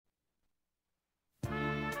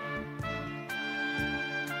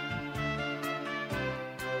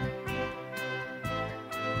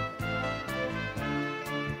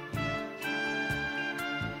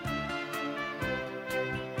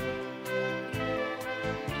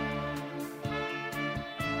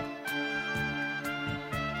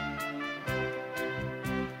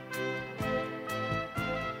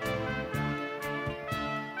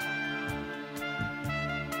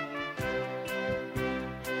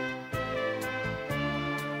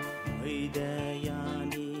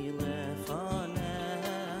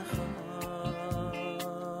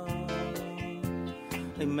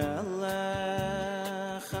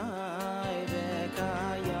melech chai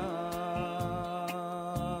v'kayam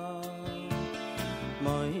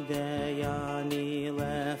moidei ani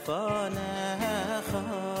lefanecha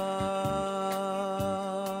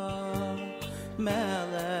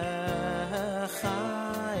melech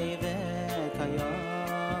chai v'kayam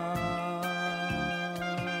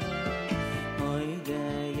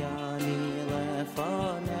moidei ani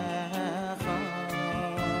lefanecha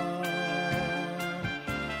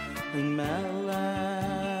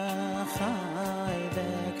melech chai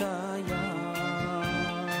v'kayam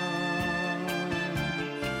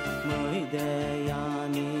moidei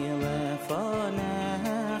ani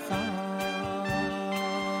lefanecha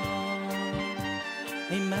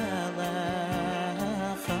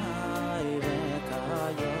melech chai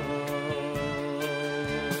v'kayam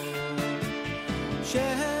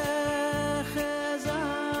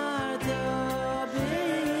shechazart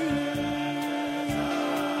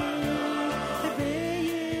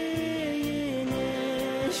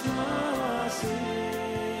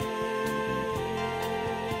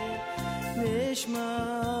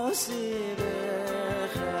nishmasi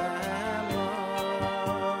b'chama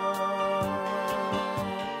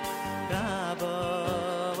Rabbo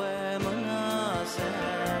emunasecha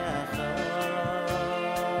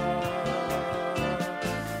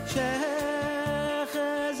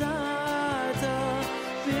shechazarta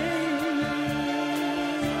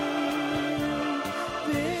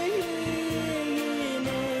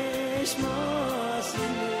nishmasi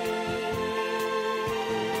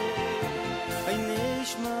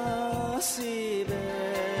nishmasi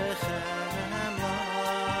b'chama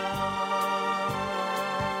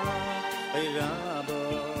Rabbo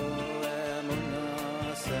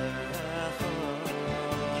emunasecha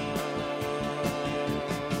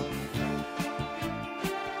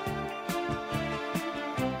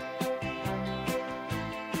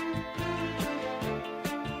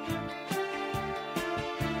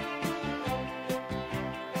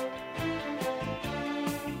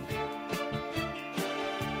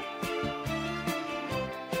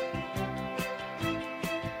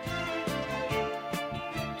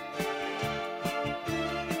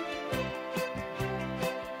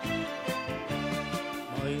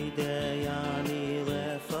moidei ani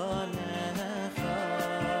lefanecha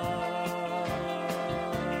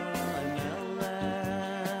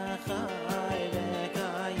melech chai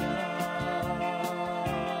v'kayam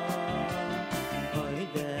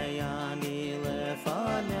moidei ani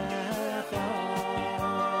lefanecha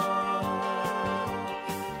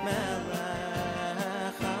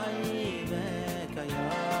melech chai v'kayam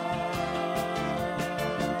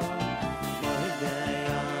moidei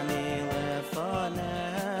ani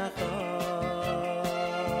lefanecha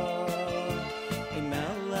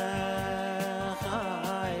melech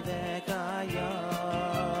chai v'kayam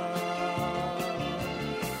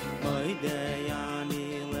moidei ani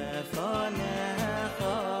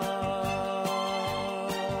lefanecha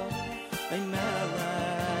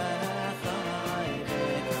melech chai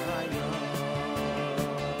v'kayam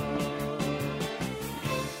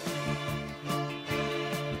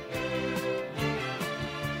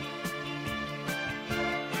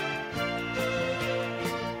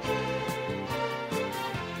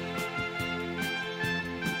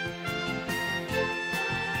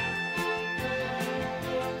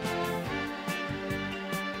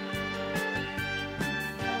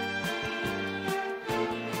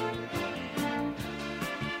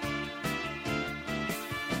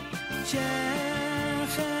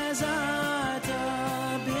shechazarta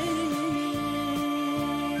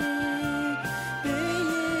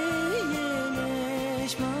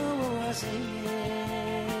nishmasi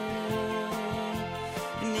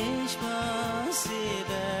nishmasi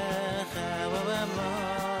b'chama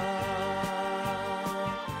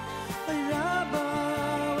Rabbo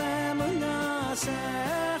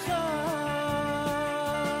emunasecha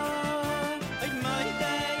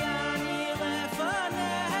moidei ani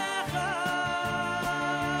lefanecha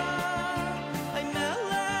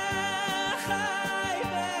melech chai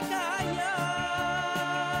v'kayam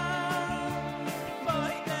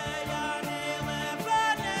moidei ani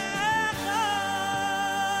lefanecha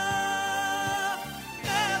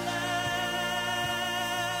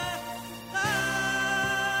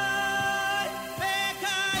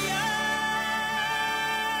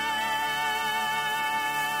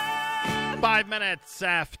Five minutes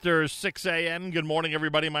after 6 a.m. Good morning,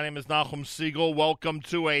 everybody. My name is Nachum Siegel. Welcome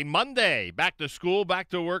to a Monday. Back to school, back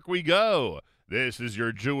to work we go. This is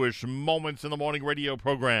your Jewish Moments in the Morning radio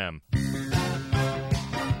program.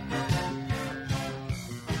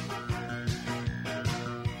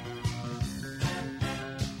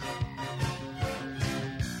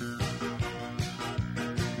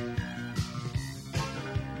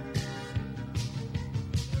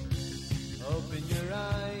 your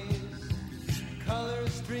eyes.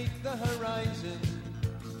 Colors streak the horizon.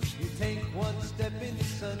 You take one step in the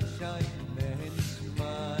sunshine and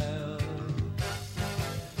smile.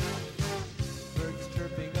 Birds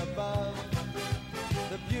chirping above,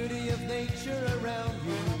 the beauty of nature around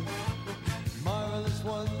you. Marvelous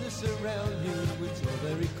wonders surround you. It's so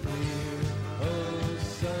very clear, oh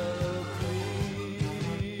so clear.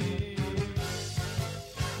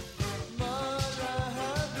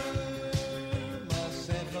 Marahabu,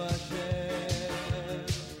 Masecha Hashem.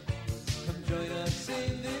 Come join us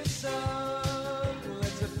in this song.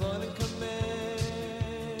 Let's applaud and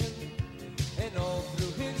commend. And all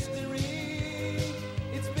through history,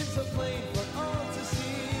 it's been so plain for all to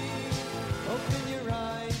see. Open your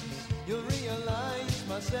eyes, you'll realize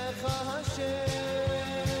Masecha Hashem.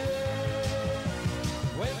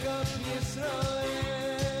 Wake up,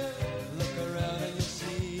 Yisrael. Look around and you'll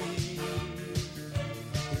see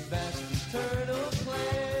His vast eternal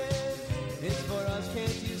plan. It's for us,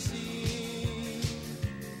 can't you see?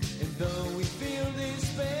 And though we feel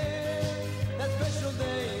despair, that special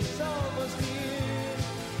day is almost here.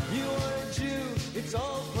 You are a Jew, it's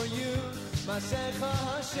all for you. Masecha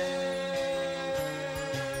Hashem.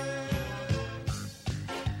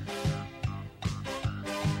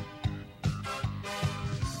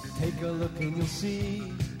 Take a look and you'll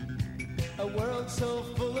see a world so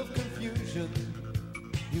full of confusion.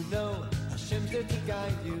 You know Hashem's there to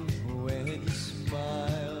guide you when you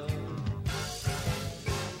smile.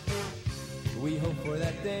 We hope for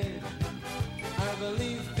that day. Our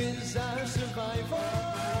belief is our survival.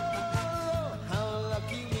 How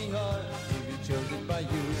lucky we are to be chosen by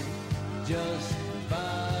you, just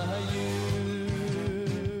by you.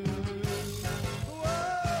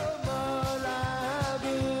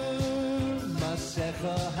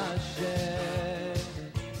 Hashem.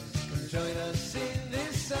 Come join us in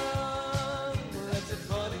this song. Let's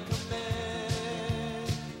applaud and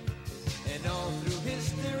commend. And all through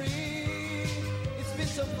history, it's been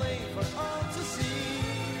so plain for all to see.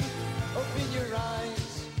 Open your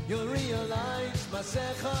eyes, you'll realize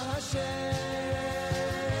Masecha Hashem.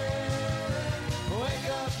 Wake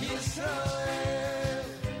up, Yisrael.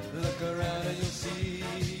 Look around and you'll see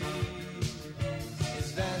His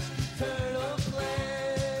vast eternal plan.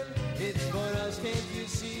 It's for us, can't you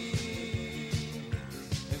see?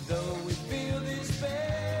 And though we feel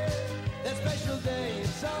despair, that special day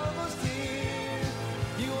is almost here.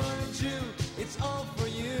 You are a Jew, it's all for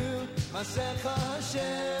you. Masecha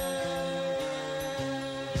Hashem.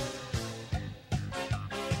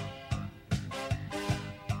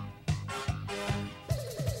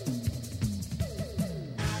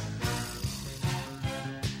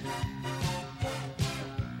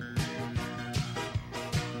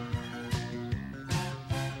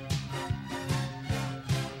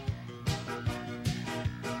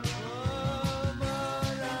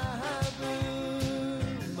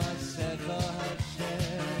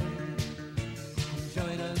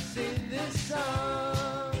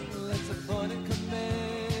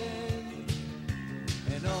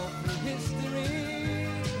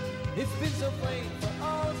 It's been so plain for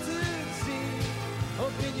all to see.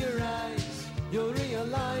 Open your eyes, you'll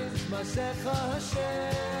realize Masecha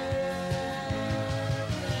Hashem.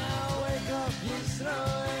 Now wake up,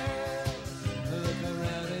 Yisrael. Look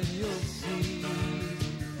around and you'll see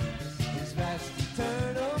His vast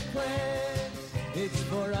eternal plan. It's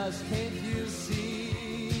for us, can't you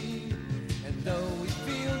see? And though we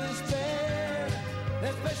feel despair,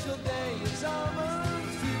 that special day is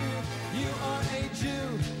almost here. You are a Jew,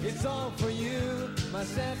 it's all for you,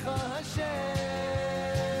 Masecha Hashem.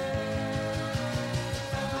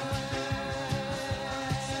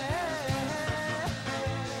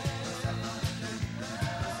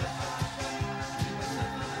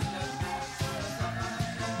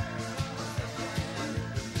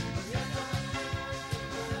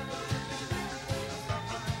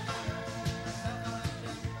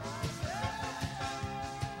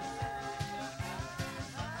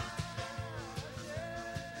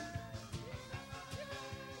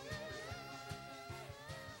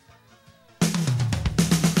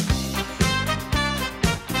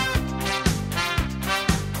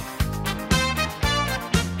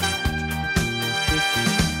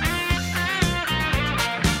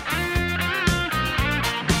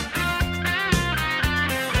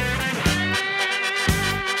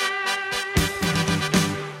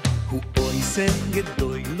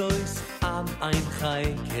 Gedoylos am ein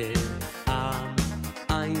Chayke,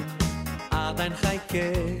 am ein Chayke.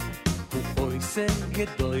 Hu oise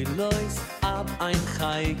gedoylos am ein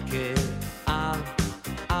Chayke, am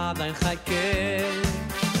ein Chayke.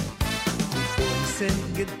 Hu oise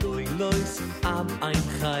gedoylos gedoylois ab ein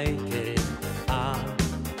Chaike ab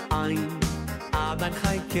ein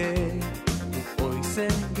Chaike oise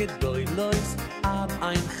gedoylois ab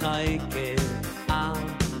ein Chaike ab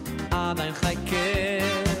ein Chaike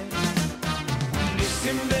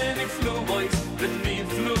Nissim beni fluois beni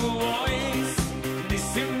fluois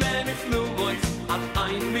Nissim beni fluois ab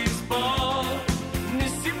ein Misbor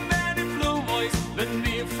Nissim beni fluois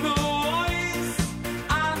beni fluois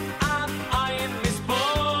ab ein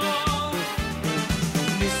Misbor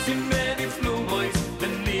Nissim beni fluois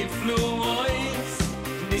beni fluois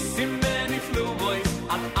Nissim beni fluois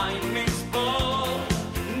ab ein Misbor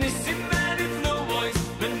Nissim beni fluois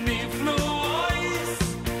beni fluois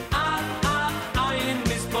ab ein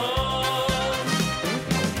Misbor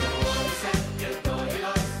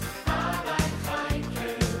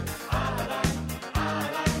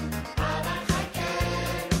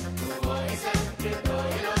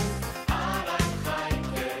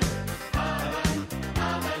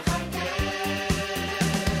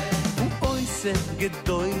Oise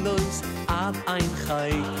gedoylois ab ein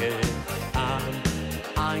Chaike ab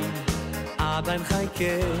ein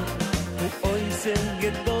Chaike Oise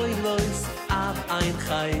gedoylois ab ein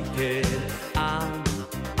Chaike ab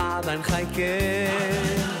ein Chaike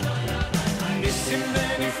Nissim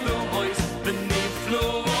beni fluois beni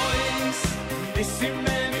fluois Nissim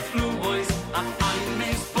beni fluois ab ein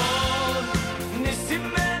Misbor Nissim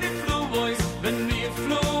beni fluois beni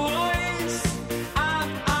fluois ab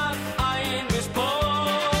ein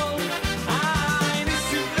Misbor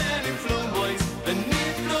Nissim beni fluois beni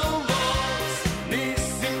fluois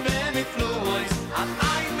Nissim beni fluois ab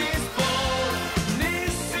ein Misbor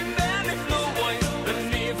Nissim beni fluois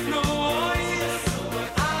beni fluois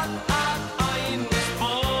ab ein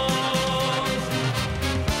Misbor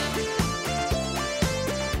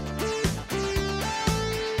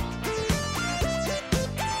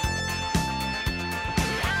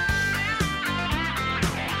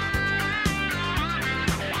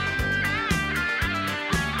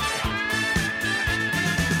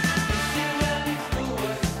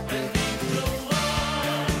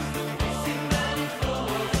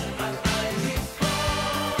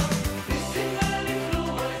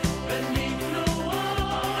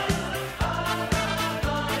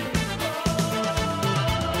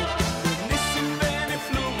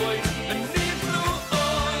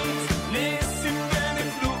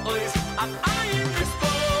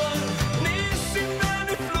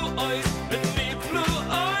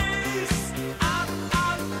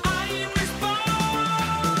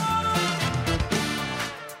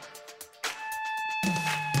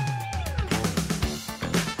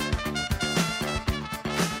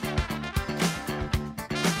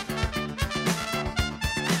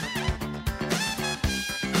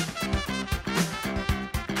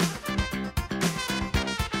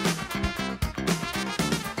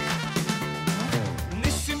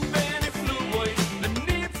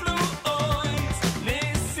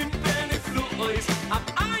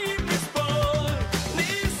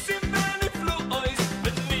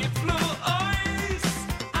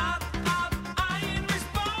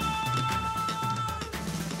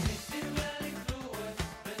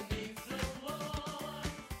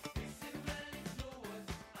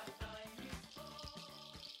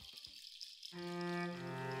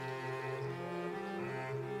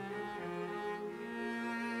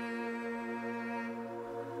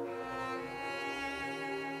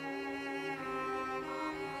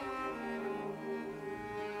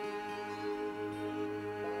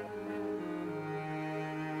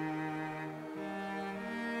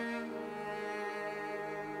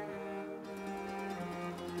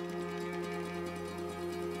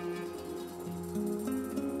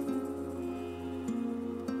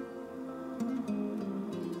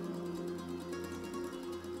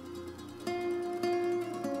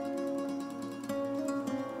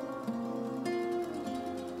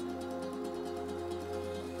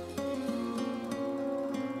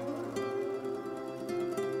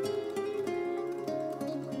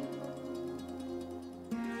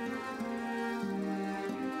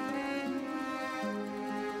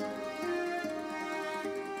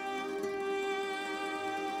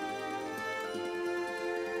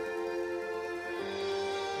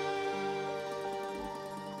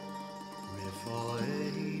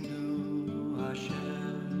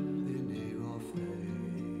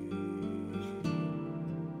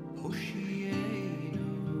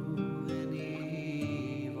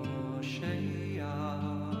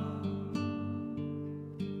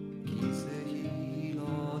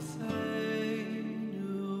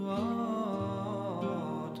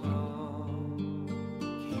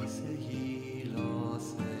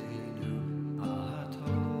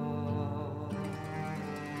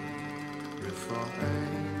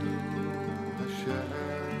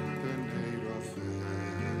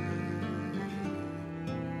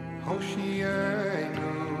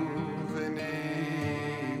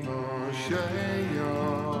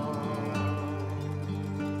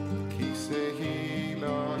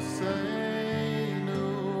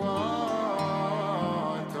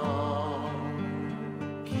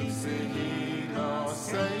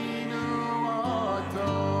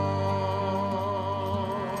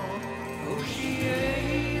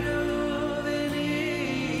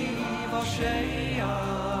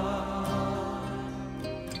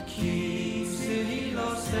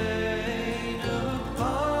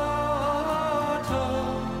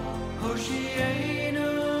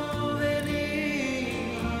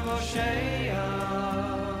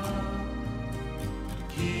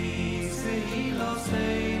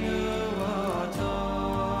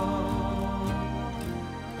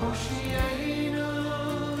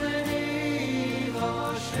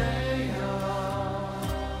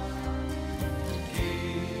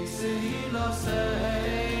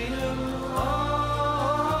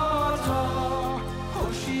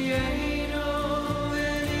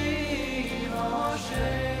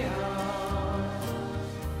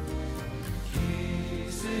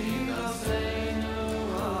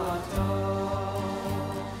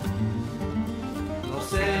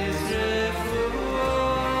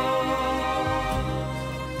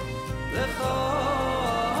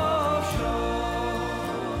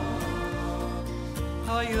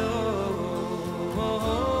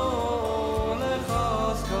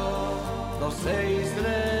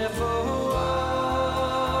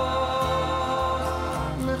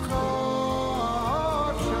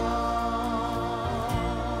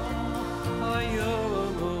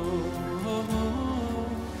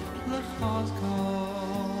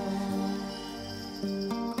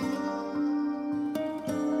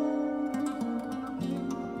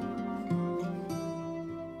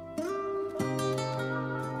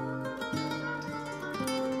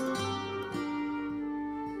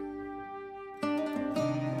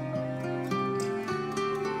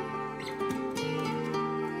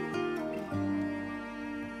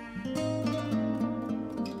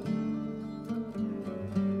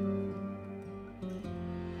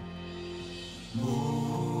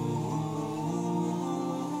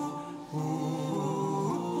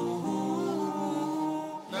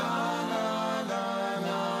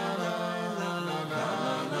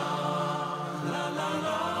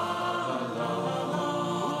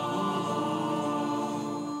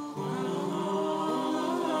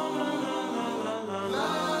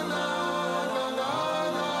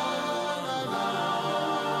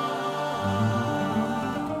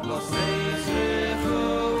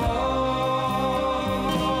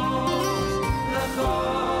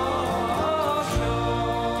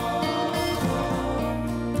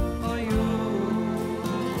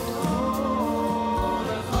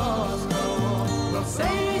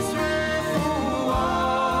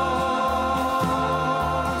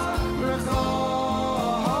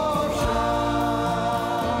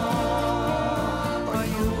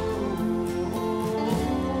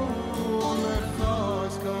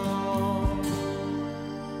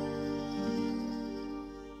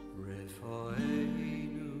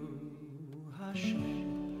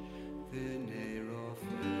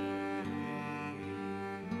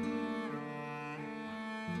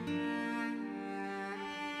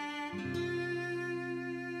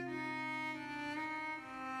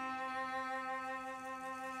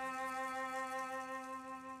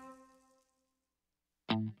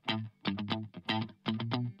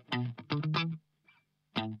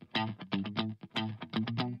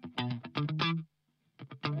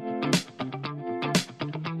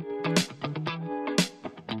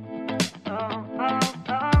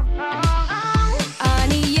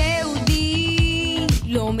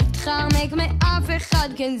מתחמק מאף אחד,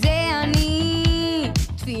 כן זה אני,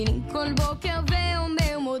 תפילין כל בוקר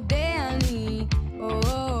ואומר מודה אני,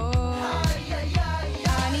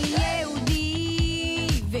 אני יהודי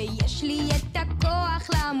ויש לי את הכוח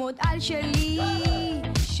לעמוד על שלי,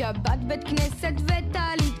 שבת בית כנסת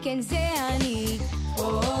וטלית, כן זה אני,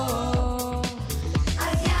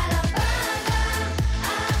 אז יאללה בבא,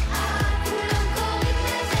 כולם קוראים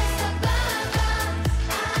לזה סבבה,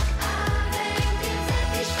 ואם תרצה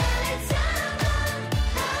תשאל את סבא,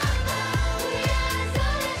 הוא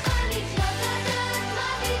יעזור לך לחיות, לדעת מה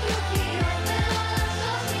בדיוק להיות ולא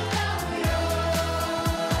לעשות מטעויות.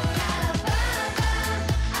 יאללה בבא,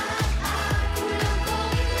 כולם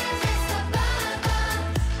קוראים לזה סבבה,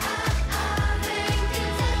 ואם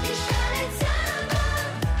תרצה תשאל את סבא,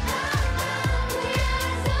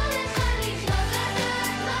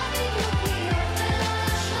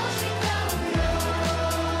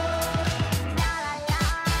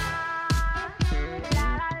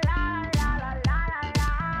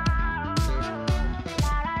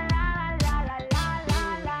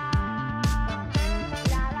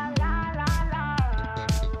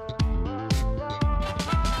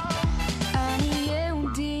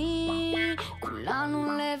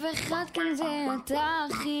 כן זה אתה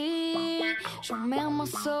אחי, שומר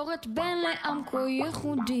מסורת בין לעם כה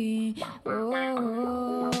ייחודי.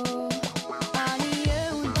 אני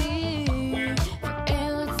יהודי,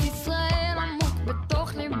 וארץ ישראל עמוק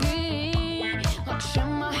בתוך ליבי, רק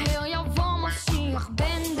שמהר יבוא משיח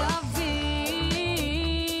בן דוד.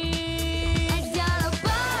 אז יאללה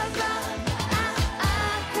בבא,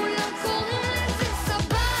 כולם קוראים לזה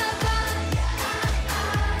סבבה,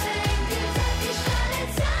 ואם תרצה תשאל את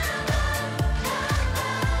סבא,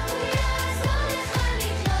 הוא יעזור לך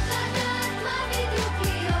לקלוט, לדעת מה בדיוק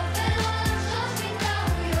להיות ולא לחשוש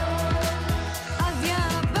מטעויות. אז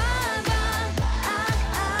יאללה בבא,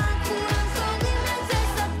 כולם קוראים לזה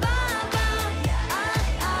סבבה,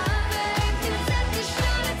 ואם תרצה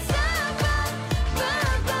תשאל את סבא,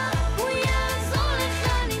 הוא יעזור לך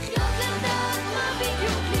לחיות, לדעת מה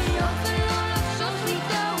בדיוק להיות ולא לחשוש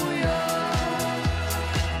מטעויות.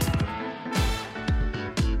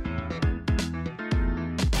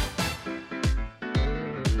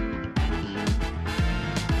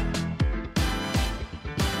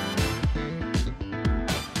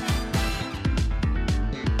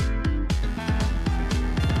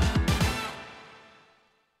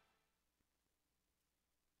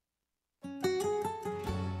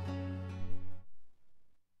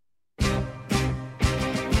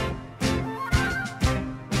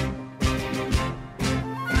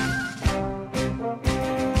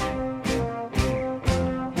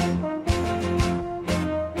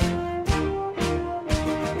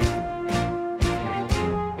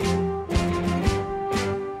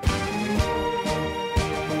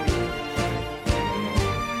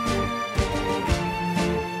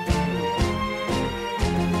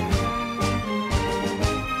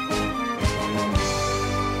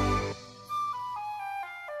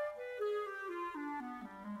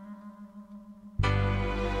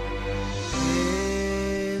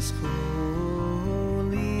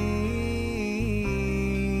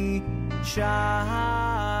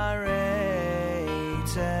 Sharei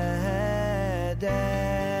tzedek,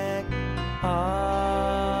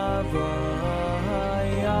 avay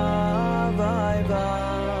avay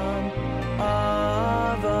bam,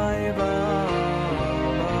 avay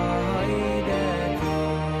bam, aydeko.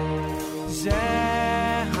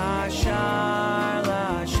 Zeh hashar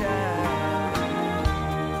lashem,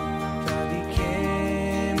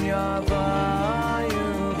 tzadikim yavayu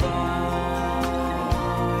vay.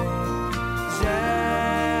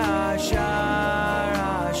 Zeh hashar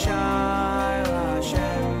hashar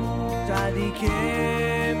lashem,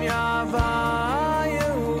 tzadikim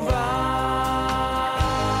yavayu vay.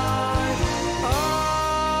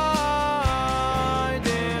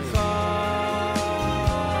 Aydecha,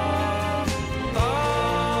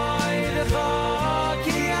 aydecha,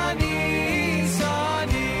 ki ani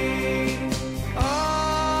sani.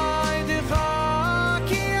 Aydecha,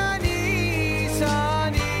 ki ani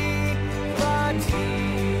sani. Vati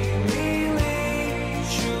mili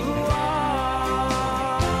shua.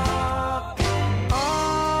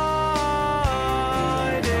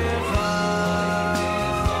 Aydecha,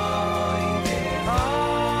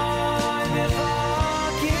 aydecha,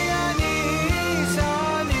 ki ani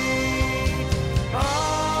sani.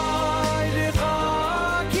 Aydecha,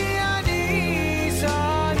 ki ani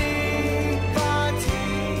sani. Vati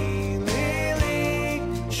mili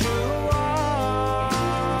shua.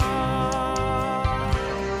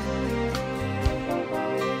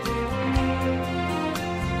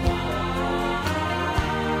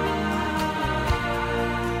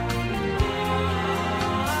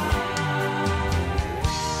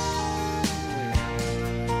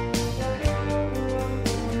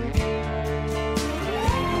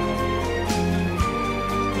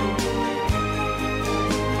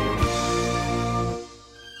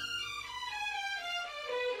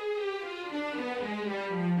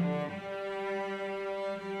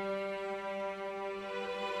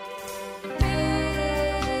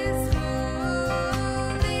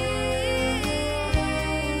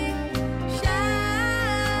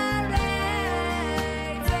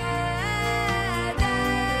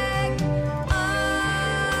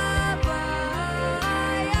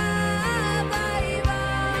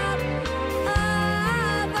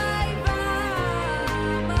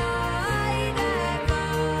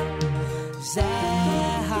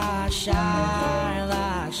 Shar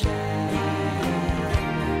Lashem,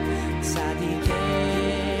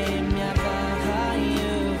 Tzadikim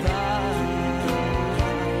Yavayu Vay.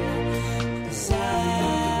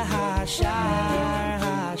 Zeh Hashar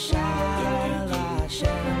Hashar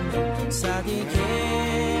Lashem,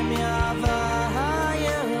 Tzadikim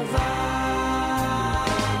Yavayu Vay.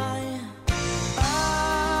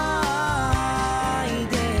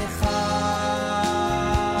 Aydecha,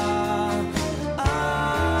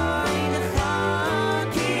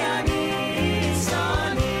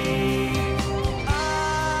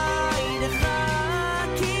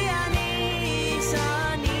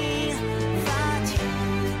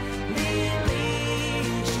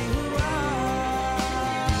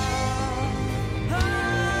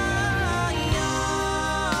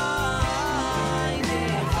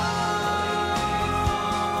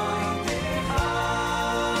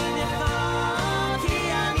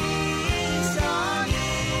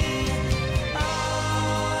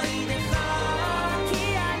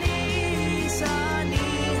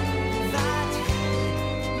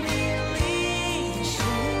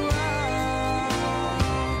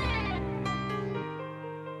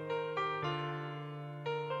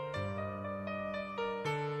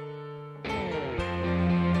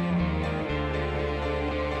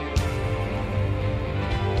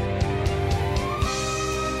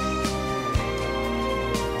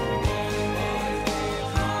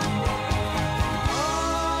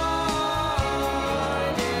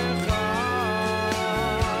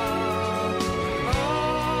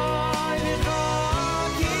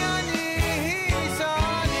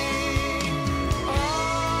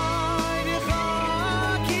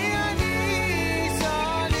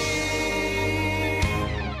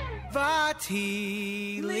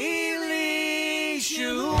 Ti li li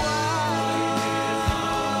shua.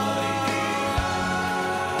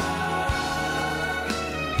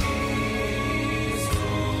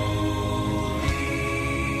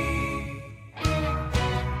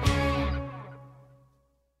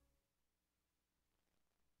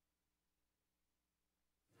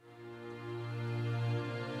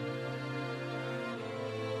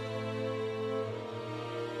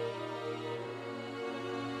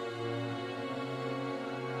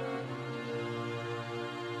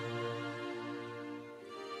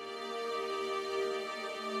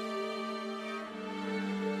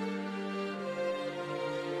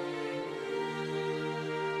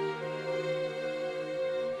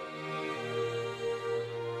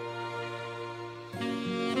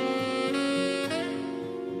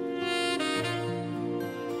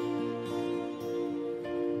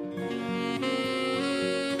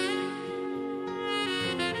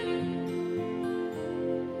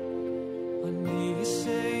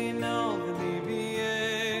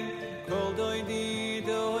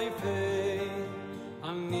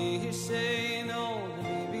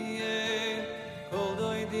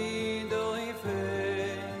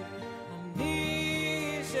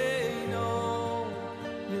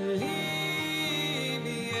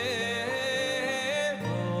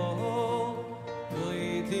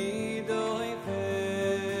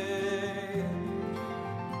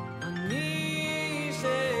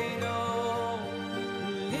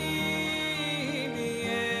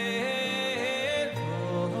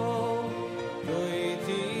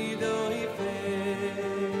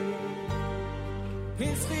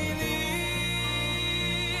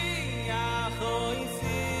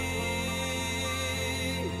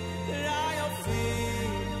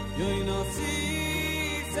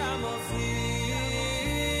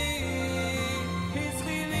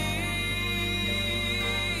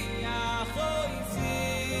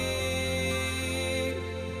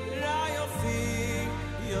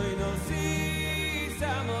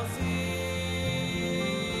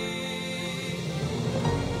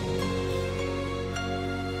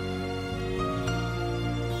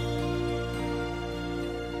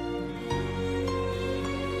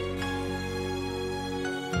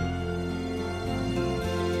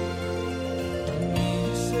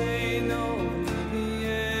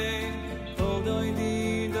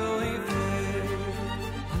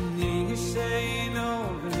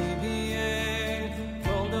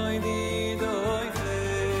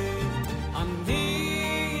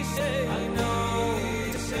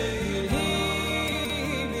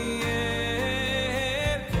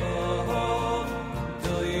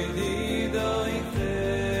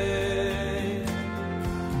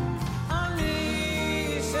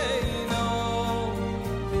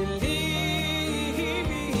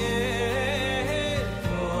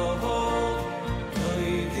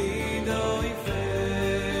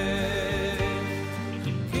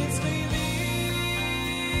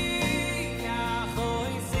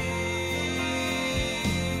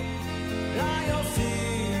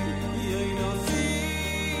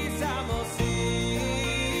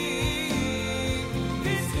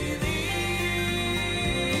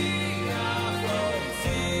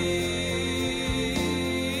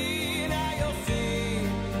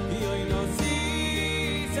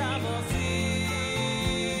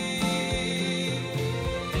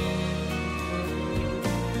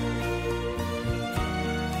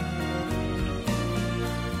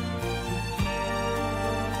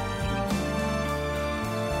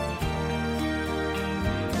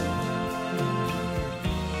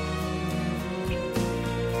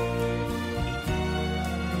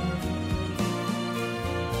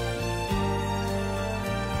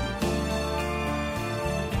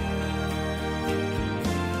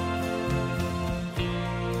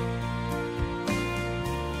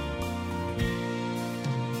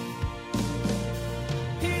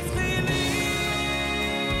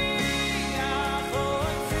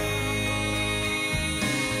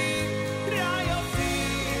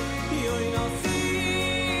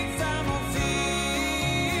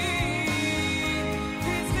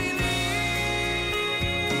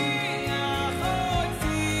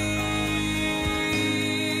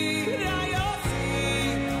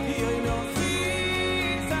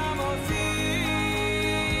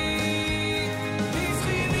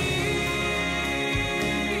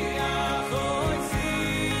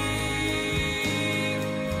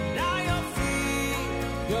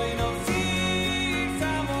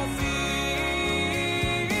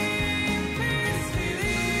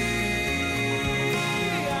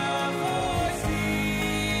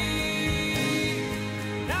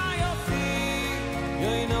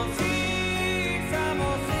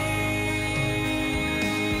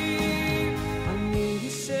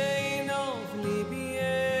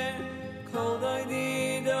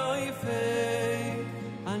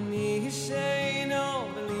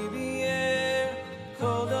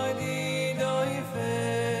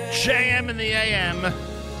 JM in the AM.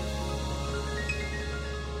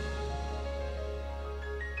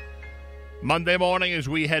 Monday morning as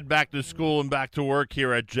we head back to school and back to work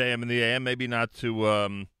here at JM in the AM. Maybe not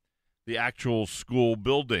to the actual school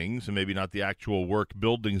buildings and maybe not the actual work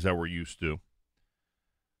buildings that we're used to.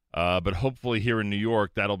 But hopefully here in New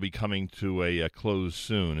York, that'll be coming to a close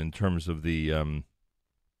soon in terms of the,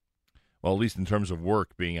 well, at least in terms of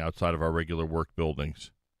work being outside of our regular work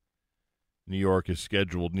buildings. New York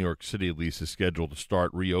City at least, is scheduled to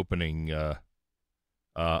start reopening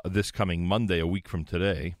this coming Monday, a week from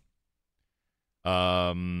today.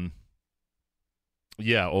 Yeah,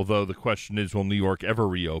 although the question is, will New York ever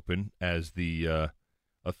reopen as the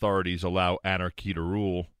authorities allow anarchy to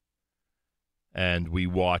rule and we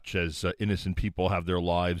watch as innocent people have their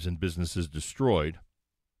lives and businesses destroyed?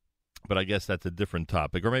 But I guess that's a different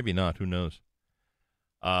topic, or maybe not, who knows?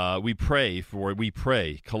 We pray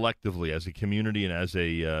collectively as a community and as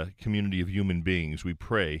a community of human beings. We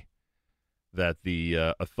pray that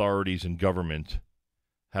the authorities and government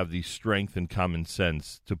have the strength and common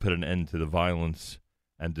sense to put an end to the violence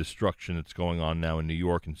and destruction that's going on now in New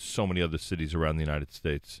York and so many other cities around the United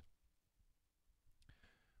States.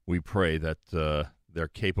 We pray that they're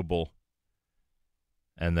capable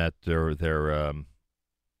and that they're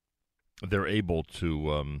able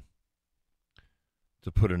to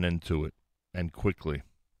put an end to it, and quickly.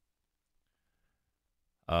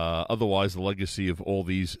 Otherwise, the legacy of all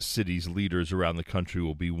these cities' leaders around the country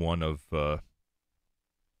will be one of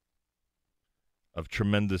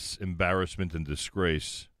tremendous embarrassment and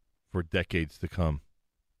disgrace for decades to come.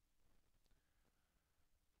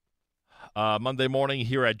 Monday morning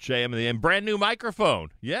here at JM and the AM. Brand new microphone.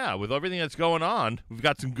 Yeah, with everything that's going on, we've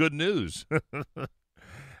got some good news.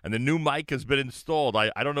 And the new mic has been installed.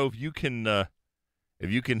 I don't know if you can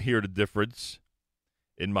hear the difference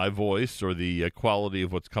in my voice or the quality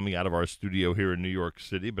of what's coming out of our studio here in New York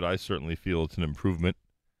City, but I certainly feel it's an improvement.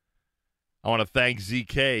 I want to thank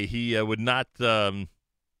ZK. He would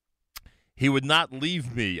not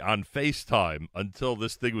leave me on FaceTime until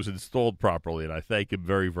this thing was installed properly, and I thank him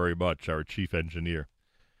very, very much, our chief engineer.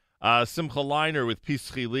 Simcha Leiner with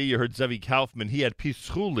Pischili. You heard Zevi Kaufman. He had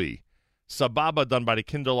Pischuli. Sababa done by the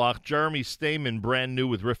Kinderlach. Jeremy Stamen, brand new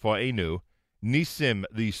with Rifa'enu. Nisim,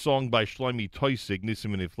 the song by Shlomi Toysig,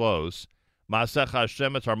 Nisim and Flows. Maasech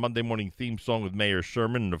Hashem, it's our Monday morning theme song with Mayor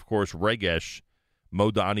Sherman. And, of course, Regesh,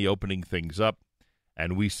 Modani opening things up.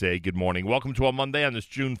 And we say good morning. Welcome to a Monday on this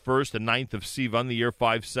June 1st, the 9th of Sivan, the year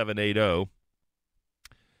 5780.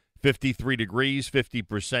 53 degrees,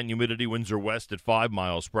 50% humidity, winds are west at 5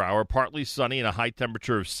 miles per hour. Partly sunny and a high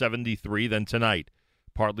temperature of 73. Then tonight,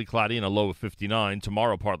 partly cloudy and a low of 59.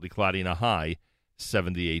 Tomorrow, partly cloudy and a high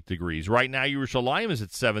 78 degrees. Right now, Yerushalayim is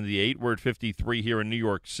at 78. We're at 53 here in New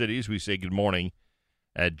York City as we say good morning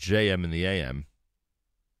at JM in the AM.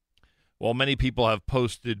 Well, many people have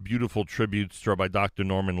posted beautiful tributes to Rabbi Dr.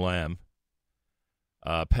 Norman Lamb.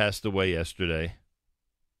 Passed away yesterday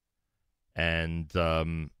and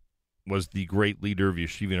was the great leader of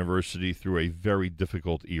Yeshiva University through a very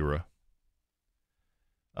difficult era.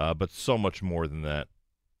 But so much more than that.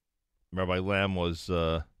 Rabbi Lamb was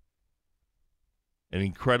an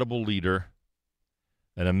incredible leader,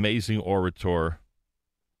 an amazing orator,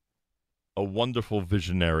 a wonderful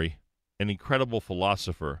visionary, an incredible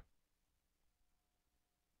philosopher.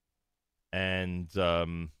 And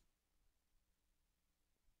he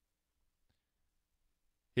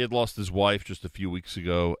had lost his wife just a few weeks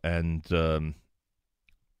ago, and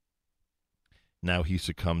now he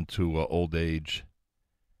succumbed to old age.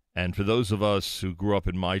 And for those of us who grew up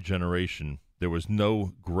in my generation, there was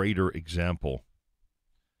no greater example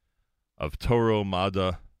of Torah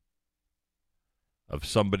Mada, of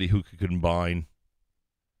somebody who could combine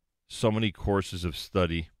so many courses of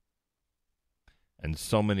study and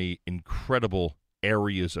so many incredible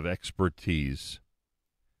areas of expertise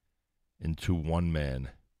into one man,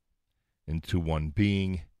 into one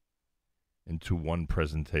being, into one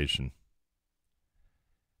presentation.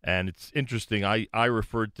 And it's interesting, I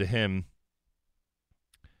referred to him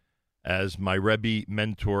as my Rebbe,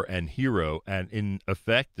 mentor, and hero, and in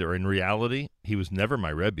effect, or in reality, he was never my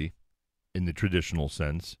Rebbe in the traditional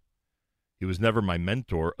sense. He was never my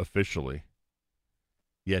mentor officially,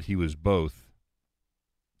 yet he was both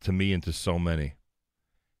to me and to so many.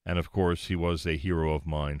 And of course, he was a hero of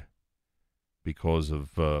mine because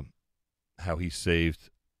of how he saved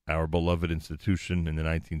our beloved institution in the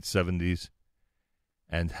 1970s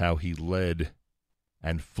and how he led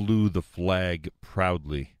and flew the flag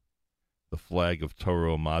proudly, the flag of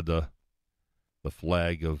Torah Mada, the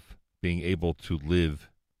flag of being able to live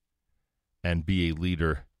and be a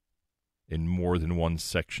leader in more than one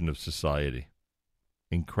section of society.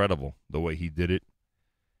 Incredible the way he did it,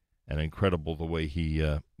 and incredible the way he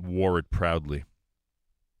wore it proudly.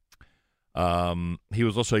 He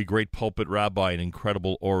was also a great pulpit rabbi, an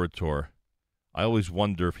incredible orator. I always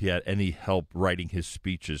wonder if he had any help writing his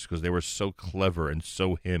speeches because they were so clever and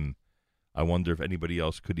so him. I wonder if anybody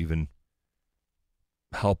else could even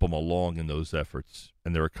help him along in those efforts.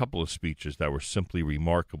 And there are a couple of speeches that were simply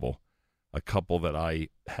remarkable, a couple that I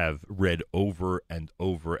have read over and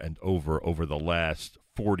over and over the last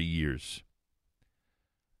 40 years.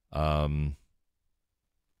 So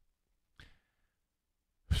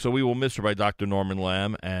we will miss Rabbi Dr. Norman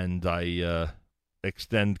Lamb, and I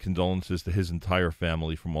extend condolences to his entire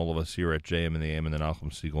family from all of us here at JM and the AM and the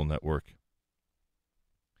Nachum Segal Network.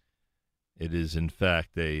 It is, in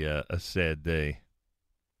fact, a sad day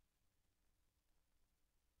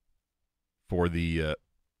for the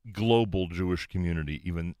global Jewish community,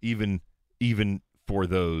 even for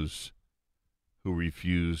those who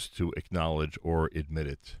refuse to acknowledge or admit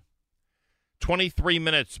it. 23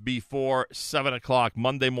 minutes before 7 o'clock,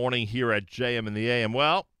 Monday morning here at JM and the AM.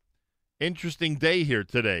 Well, interesting day here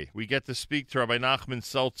today. We get to speak to Rabbi Nachman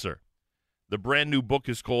Seltzer. The brand new book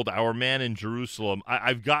is called Our Man in Jerusalem.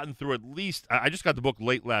 I've gotten through at least, I just got the book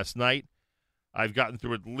late last night. I've gotten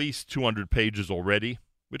through at least 200 pages already,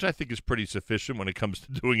 which I think is pretty sufficient when it comes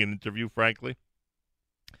to doing an interview, frankly.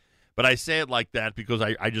 But I say it like that because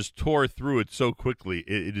I just tore through it so quickly.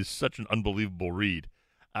 It is such an unbelievable read.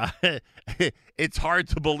 It's hard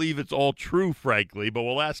to believe it's all true, frankly, but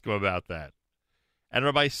we'll ask him about that. And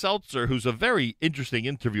Rabbi Seltzer, who's a very interesting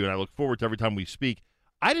interview, and I look forward to every time we speak,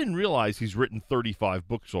 I didn't realize he's written 35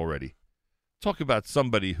 books already. Talk about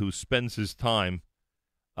somebody who spends his time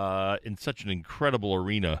in such an incredible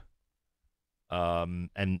arena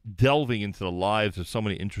and delving into the lives of so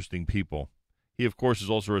many interesting people. He, of course, is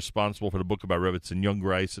also responsible for the book about Rebbetzin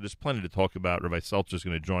Jungreis, so there's plenty to talk about. Rabbi Seltzer is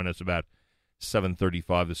going to join us about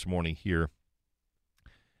 7:35 this morning here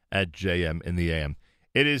at JM in the AM.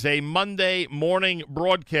 It is a Monday morning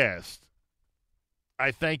broadcast.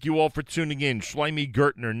 I thank you all for tuning in. Shlomi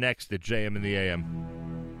Gertner next at JM in the AM.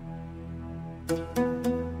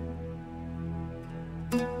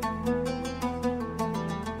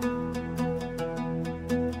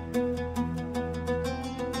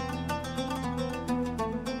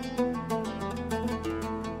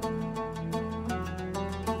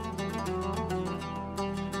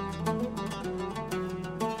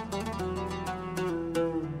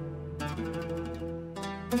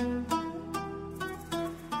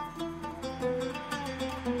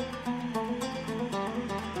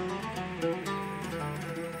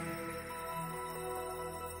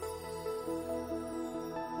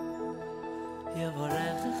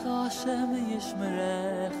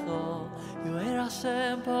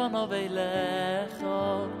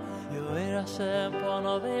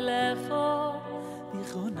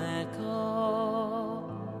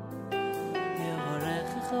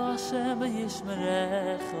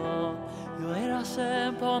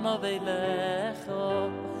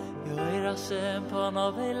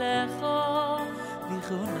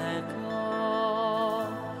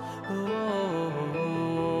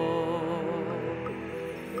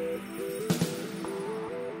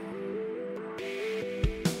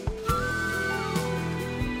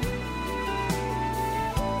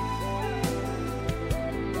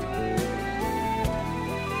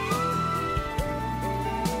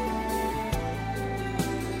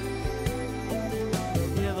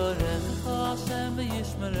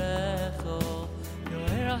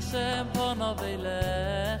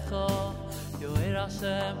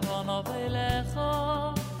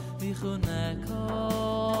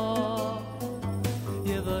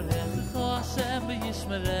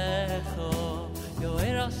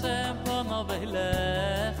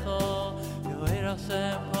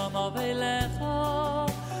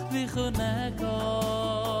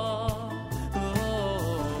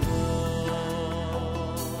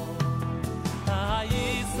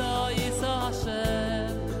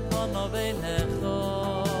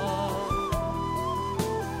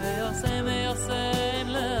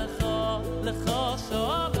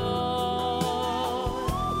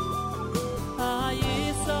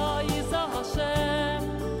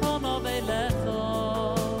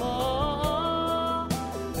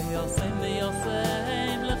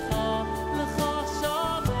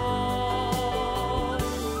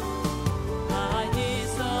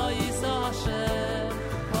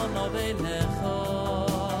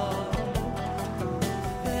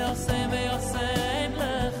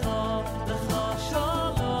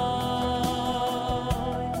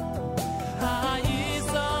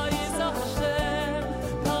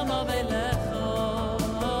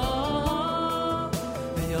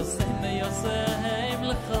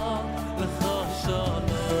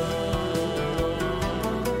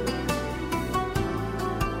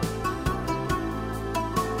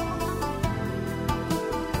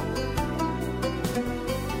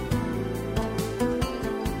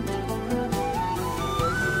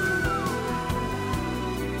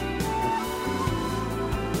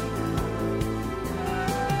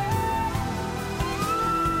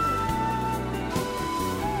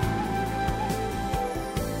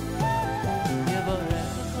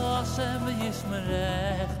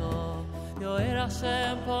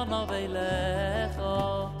 Hashem panav elecha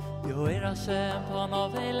Yoir Hashem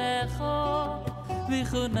panav elecha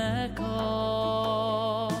Vichuneka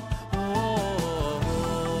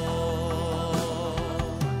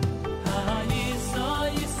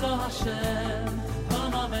Yisa Hashem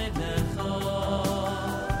panav elecha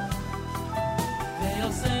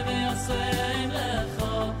Ve'yasem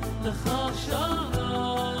lecha lecha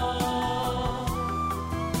shalom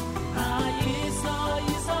Yisa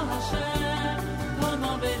Hashem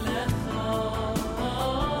panav elecha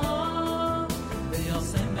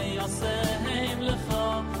Ve'yasem lecha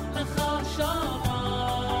lecha shalom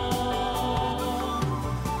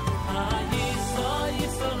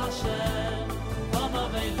Yisa Hashem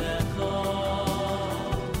panav elecha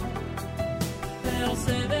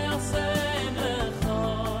Ve'yasem lecha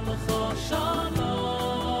lecha shalom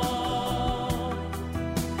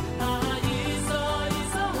Yisa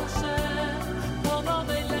Hashem panav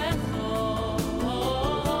elecha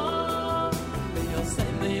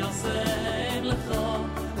Ve'yasem lecha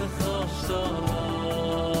lecha shalom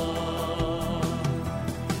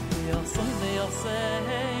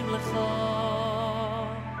Ve'yasem lecha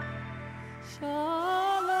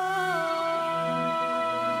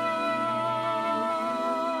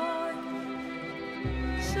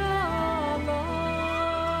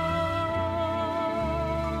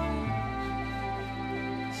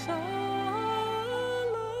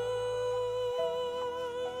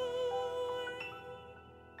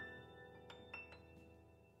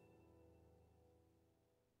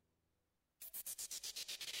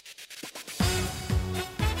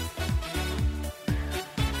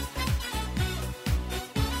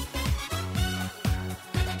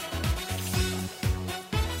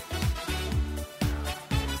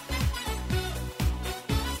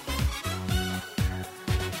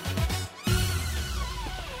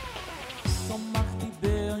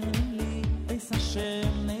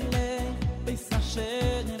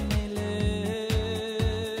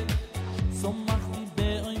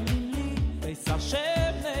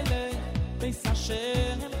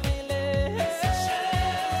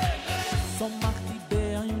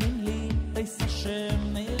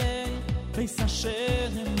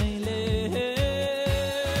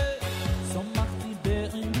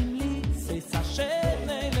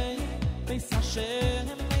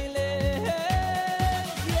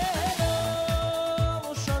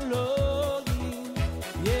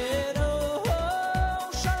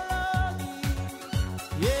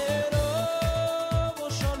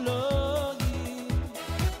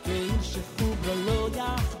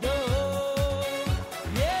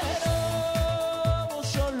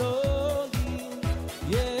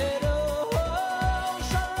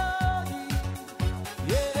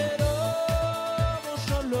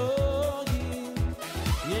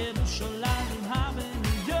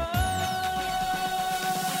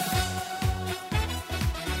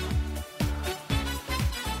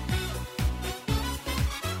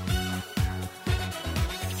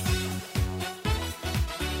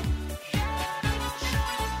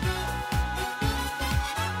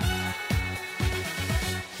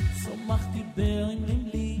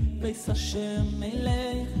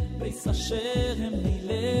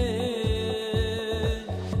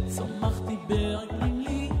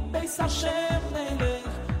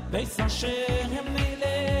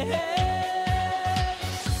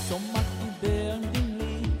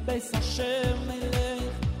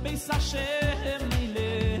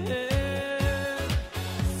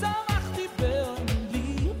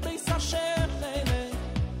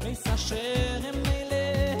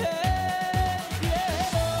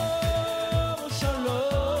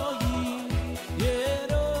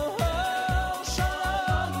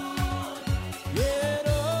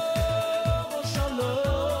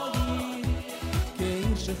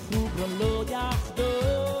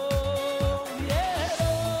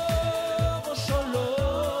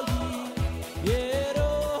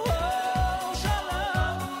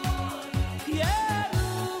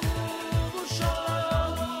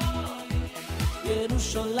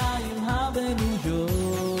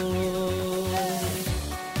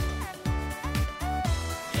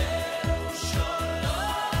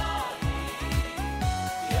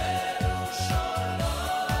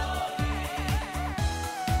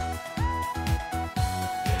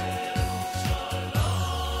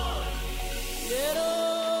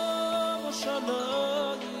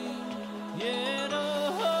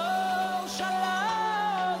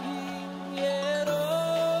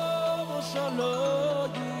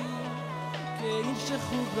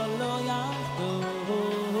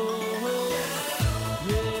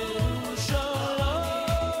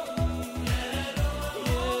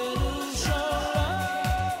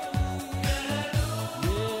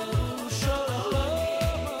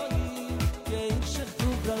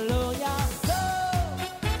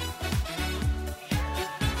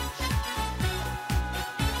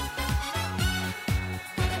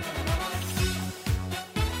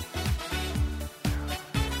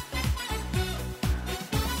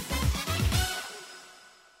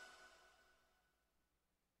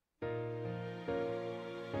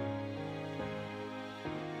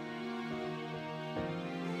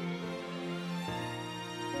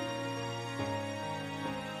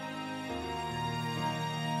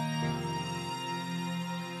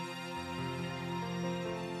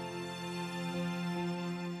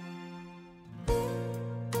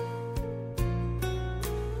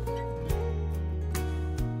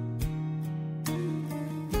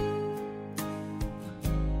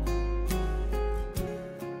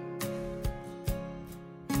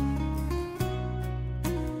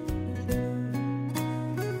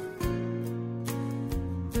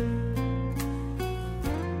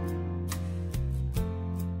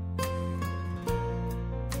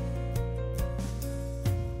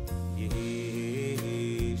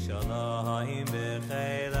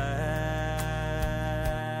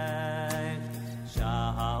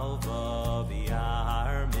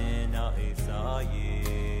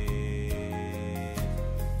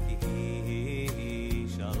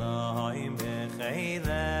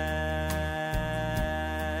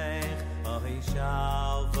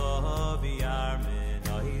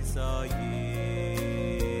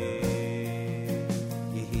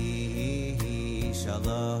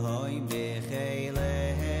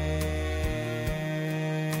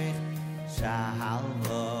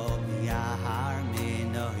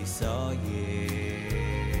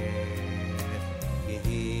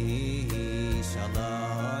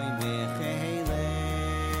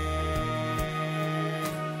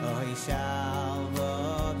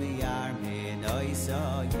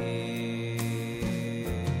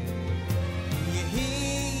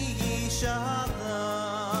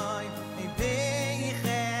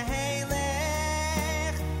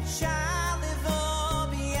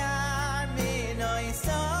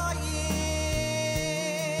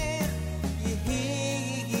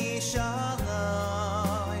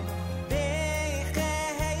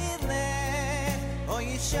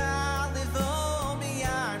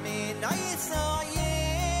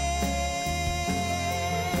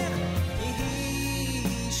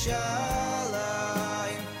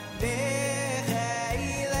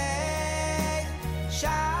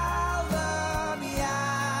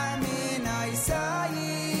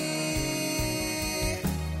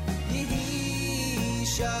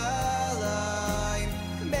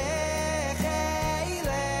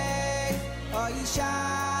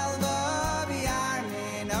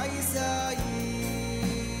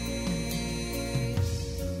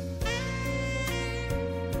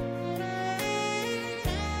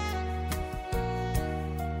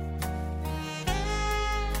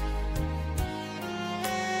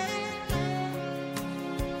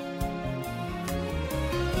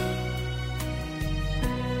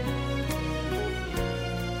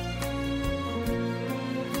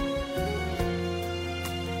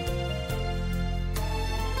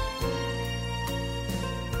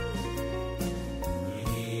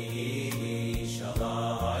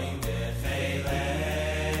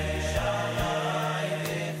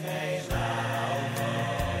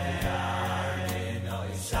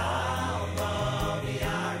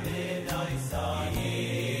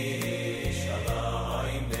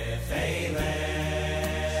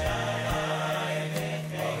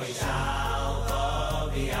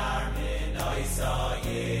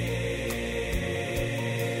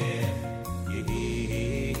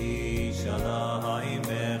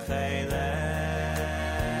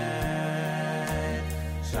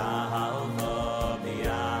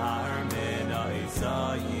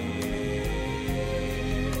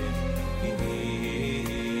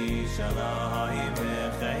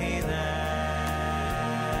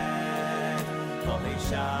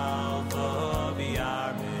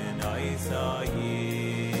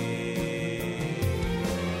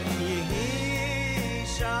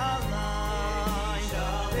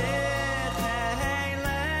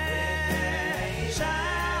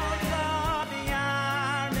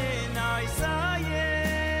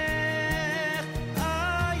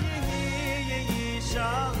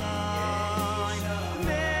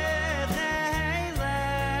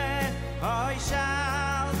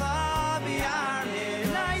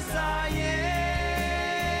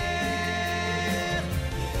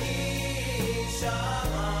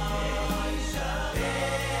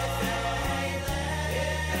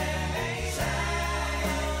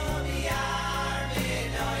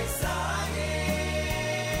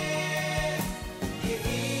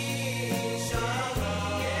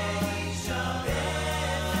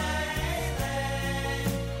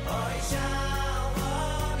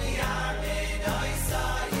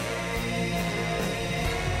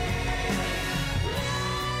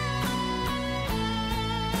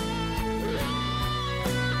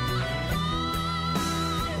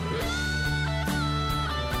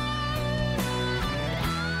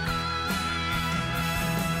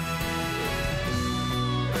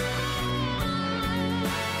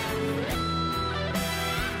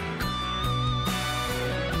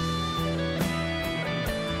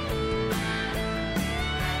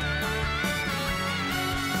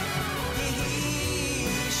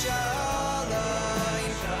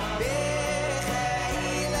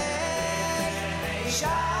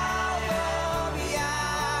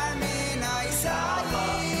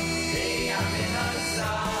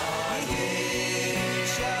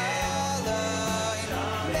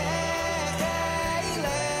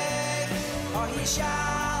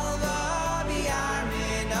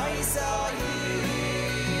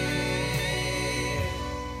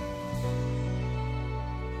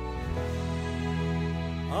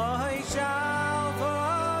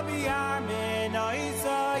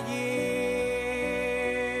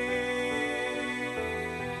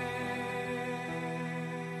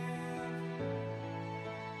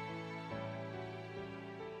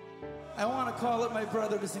I want to call up my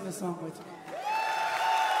brother to sing a song with me.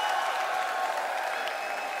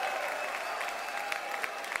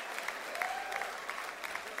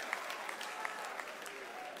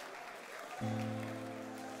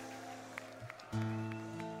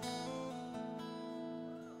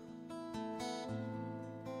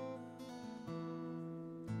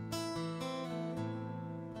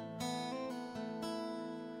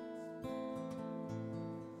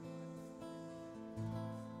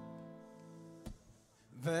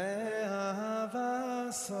 ואהבה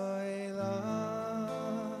סוילה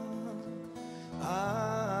אהבתיך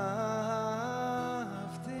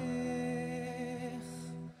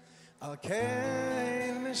על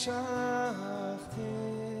כן משכתיך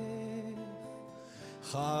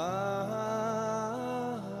חסד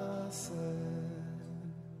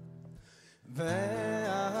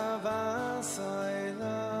ואהבה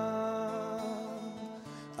סוילה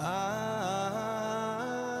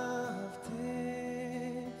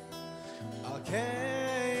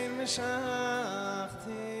כן משכתיך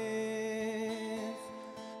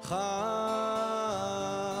חסד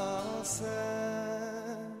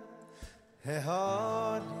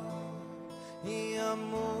ההודי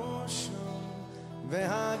ימושו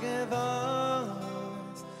והגבוס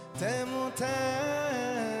תמותנה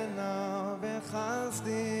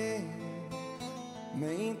בחסדי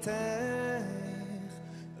מאיתך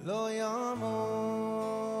לא ימות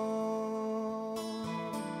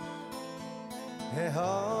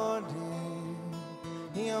ההודי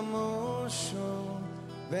ימושו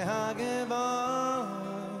והגבוס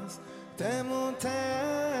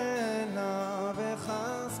תמותנה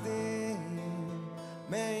בחסדי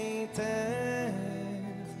מאיתך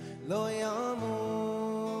לא ימוש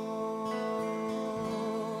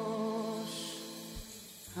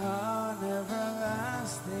an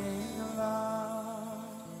everlasting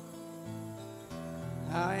love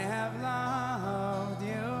I have loved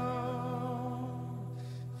you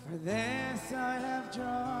For this I have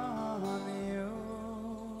drawn you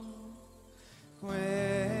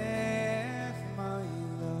with my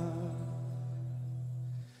love,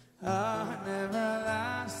 an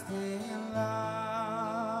everlasting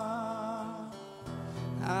love.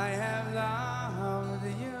 I have loved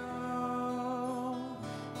you.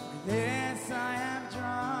 For this I have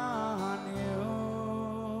drawn you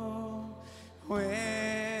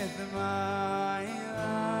with my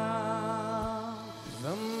love.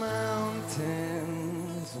 The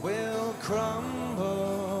mountains will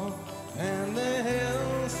crumble and the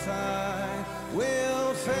hillside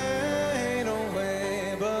will fade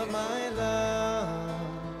away, but my love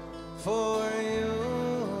for you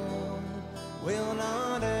will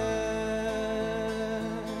not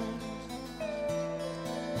end.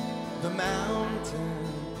 The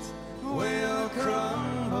mountains will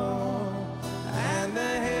crumble and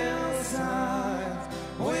the hillsides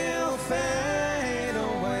will fade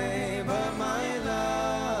away, but my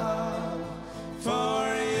love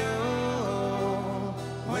for you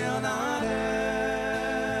will not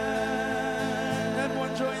end.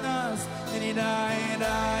 Everyone join us. And he died,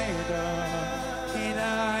 died, he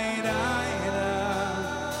died, died,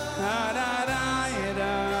 died, died,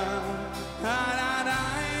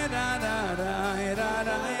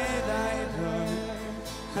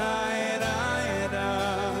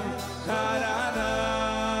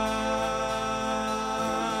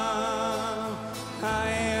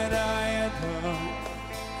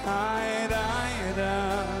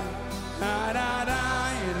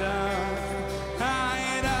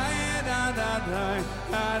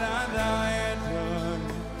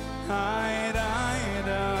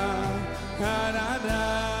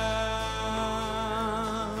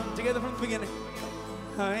 Together from the beginning.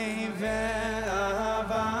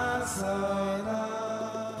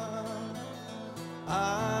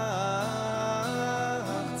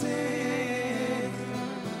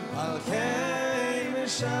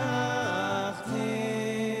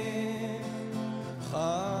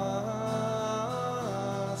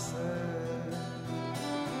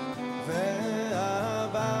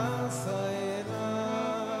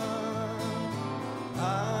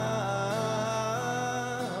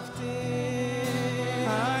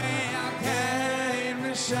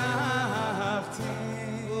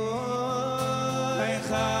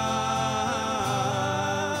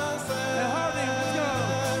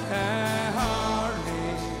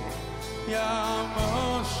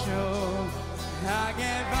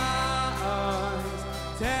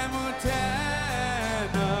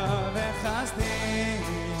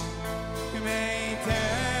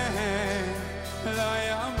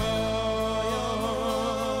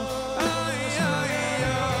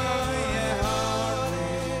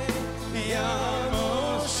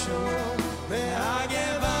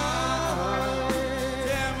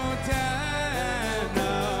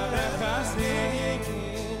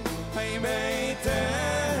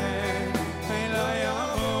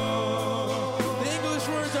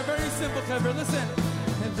 Listen.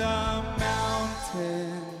 The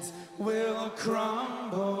mountains will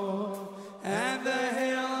crumble and the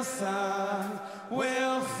hillside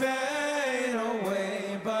will fade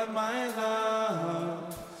away, but my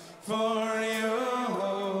love for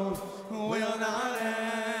you will not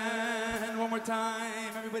end.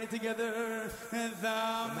 time. Everybody together. The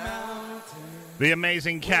mountain. The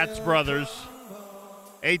amazing Katz Brothers.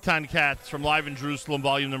 Eitan Katz from Live in Jerusalem,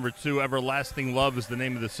 Volume Number 2. Everlasting Love is the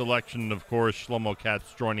name of the selection. Of course, Shlomo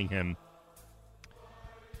Katz joining him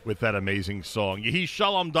with that amazing song. Yehi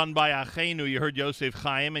Shalom done by Achenu. You heard Yosef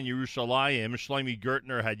Chaim and Yerushalayim. Shlomi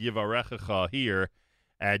Gertner had Yivarechecha here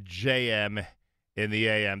at JM in the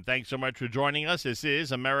AM. Thanks so much for joining us. This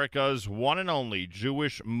is America's one and only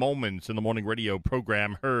Jewish Moments in the Morning radio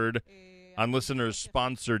program, heard on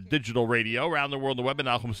listeners-sponsored digital radio around the world, the web at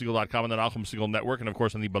NachumSegal.com and the Nachum Segal Network, and, of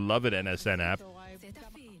course, on the beloved NSN app.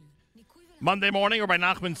 Monday morning, Rabbi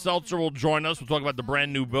Nachman Seltzer will join us. We'll talk about the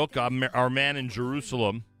brand-new book, Our Man in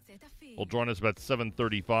Jerusalem. Will join us about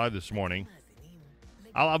 7:35 this morning.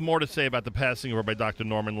 I'll have more to say about the passing of Rabbi Dr.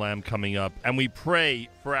 Norman Lamb coming up. And we pray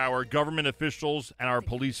for our government officials and our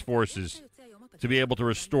police forces to be able to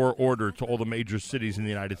restore order to all the major cities in the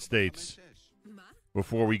United States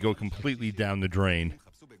before we go completely down the drain,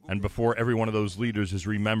 and before every one of those leaders is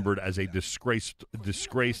remembered as a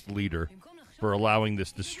disgraced leader for allowing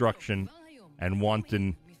this destruction and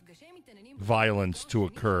wanton violence to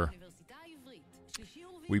occur.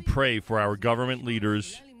 We pray for our government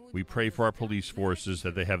leaders, we pray for our police forces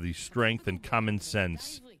that they have the strength and common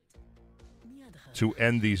sense to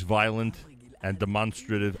end these violent and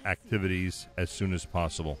demonstrative activities as soon as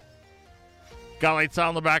possible. Galei Tzahal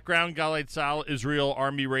in the background. Galei Tzahal, Israel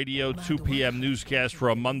Army Radio, 2 p.m. newscast for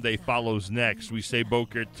a Monday follows next. We say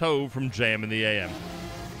Boker Tov from JM in the AM.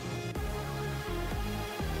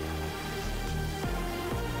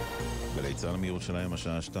 גלי צה"ל מירושלים,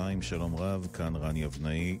 השעה 2, שלום רב, כאן רן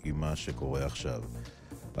יבנאי עם מה שקורה עכשיו.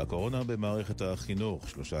 הקורונה במערכת החינוך,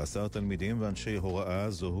 13 תלמידים ואנשי הוראה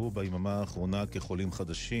זוהו ביממה האחרונה כחולים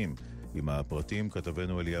חדשים. עם הפרטים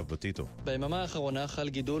כתבנו אליאב בטיטו. ביממה האחרונה חל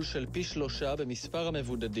גידול של פי 3 במספר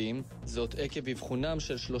המבודדים, זאת עקב אבחונם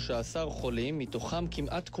של 13 חולים, מתוכם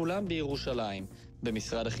כמעט כולם בירושלים.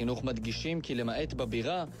 במשרד החינוך מדגישים כי למעט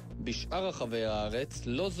בבירה, בשאר רחבי הארץ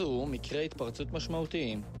לא זוהו מקרי התפרצות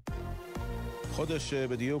משמעותיים. חודש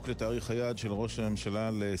בדיוק לתאריך היעד של ראש הממשלה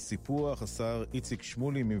לסיפוח, השר איציק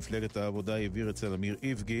שמולי ממפלגת העבודה העביר אצל אמיר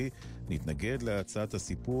איבגי, נתנגד להצעת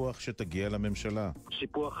הסיפוח שתגיע לממשלה.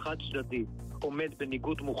 סיפוח חד צדדי עומד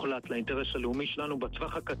בניגוד מוחלט לאינטרס הלאומי שלנו.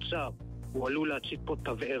 בטווח הקצר הוא עלול להציג פה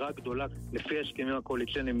תבערה גדולה. לפי ההסכמים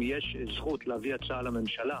הקואליציוניים יש זכות להביא הצעה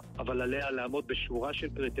לממשלה, אבל עליה לעמוד בשורה של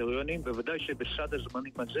קריטריונים, בוודאי שבסד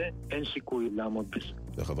הזמנים הזה אין סיכוי לעמוד בזה.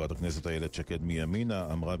 וחברת הכנסת איילת שקד מימינה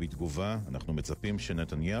אמרה בתגובה, אנחנו מצפים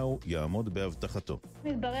שנתניהו יעמוד בהבטחתו.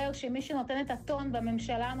 מתברר שמי שנותן את הטון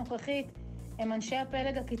בממשלה הנוכחית הם אנשי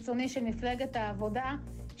הפלג הקיצוני של מפלגת העבודה,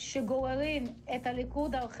 שגוררים את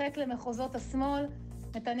הליכוד הרחק למחוזות השמאל.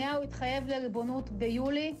 נתניהו התחייב לריבונות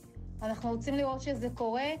ביולי, אנחנו רוצים לראות שזה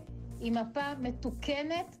קורה עם מפה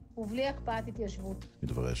מתוקנת ובלי הקפאת התיישבות.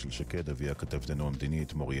 מדבריה של שקד הביאה כתבתנו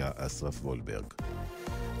המדינית מוריה אסרף וולברג.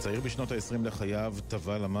 צעיר בשנות ה-20 לחייו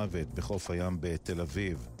טבע למוות בחוף הים בתל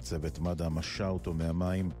אביב. צוות מד"א משה אותו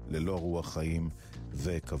מהמים ללא רוח חיים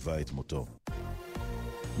וקבע את מותו.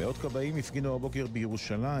 מאות כבאים הפגינו הבוקר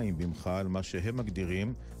בירושלים במחאה על מה שהם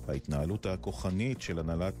מגדירים ההתנהלות הכוחנית של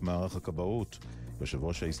הנהלת מערך הכבאות. יושב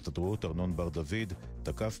ראש ההסתדרות ארנון בר דוד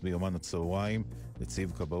תקף ביומן הצהריים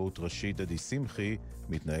נציב כבאות ראשי דדי שמחי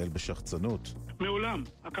מתנהל בשחצנות. מעולם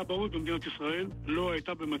הכבאות במדינת ישראל לא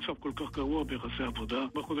הייתה במצב כל כך גרוע ביחסי עבודה.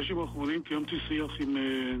 בחודשים האחרונים קיימתי שיח עם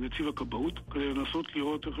נציב הכבאות כדי לנסות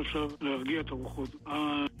לראות איך אפשר להרגיע את הרוחות.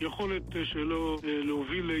 היכולת שלו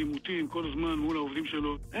להוביל לעימותים כל הזמן מול העובדים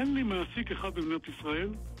שלו, אין לי מעסיק אחד במדינת ישראל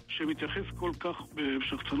שמתייחס כל כך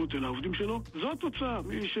בשחצנות אל העובדים שלו. זו התוצאה.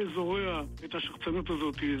 מי שזורע את השחצנות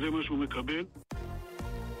הזאת, זה מה שהוא מקבל.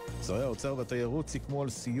 שרי האוצר והתיירות סיכמו על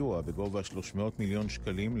סיוע בגובה 300 מיליון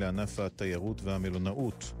שקלים לענף התיירות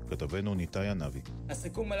והמלונאות. כתבנו ניתאי ענבי.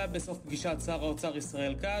 הסיכום עלה בסוף פגישת שר האוצר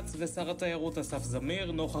ישראל כץ ושר התיירות אסף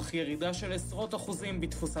זמיר, נוכח ירידה של עשרות אחוזים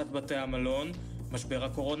בתפוסת בתי המלון. משבר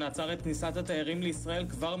הקורונה עצר את כניסת התיירים לישראל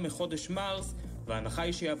כבר מחודש מרס, וההנחה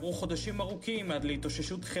היא שיעברו חודשים ארוכים עד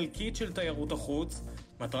להתאוששות חלקית של תיירות החוץ.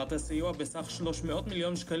 מטרת הסיוע בסך 300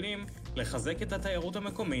 מיליון שקלים לחזק את התיירות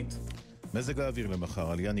המקומית. מזג האוויר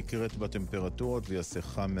למחר, עלייה ניכרת בטמפרטורות ויעשה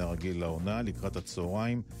חם מהרגיל לעונה. לקראת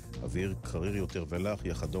הצהריים, אוויר קריר יותר ולח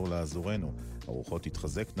יחדור לאזורנו. הרוחות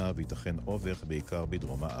יתחזקנה ויתכן אובך בעיקר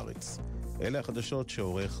בדרום הארץ. אלה החדשות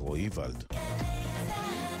שעורך רועי ולד.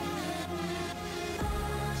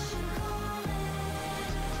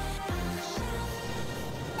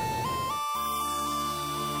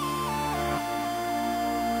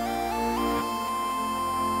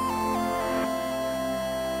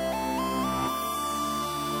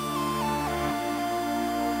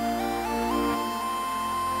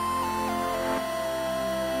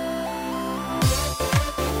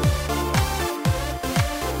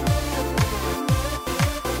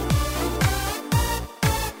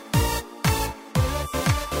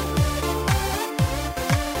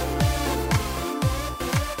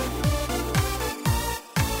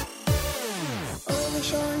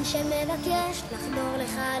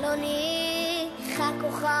 חלוני,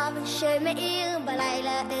 הכוכב שמאיר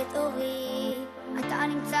בלילה את אורי. אתה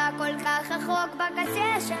נמצא כל כך רחוק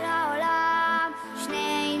בקצה של העולם,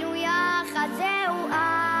 שנינו יחד זהו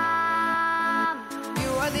עם.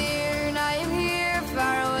 You are there and I am here,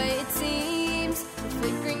 far away it seems. The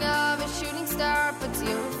flickering of a shooting star puts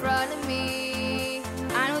you in front of me.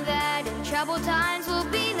 I know that in troubled times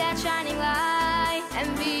we'll be that shining light and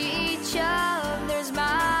be each other's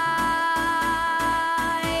might.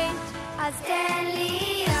 אז תן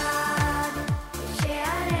לי יד,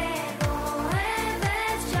 שהלב אוהב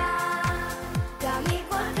אפשר, גם היא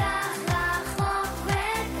כל כך רחוק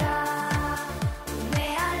וכך,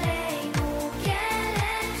 מעלינו כל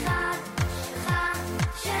אחד, שלך,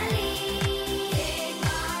 שלי. Take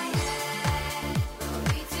my hand, we'll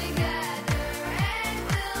be together and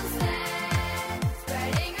we'll stand,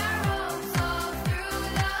 spreading our hopes all through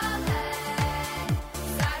the land.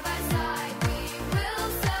 Side by side we will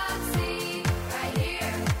succeed, right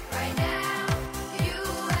here, right now, you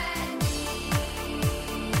and me.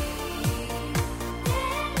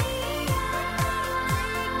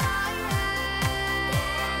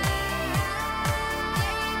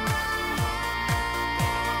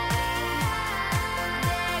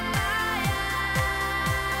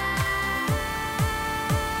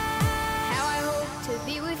 How I hope to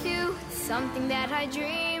be with you, something that I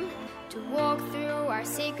dream, to walk through our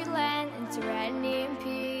sacred land and to rest in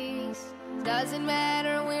peace. Doesn't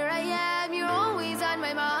matter where I am, you're always on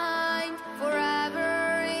my mind, forever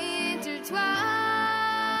intertwined.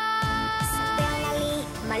 ספר לי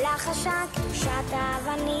מה לחשה קדושת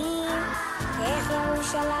האבנים, איך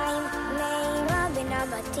ירושלים מאירה בין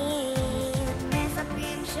הבתים.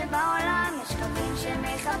 מספרים שבעולם יש קווים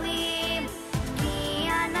שמחברים, כי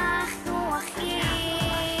אנחנו אחים.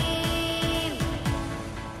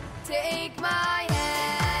 Take my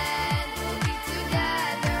hand, we'll be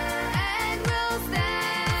together and we'll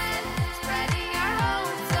stand, spreading our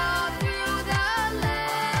hopes all through the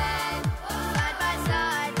land. Side by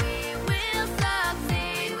side we will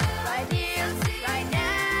succeed, right here, right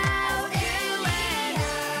now, you and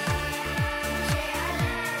I.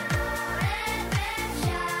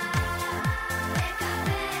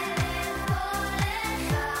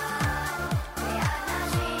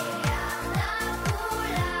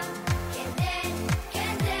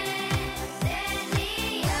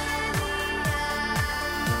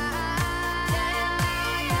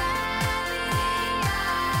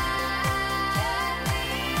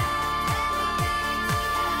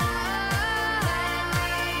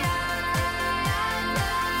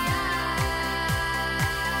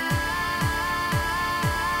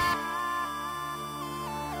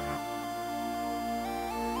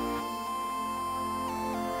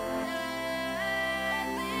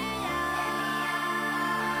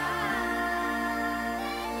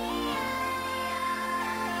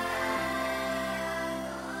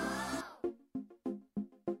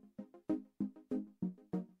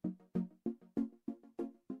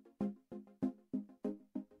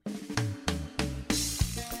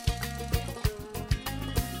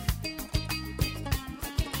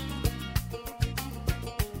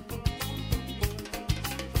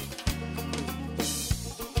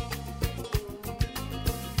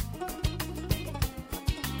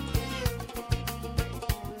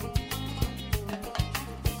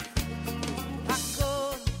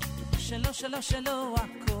 שלו שלו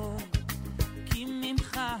הכל, כי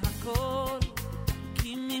ממך הכל,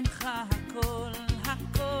 כי ממך הכל,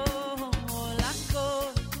 הכל,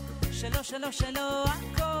 הכל, שלו שלו שלו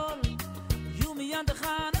הכל, יהיו מידך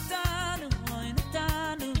נתנו,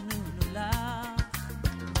 נתנו לך,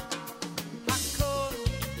 הכל,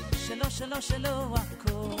 שלו שלו שלו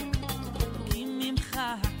הכל, כי ממך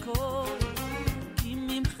הכל, כי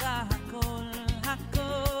ממך הכל,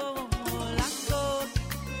 הכל, הכל,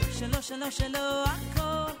 שלו שלו שלו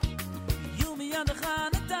הכל, יהיו מידך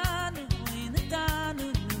נתנו, נתנו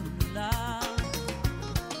לך.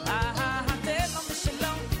 תן לו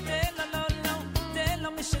משלו, תן לו לא לא, תן לו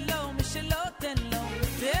משלו, משלו תן לו,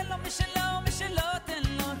 תן לו משלו, משלו תן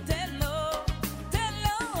לו, תן לו, תן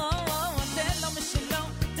לו, תן לו משלו,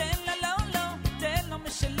 תן לו לא לא, תן לו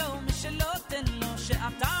משלו, משלו תן לו,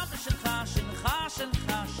 שאתה ושלך, שלך,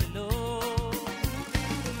 שלך, שלו.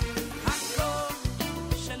 הכל,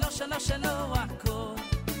 שלו, שלו, שלו, הכל,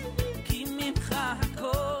 כי ממך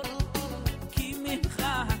הכל, כי ממך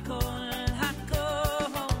הכל,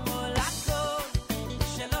 הכל, הכל,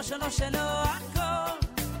 שלו, שלו, שלו, הכל,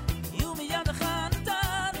 יהיו מידך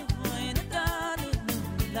נתנו, נתנו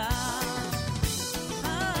לך.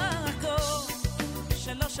 הכל,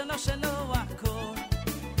 שלו, שלו, שלו, הכל,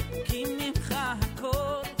 כי ממך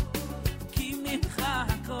הכל, כי ממך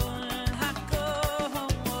הכל,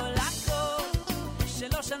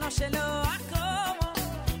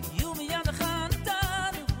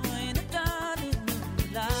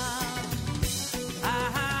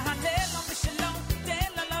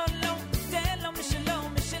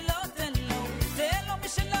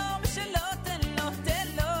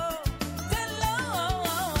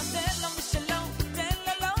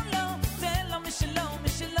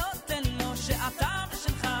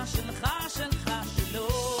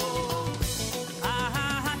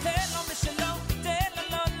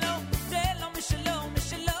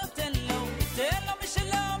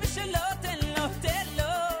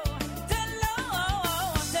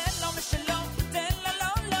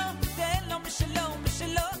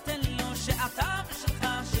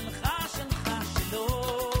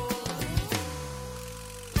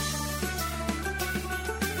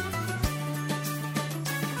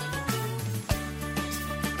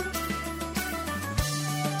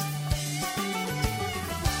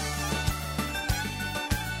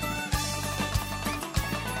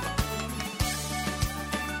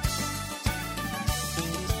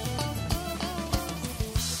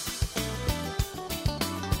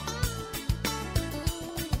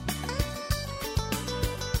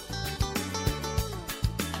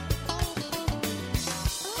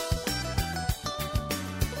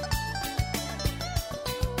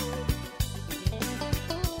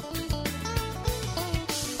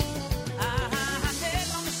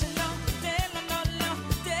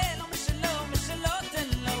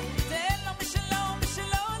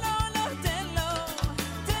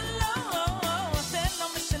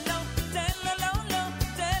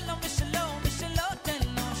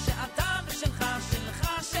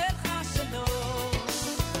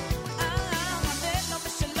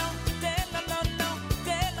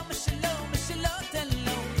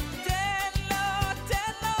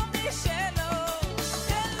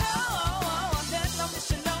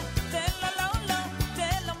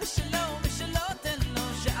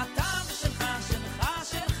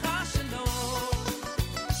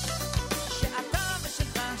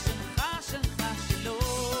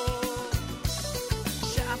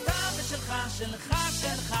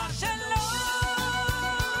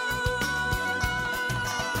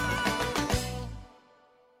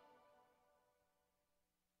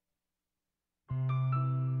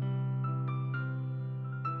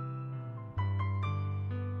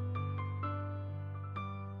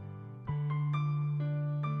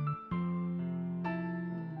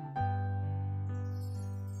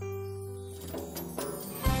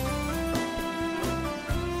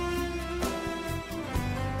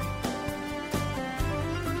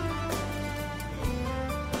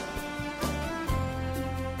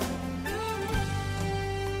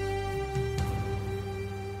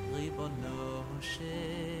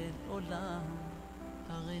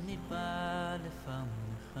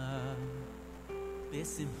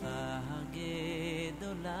 בשמחה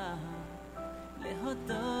גדולה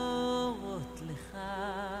להודות לך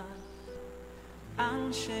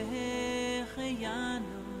על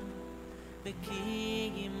שהחיינו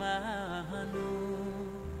וקיימנו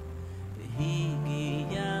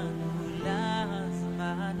והגיענו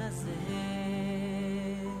לזמן הזה.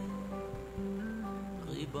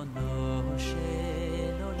 ריבונו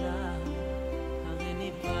של עולם, הרי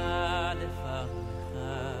ניבא לפניך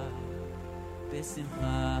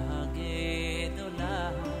בשמחה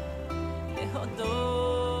גדולה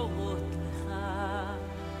להודות לך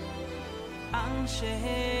על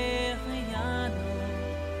שהחיינו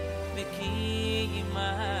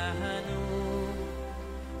וקיימנו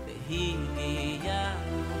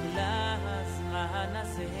והגיענו לזמן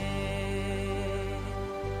הזה.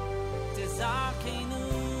 תזכנו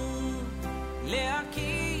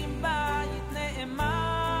להקים בית נאמן,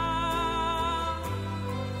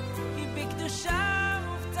 כי בקדושה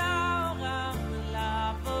ובטהרה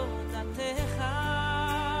לעבודתך,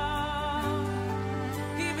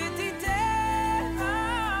 כי ותיתן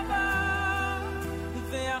אהבה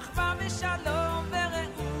ואחווה ושלום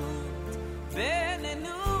ורעות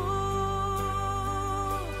בינינו.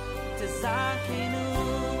 תזכנו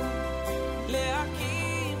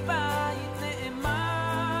להקים בית נאמן,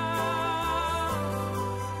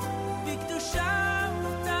 בקדושה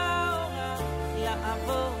ובטהרה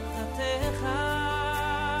לעבודתך,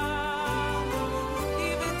 כי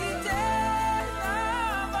ותיתן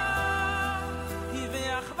אהבה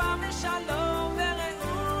ואחווה ושלום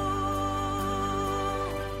ורעות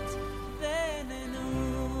בינינו.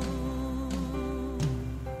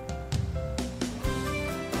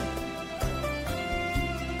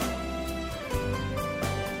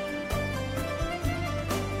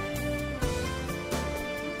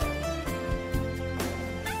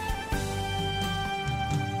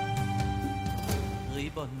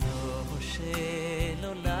 ריבונו של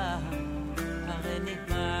עולם, הרי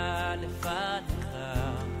ניבא לפניך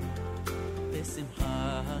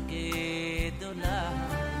בשמחה גדולה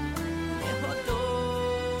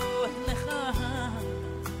להודות לך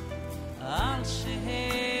על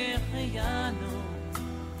שהחיינו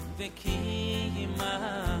וקיימנו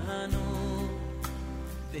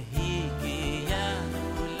והגיענו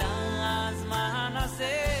לזמן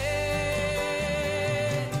הזה.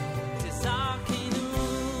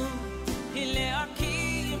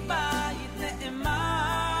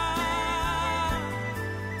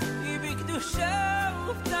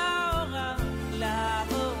 ובטהרה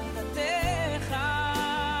לעבודתך,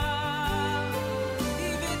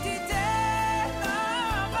 ותיתן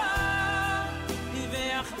אהבה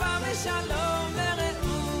ואחווה ושלום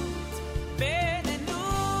ורעות בינינו.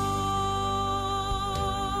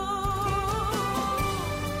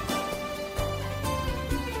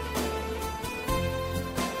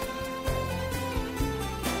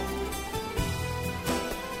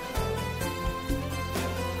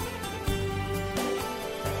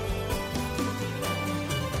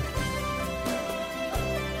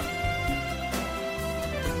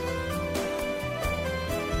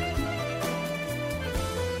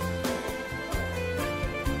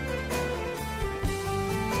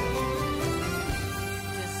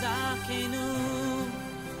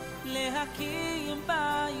 להקים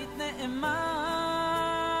בית נאמן,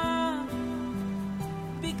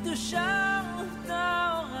 בקדושה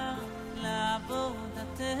ובטהרה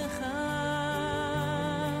לעבודתך,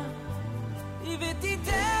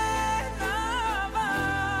 ותיתן אהבה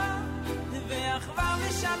ואחווה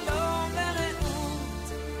ושלום ורעות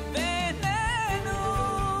בינינו.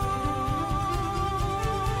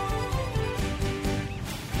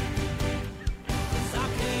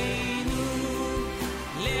 זכינו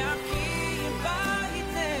להקים בית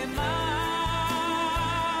נאמן,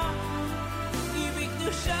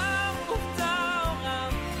 בקדושה ובטהרה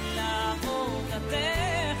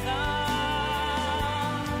לעבודתך,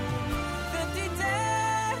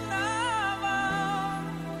 ותיתן אהבה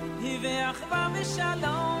ואחווה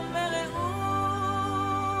ושלום ורעות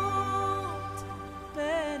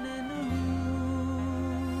בינינו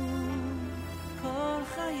כל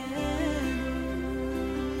חיינו.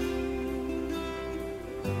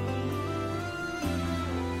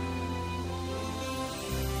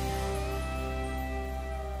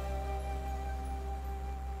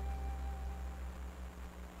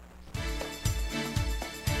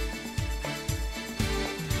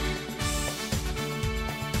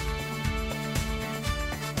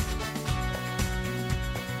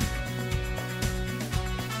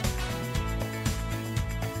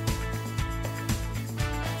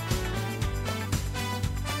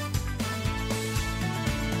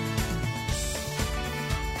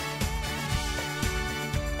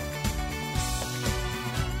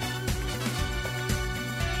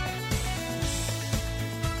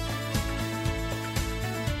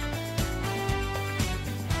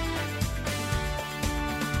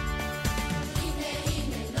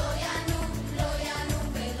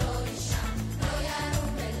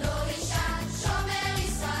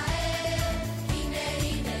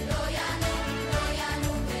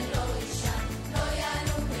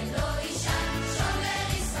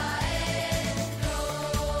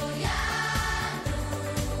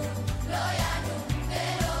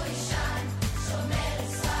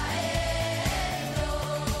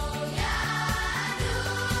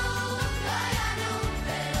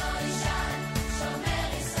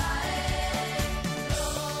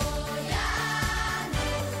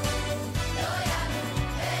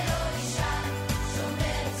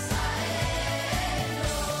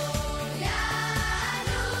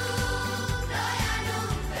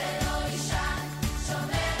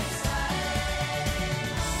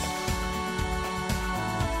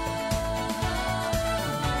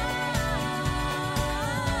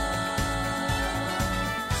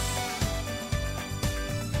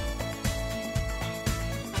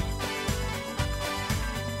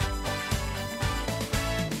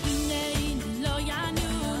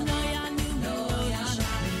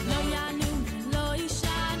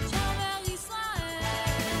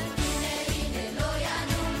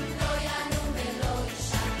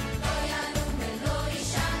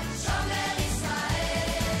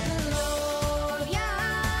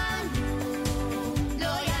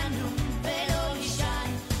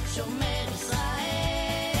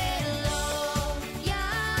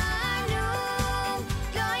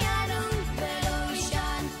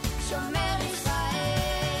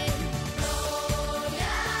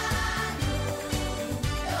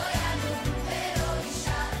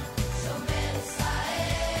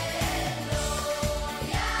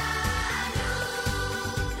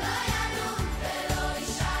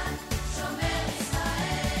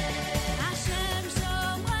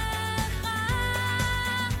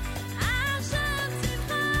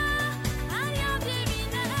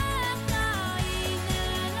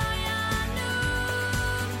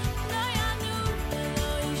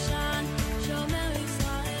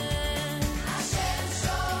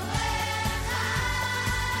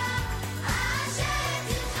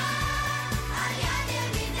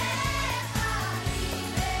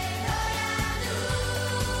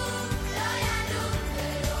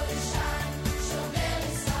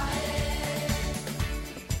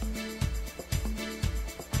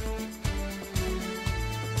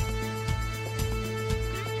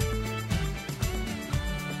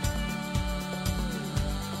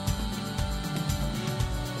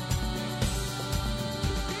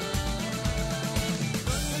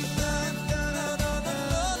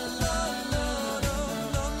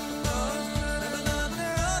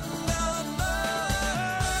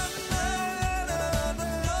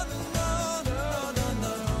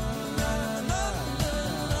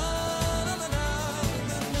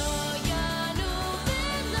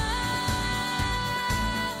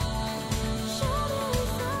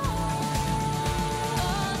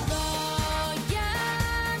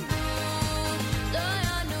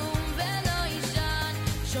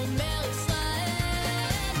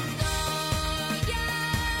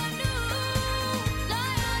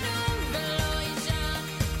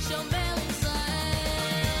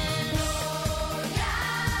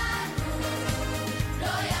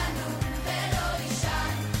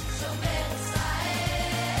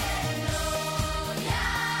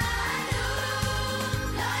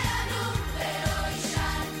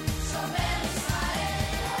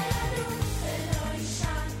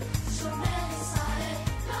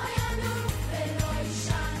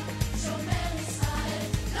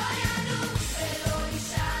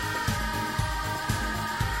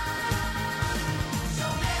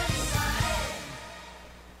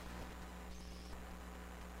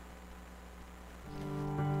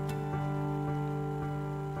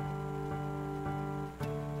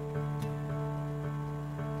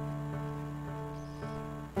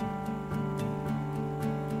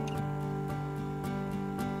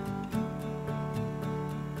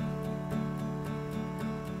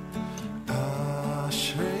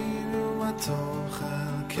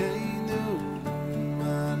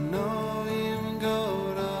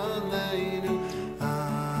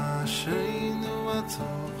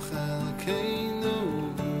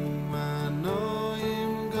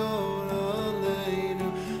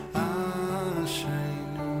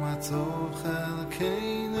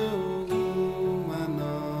 חלקנו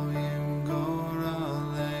ומנועים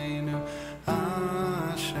גורלנו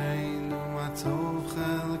אשרינו מה טוב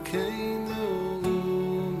חלקנו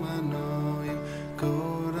ומנועים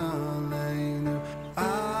גורלנו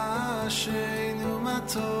אשרינו מה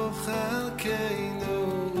טוב חלקנו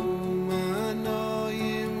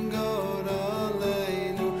ומנועים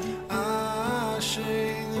גורלנו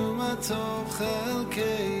אשרינו מה טוב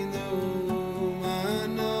חלקנו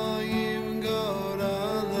ומנועים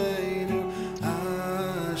גורלנו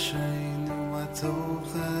אשרינו מה טוב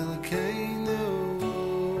חלקנו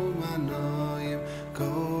ומנועים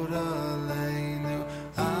גורלנו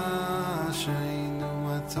אשרינו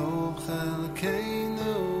מה טוב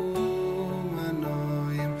חלקנו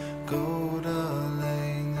ומנועים גורלנו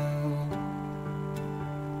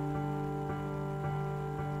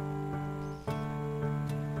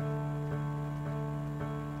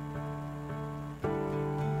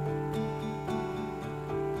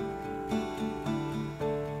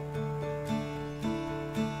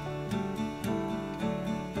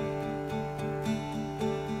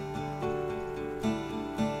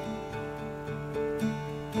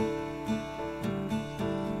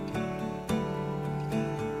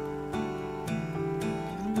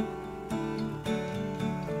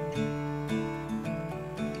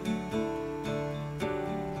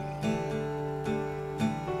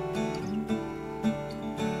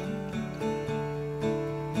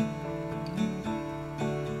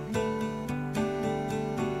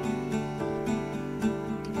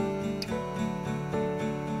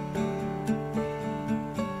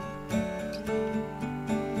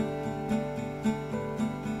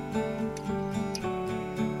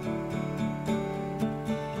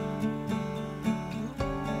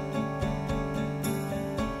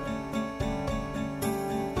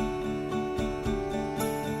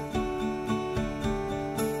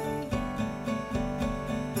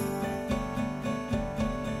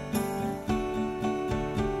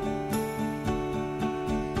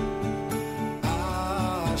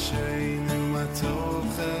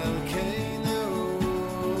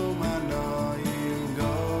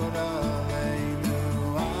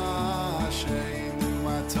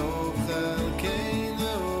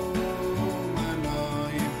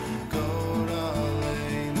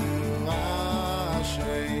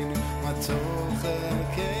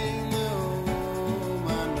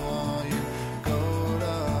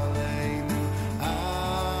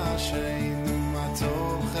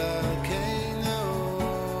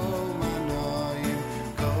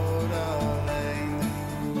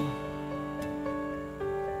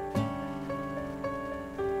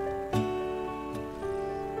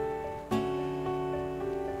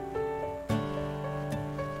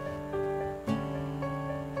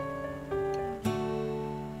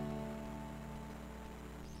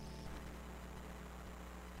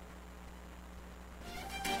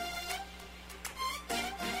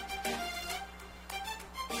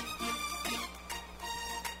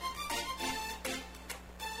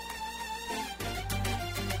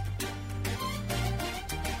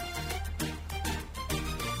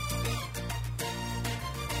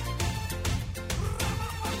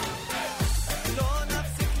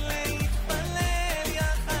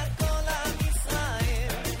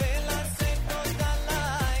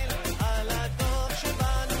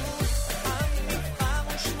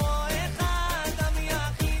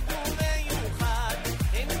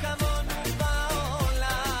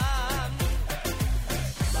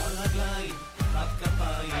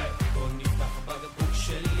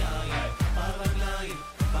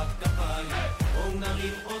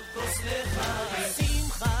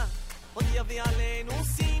יביא עלינו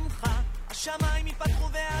שמחה, השמיים ייפתחו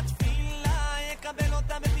והתפילה יקבל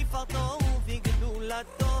אותה בתפארתו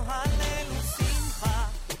ובגדולתו. הללו שמחה,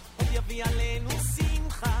 עוד יביא עלינו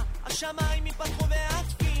שמחה, השמיים ייפתחו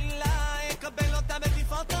והתפילה יקבל אותה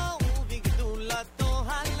בתפארתו ובגדולתו.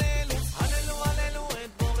 הללו, הללו, הללו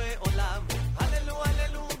את בורא עולם, הללו,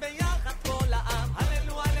 הללו ביחד כל העם,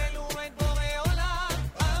 הללו, הללו את בורא עולם,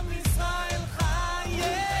 עם ישראל חי.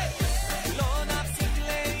 לא נפסיק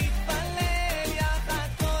להתפלל יחד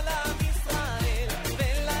כל עם ישראל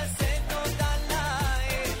ולשאת תודה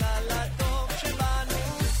לאל על הטוב שבנו.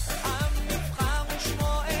 עם נבחר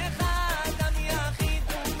ושמו אחד, עם יחיד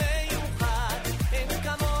ומיוחד, אין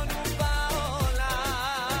כמונו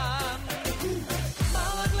בעולם.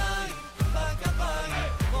 ברגליים, בגפיים,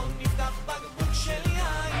 בואו נפתח בקבוק של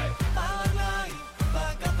יין. ברגליים,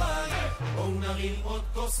 בגפיים, בואו נרים עוד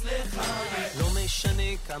כוס לחיים. לא משנה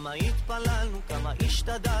כמה התפללנו, כמה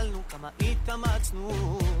השתדלנו, כמה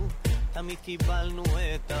התאמצנו, תמיד קיבלנו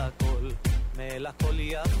את הכל, מאל הכל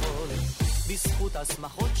יכול. בזכות בזכות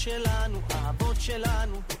השמחות שלנו, האהבות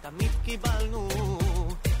שלנו, תמיד קיבלנו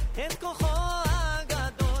את כוחו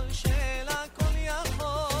הגדול של הכל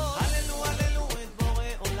יכול. הללו הללו את בורא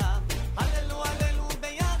עולם, הללו הללו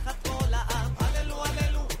ביחד כל העם, הללו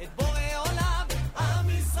הללו את בורא עולם, עם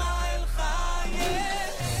ישראל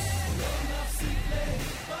חייב. לא נפסיק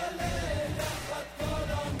להתפלל יחד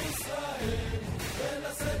כל עם ישראל,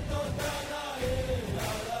 ולשאת תודה לאל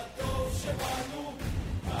על הטוב שבנו.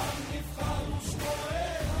 עם נבחר ושמו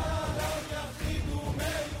אחד, עם יחיד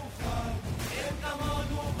ומיוחד, אין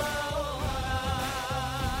כמונו בעולם.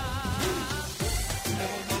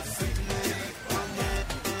 לא נפסיק להתפלל,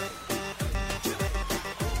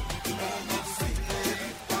 לא נפסיק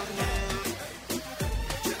להתפלל, לא נפסיק להתפלל,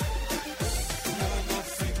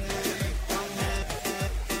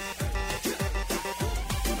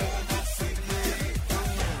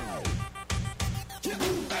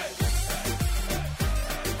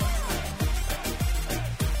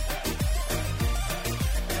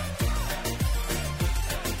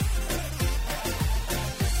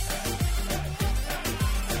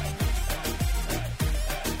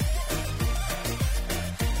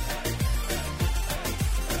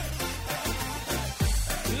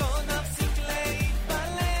 לא נפסיק לא נפסיק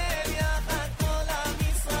להתפלל יחד כל עם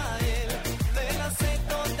ישראל, ולשאת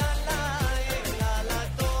תודה לאל על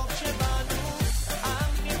הטוב שבנו.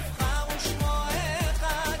 עם נבחר ושמו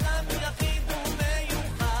אחד, עם יחיד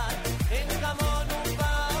ומיוחד, אין כמונו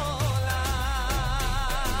בעולם.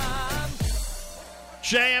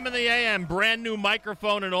 JM and the AM, brand new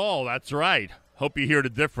microphone and all. That's right. Hope you hear the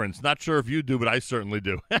difference. Not sure if you do, but I certainly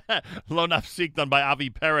do. Lo Nafsik, done by Avi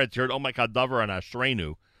Peretz. You heard Omar Kadavar and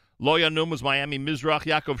Ashrenu. Lo Yanum was Miami Mizrach.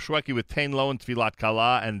 Yaakov Shweki with Tain Lo and Tfilat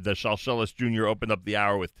Kala. And the Shalshelis Jr. opened up the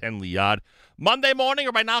hour with Ten Liyad. Monday morning,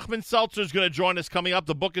 Rabbi Nachman Seltzer is going to join us coming up.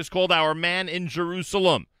 The book is called Our Man in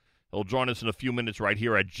Jerusalem. He'll join us in a few minutes right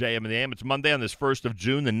here at JM and the AM. It's Monday on this 1st of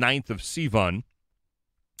June, the 9th of Sivan.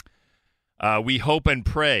 We hope and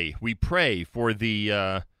pray. We pray for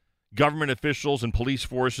the government officials and police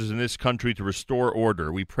forces in this country to restore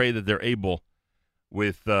order. We pray that they're able,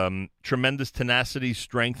 with tremendous tenacity,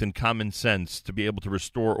 strength, and common sense, to be able to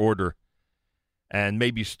restore order and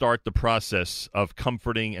maybe start the process of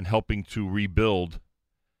comforting and helping to rebuild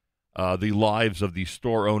the lives of the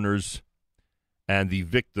store owners and the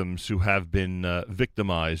victims who have been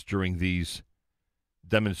victimized during these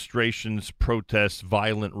demonstrations, protests,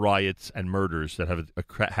 violent riots, and murders that have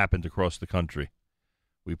happened across the country.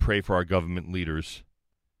 We pray for our government leaders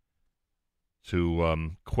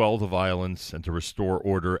to quell the violence and to restore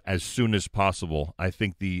order as soon as possible. I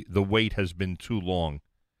think the wait has been too long,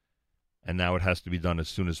 and now it has to be done as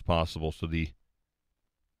soon as possible so the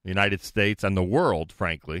United States and the world,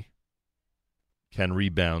 frankly, can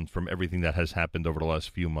rebound from everything that has happened over the last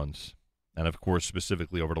few months, and of course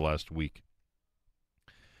specifically over the last week.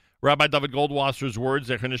 Rabbi David Goldwasser's words,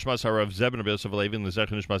 Zecher Nishmas Harav Zeb and Rabbi Yosef Alevi, and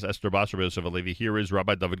Zecher Nishmas Esther Bas, Rabbi Yosef Alevi. Here is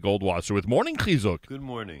Rabbi David Goldwasser with Morning Chizuk. Good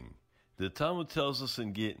morning. The Talmud tells us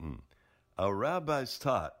in Gittin, our rabbis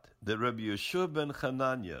taught that Rabbi Yeshua ben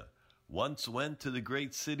Hanania once went to the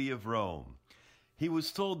great city of Rome. He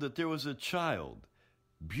was told that there was a child,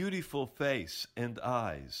 beautiful face and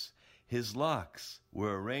eyes. His locks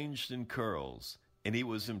were arranged in curls, and he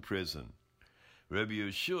was in prison. Rabbi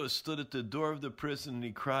Yeshua stood at the door of the prison and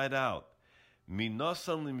he cried out,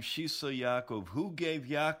 Minosan limshisa Yaakov, who gave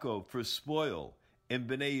Yaakov for spoil in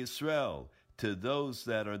Bnei Yisrael to those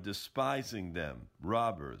that are despising them,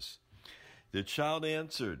 robbers? The child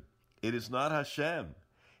answered, it is not Hashem.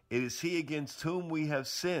 It is he against whom we have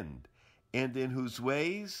sinned, and in whose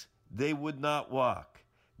ways they would not walk.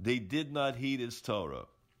 They did not heed his Torah.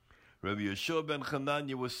 Rabbi Yeshua ben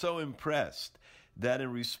Hanania was so impressed that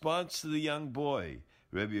in response to the young boy,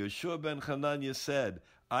 Rabbi Yeshua ben Hanania said,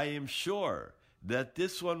 I am sure that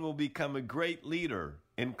this one will become a great leader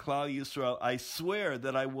in Klal Yisrael. I swear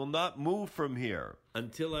that I will not move from here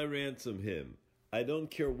until I ransom him. I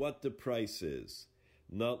don't care what the price is.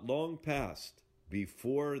 Not long passed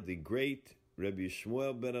before the great Rabbi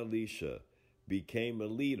Shmuel ben Elisha became a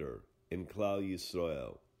leader in Klal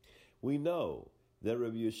Yisrael. We know that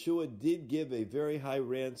Rabbi Yeshua did give a very high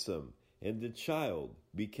ransom, and the child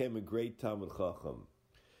became a great Talmid Chacham.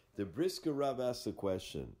 The Brisker Rav asked the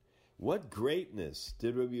question, what greatness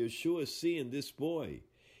did Rabbi Yeshua see in this boy?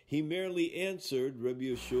 He merely answered Rabbi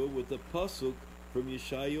Yeshua with a pasuk from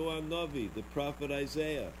Yeshayahu HaNavi, the prophet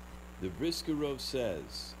Isaiah. The Brisker Rav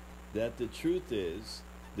says that the truth is,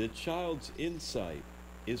 the child's insight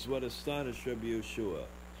is what astonished Rabbi Yeshua.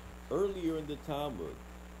 Earlier in the Talmud,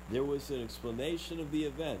 there was an explanation of the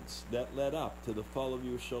events that led up to the fall of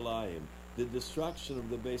Yerushalayim, the destruction of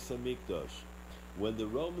the Beis HaMikdash. when the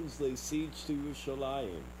Romans laid siege to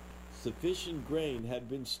Yerushalayim, sufficient grain had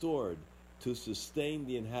been stored to sustain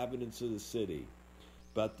the inhabitants of the city.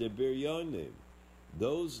 But the Biryonim,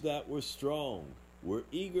 those that were strong, were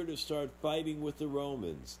eager to start fighting with the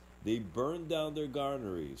Romans. They burned down their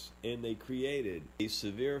granaries, and they created a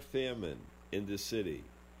severe famine in the city.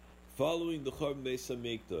 Following the Churban Beis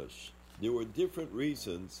Hamikdash, there were different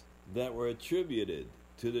reasons that were attributed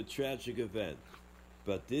to the tragic event.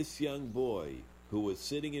 But this young boy, who was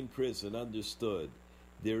sitting in prison, understood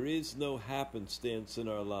there is no happenstance in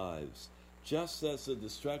our lives. Just as the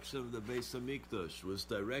destruction of the Beis Hamikdash was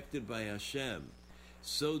directed by Hashem,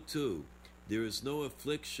 so too there is no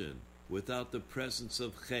affliction without the presence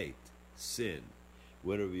of chet, sin.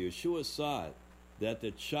 When Rabbi Yeshua saw it, that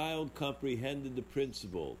the child comprehended the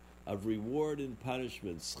principle of reward and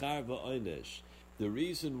punishment, schar v'onesh, the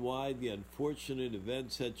reason why the unfortunate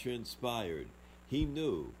events had transpired, he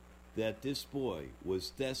knew that this boy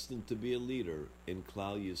was destined to be a leader in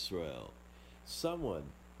Klal Yisrael. Someone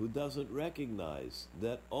who doesn't recognize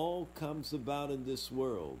that all comes about in this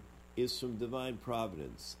world is from divine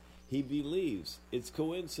providence. He believes it's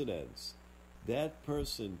coincidence. That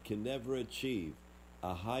person can never achieve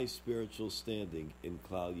a high spiritual standing in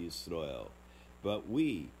Klal Yisrael. But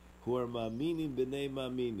we, who are ma'aminim b'nei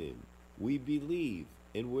ma'aminim, we believe,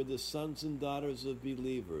 and we're the sons and daughters of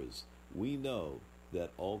believers. We know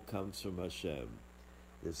that all comes from Hashem.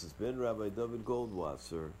 This has been Rabbi David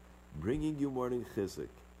Goldwasser, bringing you Morning Chizuk.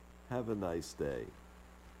 Have a nice day.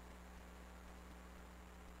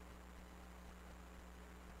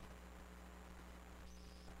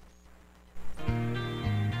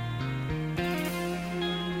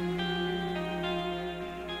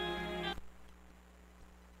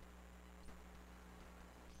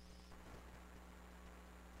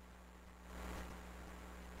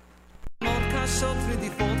 קשות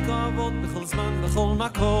רדיפות כואבות בכל זמן בכל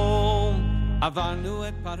מקום עברנו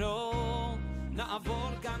את פרעה נעבור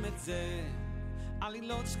גם את זה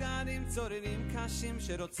עלילות שקרים צוררים קשים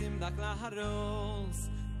שרוצים רק להרוס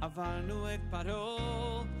עברנו את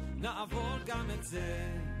פרעה נעבור גם את זה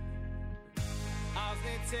אז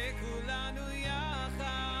נצא כולנו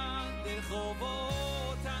יחד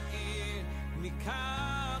לרחובות העיר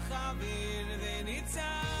ניקח אוויר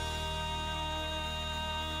ונצא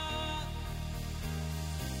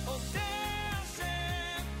אודה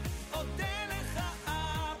השם, אודה לך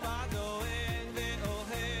אבא דואג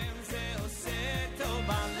ואוהב זה עושה טוב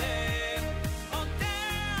בלב אודה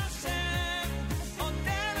השם,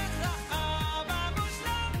 אודה לך אבא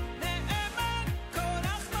מושלם נאמן כל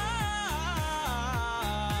הזמן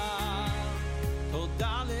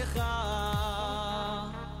תודה לך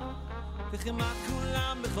וכמעט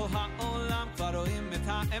כולם בכל העולם כבר רואים את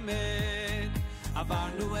האמת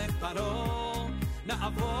עברנו את פרעה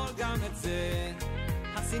נעבור גם את זה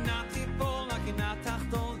השנאה תיפול, הקנאה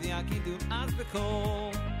תחתול ויגידו אז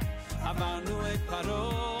בקול עברנו את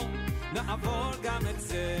פרעה נעבור גם את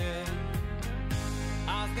זה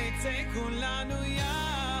אז נצא כולנו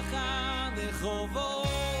יחד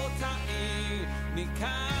לרחובות העיר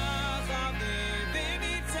ניקח אוויר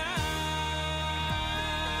ונצא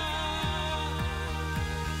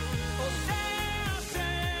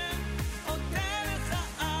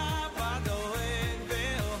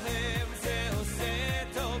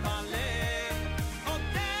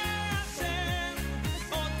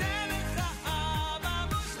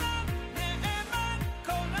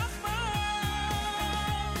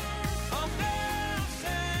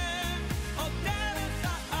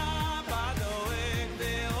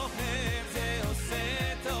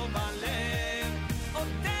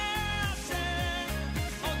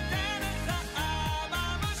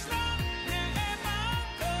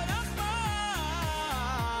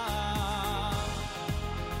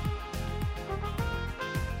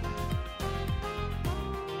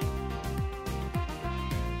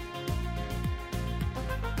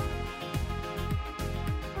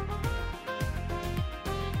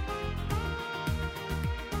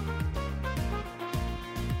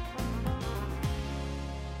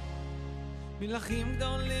מלכים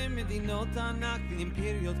גדולים, מדינות ענק,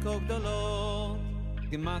 אימפריות כה גדולות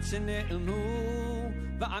כמעט שנעלמו,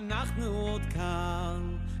 ואנחנו עוד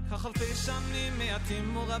כאן כך אלפי שנים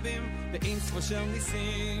מעטים ורבים באין ספור של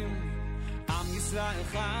ניסים עם ישראל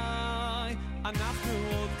חי, אנחנו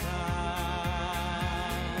עוד כאן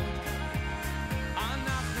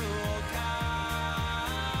אנחנו עוד כאן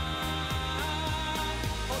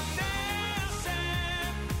אודה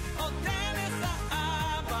השם, אודה לך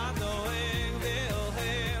אבא דואג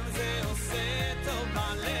ואוהב זה עושה טוב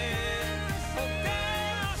בלב אודה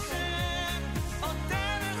השם,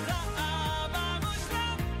 אודה לך אבא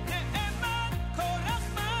מושלם נאמן כל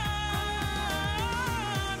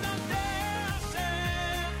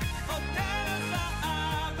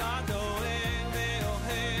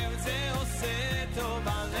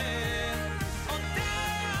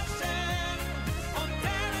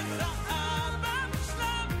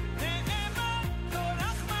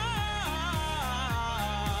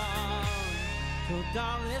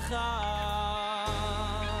מותר לך.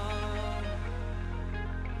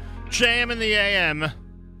 JM in the AM,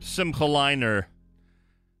 Simcha Liner,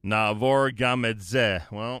 Navor Gam et Zeh.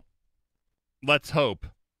 Well, let's hope.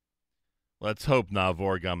 Let's hope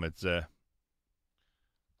Navor Gam et Zeh.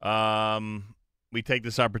 We take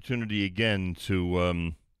this opportunity again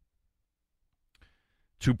to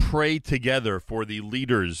pray together for the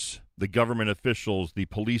leaders, the government officials, the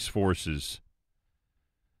police forces,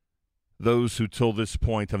 those who till this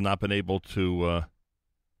point have not been able to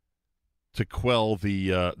quell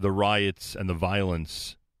the riots and the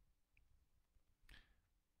violence,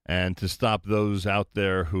 and to stop those out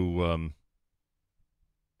there who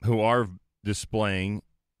are displaying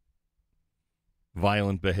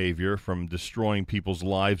violent behavior from destroying people's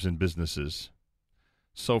lives and businesses.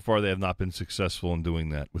 So far, they have not been successful in doing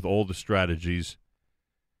that. With all the strategies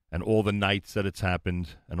and all the nights that it's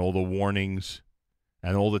happened and all the warnings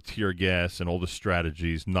and all the tear gas and all the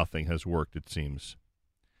strategies, nothing has worked, it seems.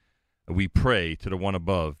 We pray to the one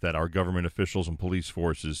above that our government officials and police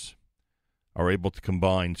forces are able to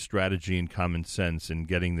combine strategy and common sense in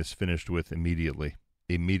getting this finished with immediately,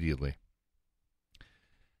 and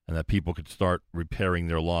that people could start repairing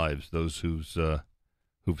their lives, those who've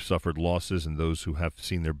suffered losses and those who have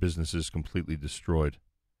seen their businesses completely destroyed.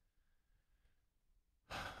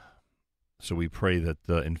 So we pray that,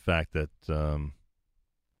 in fact, that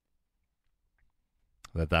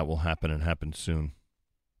will happen and happen soon.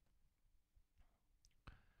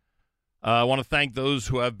 I want to thank those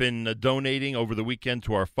who have been donating over the weekend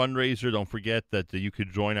to our fundraiser. Don't forget that you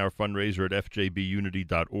could join our fundraiser at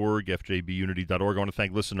fjbunity.org, fjbunity.org. I want to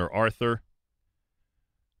thank listener Arthur,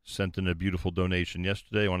 sent in a beautiful donation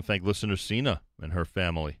yesterday. I want to thank listener Sina and her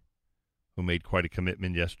family, who made quite a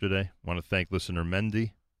commitment yesterday. I want to thank listener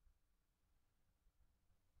Mendy.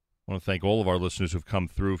 I want to thank all of our listeners who've come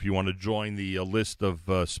through. If you want to join the list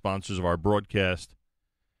of sponsors of our broadcast,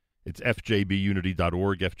 it's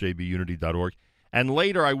fjbunity.org, fjbunity.org. And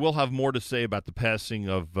later I will have more to say about the passing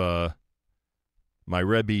of my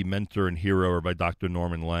Rebbe, mentor, and hero, Rabbi Dr.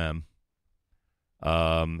 Norman Lamb.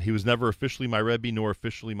 He was never officially my Rebbe nor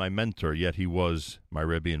officially my mentor, yet he was my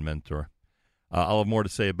Rebbe and mentor. I'll have more to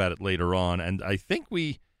say about it later on. And I think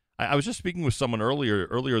I was just speaking with someone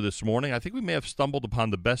earlier this morning. I think we may have stumbled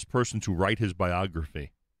upon the best person to write his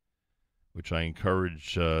biography, which I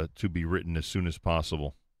encourage to be written as soon as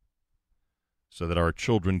possible, so that our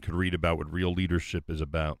children could read about what real leadership is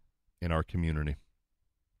about in our community.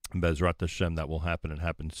 And Bezrat Hashem, that will happen and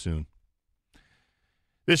happen soon.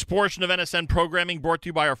 This portion of NSN programming brought to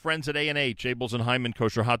you by our friends at A&H. Abel's and Hyman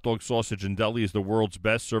Kosher Hot Dog Sausage and Deli is the world's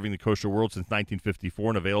best, serving the kosher world since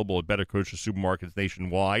 1954 and available at better kosher supermarkets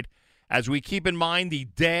nationwide. As we keep in mind the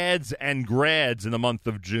dads and grads in the month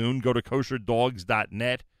of June, go to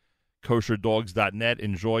kosherdogs.net. kosherdogs.net.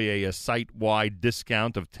 Enjoy a site-wide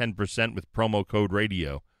discount of 10% with promo code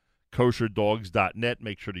radio. kosherdogs.net.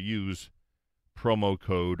 Make sure to use promo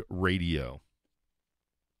code radio.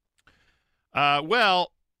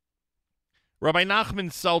 Well, Rabbi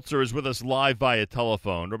Nachman Seltzer is with us live via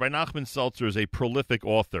telephone. Rabbi Nachman Seltzer is a prolific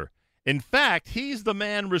author. In fact, he's the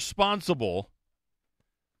man responsible.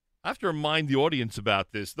 I have to remind the audience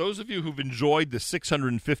about this. Those of you who've enjoyed the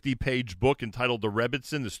 650-page book entitled The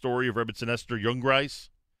Rebbitzin, the story of Rebbitzin Esther Jungreis,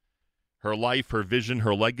 her life, her vision,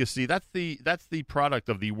 her legacy, that's the product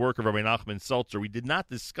of the work of Rabbi Nachman Seltzer. We did not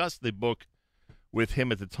discuss the book with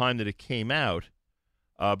him at the time that it came out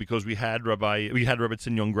because we had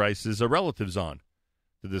Rebbitzin Jungreis' relatives on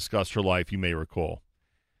to discuss her life, you may recall.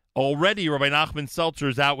 Already, Rabbi Nachman Seltzer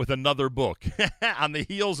is out with another book on the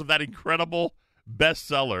heels of that incredible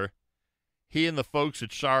bestseller. He and the folks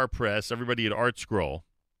at Shar Press, everybody at Art Scroll,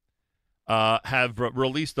 have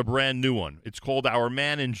released a brand new one. It's called Our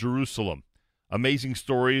Man in Jerusalem. Amazing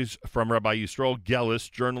stories from Rabbi Yisrael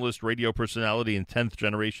Gelis, journalist, radio personality, and 10th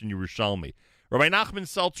generation Yerushalmi. Rabbi Nachman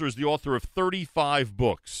Seltzer is the author of 35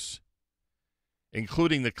 books,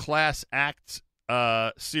 including the Class Act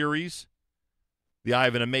series, the I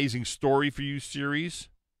Have an Amazing Story for You series,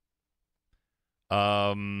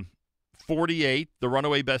 48, the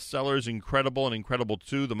runaway bestsellers, Incredible and Incredible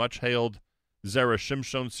 2, the much-hailed Zera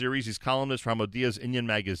Shimshon series. He's columnist for Hamodia's Inyan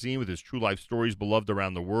magazine with his true life stories beloved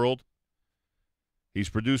around the world. He's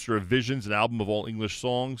producer of Visions, an album of all English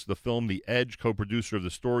songs, the film The Edge, co-producer of The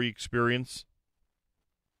Story Experience.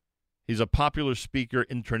 He's a popular speaker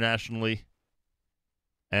internationally,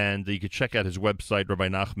 and you can check out his website,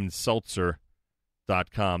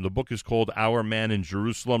 RabbiNachmanSeltzer.com. The book is called Our Man in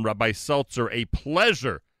Jerusalem. Rabbi Seltzer, a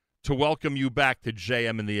pleasure to welcome you back to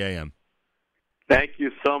JM in the AM. Thank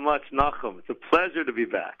you so much, Nachum. It's a pleasure to be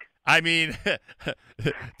back. I mean,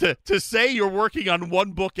 to say you're working on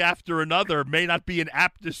one book after another may not be an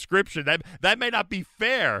apt description. That may not be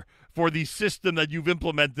fair for the system that you've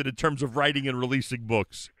implemented in terms of writing and releasing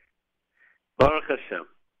books. Baruch Hashem.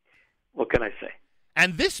 What can I say?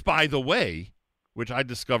 And this, by the way, which I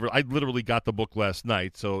discovered, I literally got the book last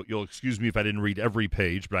night, so you'll excuse me if I didn't read every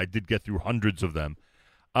page, but I did get through hundreds of them.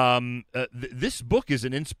 This book is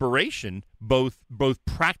an inspiration, both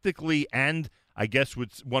practically and, I guess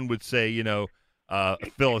one would say,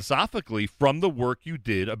 philosophically, from the work you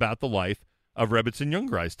did about the life of Rebbetzin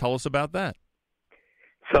Jungreis. Tell us about that.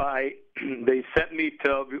 So they sent me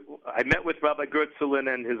I met with Rabbi Gertzulin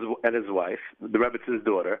and his wife, the Rebbetzins'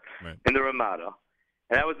 daughter, in the Ramada.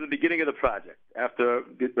 And that was the beginning of the project. After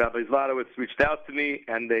Rabbi Zlotowitz reached out to me,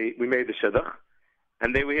 and we made the Shidduch,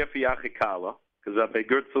 and they were here for Yachikala, because Rabbi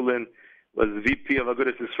Gertzulin was VP of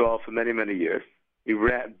Agudas Yisrael for many, many years. He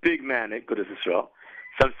ran, big man at Agudas Yisrael.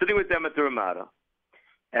 So I'm sitting with them at the Ramada,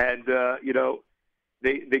 and,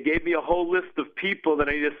 they gave me a whole list of people that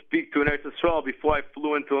I needed to speak to in Eretz Yisrael before I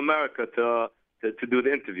flew into America to do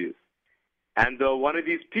the interviews. And one of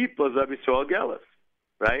these people is Rabbi Yisrael Gellis,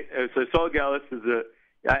 right? So Yisrael Gellis is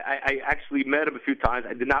I actually met him a few times.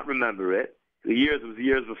 I did not remember it. It was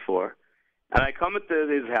years before. And I come into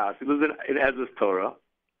his house. He lives in Ezra's Torah,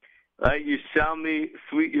 right? Yerushalmi,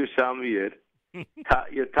 sweet Yerushalmi Yid.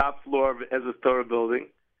 Your top floor of Ezra's Torah building,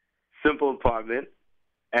 simple apartment.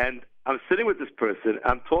 And I'm sitting with this person.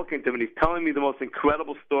 I'm talking to him, and he's telling me the most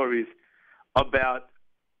incredible stories about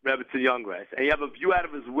Rebbetzin Jungreis. And you have a view out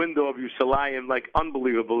of his window of Yerushalayim, like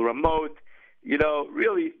unbelievable, remote,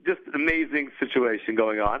 really just an amazing situation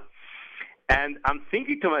going on. And I'm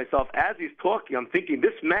thinking to myself, as he's talking, I'm thinking,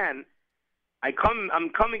 this man, I'm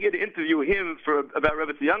coming here to interview him about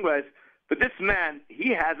Rebbetzin Jungreis, but this man,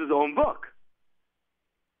 he has his own book.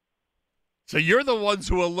 So you're the ones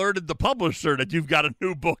who alerted the publisher that you've got a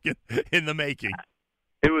new book in the making.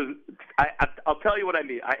 It was. I'll tell you what I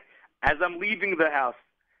mean. As I'm leaving the house,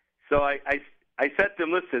 so I said to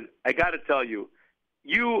him, "Listen, I got to tell you,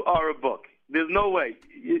 you are a book. There's no way.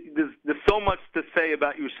 There's so much to say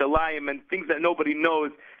about Yerushalayim and things that nobody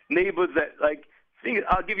knows. Neighbors that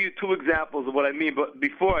I'll give you two examples of what I mean. But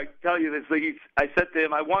before I tell you this, I said to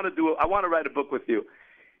him, I want to write a book with you."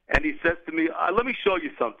 And he says to me, "Let me show you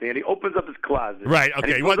something." And he opens up his closet. Right.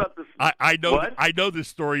 Okay. I know. What? I know this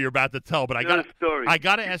story you're about to tell, but I got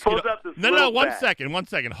to ask you. No. One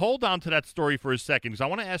second. Hold on to that story for a second, because I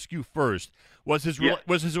want to ask you first. Was his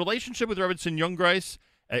relationship with Rebbetzin Jungreis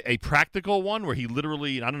a practical one, where he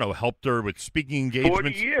literally, helped her with speaking engagements?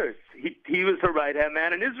 40 years. He was her right-hand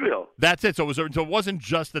man in Israel. That's it. So it wasn't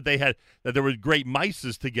just that there were great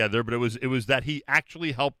mices together, but it was that he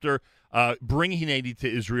actually helped her bring Hineni to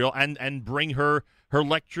Israel and bring her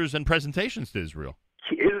lectures and presentations to Israel.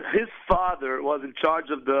 His father was in charge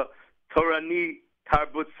of the Torani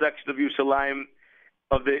Tarbut section of Yerushalayim,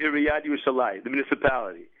 of the Iriyad Yerushalayim, the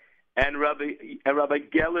municipality. And Rabbi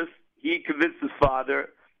Gellis, he convinced his father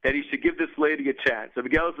that he should give this lady a chance. So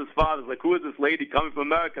Gellis' father's like, who is this lady coming from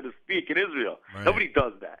America to speak in Israel? Right. Nobody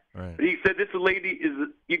does that. Right. But he said, this lady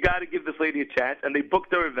you got to give this lady a chance. And they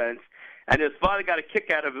booked her events. And his father got a kick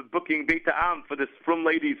out of it, booking Beit Ha'am for this frum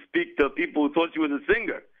lady to speak to people who thought she was a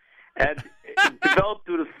singer. And it developed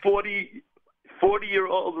to this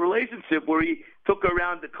 40-year-old relationship where he took her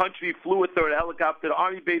around the country, flew with her in a helicopter to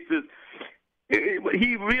army bases.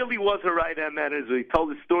 He really was her right-hand man in Israel. He told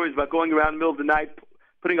his stories about going around in the middle of the night,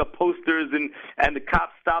 putting up posters and the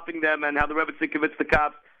cops stopping them, and how the Rebbetzin convinced the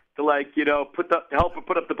cops to help her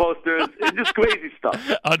put up the posters. It's just crazy stuff.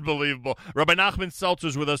 Unbelievable. Rabbi Nachman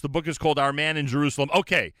Seltzer's with us. The book is called Our Man in Jerusalem.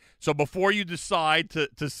 Okay, so before you decide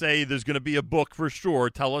to say there's going to be a book for sure,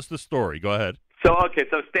 tell us the story. Go ahead. So I'm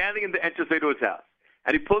standing in the entranceway to his house,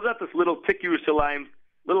 and he pulls out this little Tik Yerushalayim,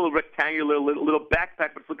 little rectangular, little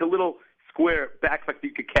backpack, but it's like a little square backpack that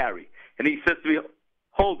you could carry. And he says to me,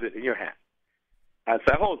 hold it in your hand. I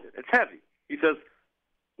say, hold it. It's heavy. He says,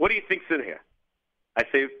 what do you think's in here? I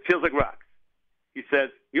say, it feels like rocks. He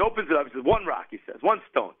opens it up. He says, one rock, he says, one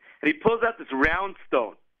stone. And he pulls out this round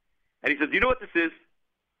stone. And he says, do you know what this is?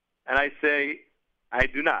 And I say, I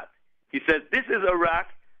do not. He says, this is a rock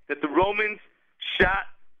that the Romans shot,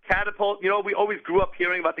 catapult. We always grew up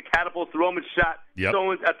hearing about the catapults. The Romans shot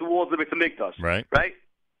stones at the walls of the Beit HaMikdash. Right.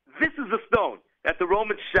 This is the stone that the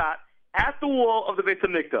Romans shot at the wall of the Beit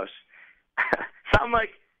HaMikdash. So I'm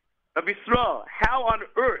like, Rabbi Yisrael, how on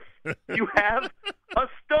earth do you have a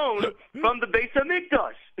stone from the Beit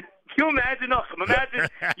HaMikdash? Can you imagine? Imagine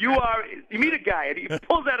you meet a guy and he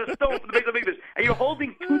pulls out a stone from the Beit HaMikdash, and you're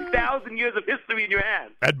holding 2,000 years of history in your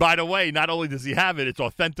hand. And by the way, not only does he have it, it's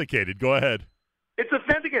authenticated. Go ahead. It's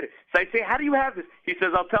authenticated. So I say, how do you have this? He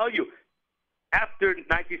says, I'll tell you. After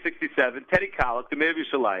 1967, Teddy Kollek, the mayor of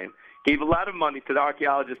Yerushalayim, gave a lot of money to the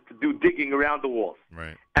archaeologists to do digging around the walls.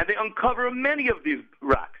 Right. And they uncover many of these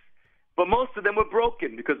rocks. But most of them were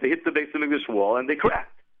broken because they hit the base of the English wall and they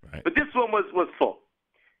cracked. Right. But this one was full.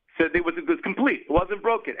 So it was complete. It wasn't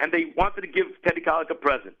broken. And they wanted to give Teddy Kollek a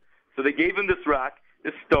present. So they gave him this rock,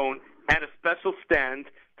 this stone, and a special stand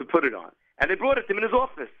to put it on. And they brought it to him in his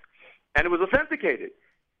office. And it was authenticated.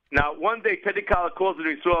 Now, one day, Teddy Kollek calls to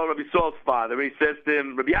Rabbi Saul's father, and he says to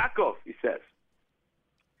him, Rabbi Yaakov, he says,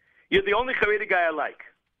 you're the only Haredi guy I like.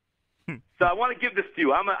 So I want to give this to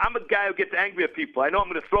you. I'm a guy who gets angry at people. I know I'm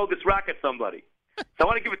going to throw this rock at somebody. So I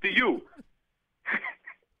want to give it to you.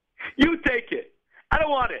 You take it. I don't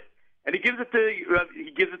want it. And he gives it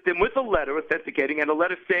to him with a letter authenticating and a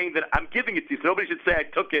letter saying that I'm giving it to you. So nobody should say I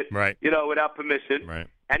took it, right. Without permission. Right.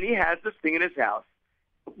 And he has this thing in his house.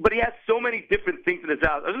 But he has so many different things in his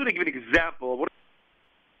house. I was going to give an example of what.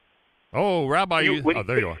 Oh, Rabbi,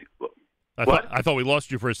 there you are. I thought we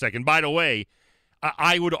lost you for a second. By the way,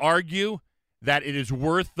 I would argue that it is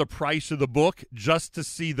worth the price of the book just to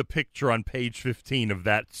see the picture on page 15 of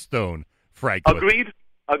that stone, Frank. Agreed.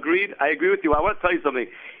 I agree with you. I want to tell you something.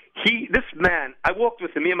 This man, I walked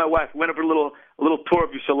with him. Me and my wife went over a little tour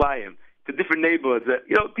of Yerushalayim to different neighborhoods that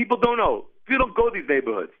people don't know. People don't go to these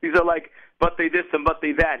neighborhoods. These are like Batei this and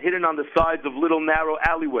Batei that, hidden on the sides of little narrow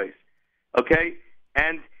alleyways. Okay,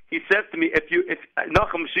 and he says to me, if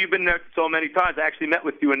Nachum, you've been there so many times. I actually met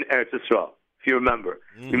with you in Eretz Yisrael, if you remember.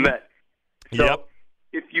 We met. So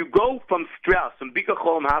if you go from Strauss, from Bika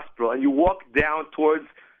Cholim Hospital, and you walk down towards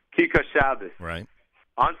Kikar Shabbos, right,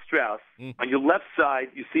 on Strauss, on your left side,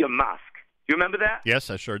 you see a mosque. Do you remember that? Yes,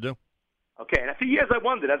 I sure do. Okay, and for years I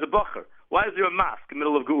wondered, as a bacher, why is there a mosque in the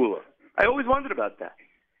middle of Geula? I always wondered about that.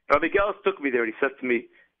 Rabbi Gellis took me there, and he said to me,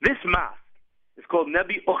 this mosque is called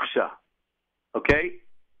Nebi Ukhsha. Okay?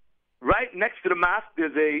 Right next to the mosque,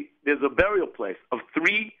 there's a burial place of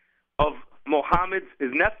three of Muhammad's,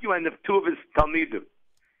 his nephew, and two of his Talmidim.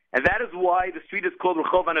 And that is why the street is called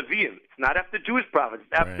Rehov Hanavim. It's not after Jewish prophets.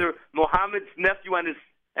 It's after Muhammad's nephew and his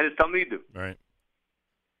Talmidim. Right.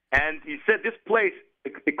 And he said this place,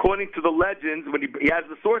 according to the legends, when he has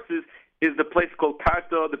the sources, is the place called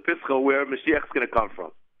Karta the Pischa, where Mashiach is going to come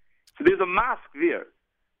from. So there's a mosque there,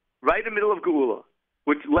 right in the middle of Geula,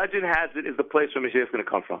 which legend has it is the place where Mashiach is going to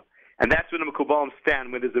come from. And that's where the Mekubalim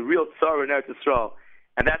stand, when there's a real tsar in Eretz Yisrael.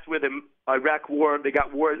 And that's where the Iraq war, they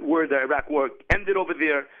got word the Iraq war ended over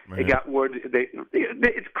there. Right. They got word,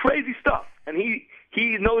 it's crazy stuff. And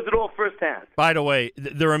he knows it all firsthand. By the way,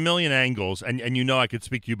 there are a million angles, and I could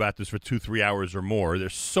speak to you about this for 2-3 hours or more.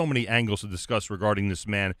 There's so many angles to discuss regarding this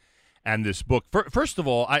man and this book. First of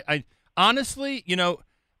all, I honestly,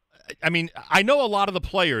 I know a lot of the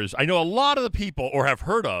players. I know a lot of the people, or have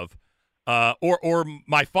heard of, or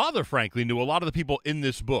my father, frankly, knew a lot of the people in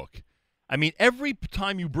this book. I mean, every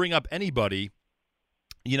time you bring up anybody,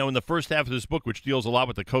 in the first half of this book, which deals a lot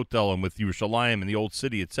with the Kotel and with Yerushalayim and the Old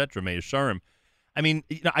City, etc., Mei Yesharim, I mean,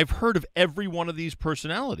 I've heard of every one of these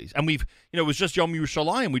personalities. And we've, it was just Yom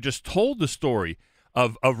Yerushalayim. We just told the story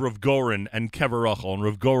of Rav Goren and Kever Rachel and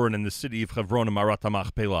Rav Goren and the city of Hebron and Marat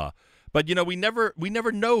HaMachpelah. But we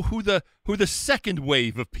never know who the second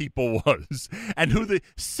wave of people was, and who the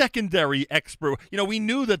secondary expert. We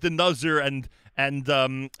knew that the Nazir and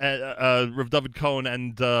Rav David Cohen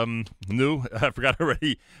and I forgot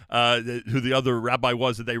already who the other rabbi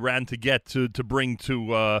was that they ran to get to bring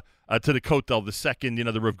to the Kotel. The second,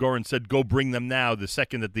 the Rav Goren said, "Go bring them now." The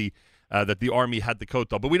second that the army had the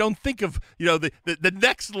Kotel. But we don't think of, the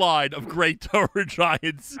next line of great Torah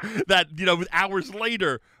giants that, hours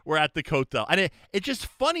later were at the Kotel. And it's just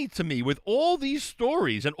funny to me with all these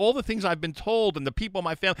stories and all the things I've been told and the people in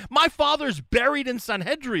my family. My father's buried in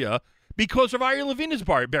Sanhedria because of Ari Levine is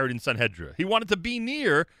buried in Sanhedria. He wanted to be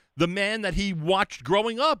near the man that he watched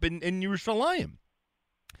growing up in Yerushalayim.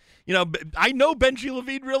 I know Benji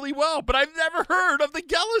Levine really well, but I've never heard of the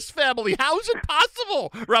Gellis family. How is it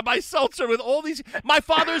possible, Rabbi Seltzer, with all these? My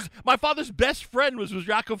father's best friend was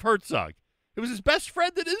Yaakov Herzog. It was his best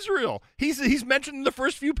friend in Israel. He's mentioned in the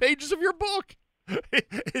first few pages of your book.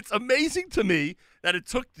 It's amazing to me that it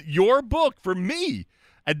took your book for me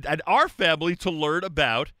and our family to learn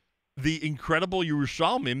about the incredible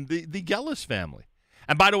Yerushalmim, the Gellis family.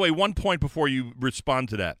 And by the way, one point before you respond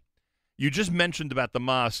to that. You just mentioned about the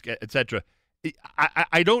mosque, etc.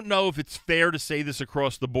 I don't know if it's fair to say this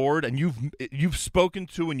across the board, and you've spoken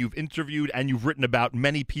to and you've interviewed and you've written about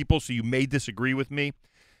many people, so you may disagree with me,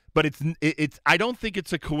 but it's I don't think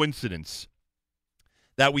it's a coincidence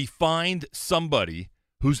that we find somebody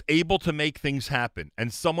who's able to make things happen,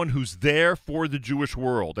 and someone who's there for the Jewish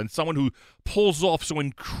world, and someone who pulls off so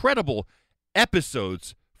incredible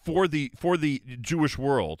episodes for the Jewish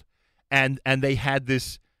world, and they had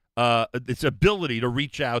this ability to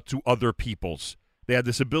reach out to other peoples. They had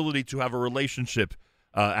this ability to have a relationship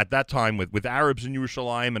at that time with Arabs in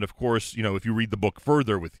Yerushalayim, and of course, if you read the book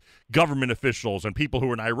further, with government officials and people who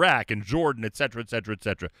were in Iraq and Jordan, et cetera, et cetera, et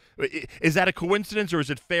cetera. Is that a coincidence, or is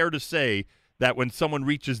it fair to say that when someone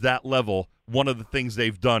reaches that level, one of the things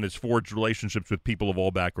they've done is forge relationships with people of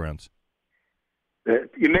all backgrounds?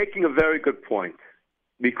 You're making a very good point,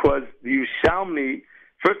 because the Yerushalmi,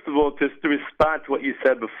 first of all, just to respond to what you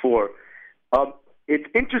said before, it's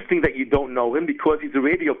interesting that you don't know him because he's a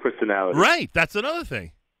radio personality. Right, that's another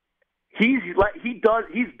thing. He's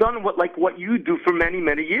done what you do for many,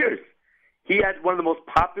 many years. He had one of the most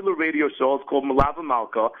popular radio shows called Malava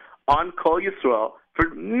Malka on Kol Yisrael for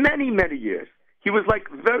many, many years. He's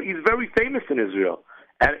very famous in Israel,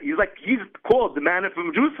 and he's called the man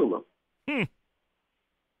from Jerusalem.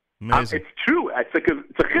 Amazing. It's true. It's a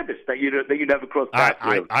chiddush that you never cross paths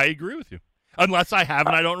with. I agree with you. Unless I have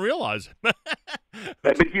and I don't realize it.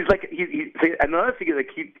 But he's another thing is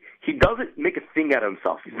he doesn't make a thing out of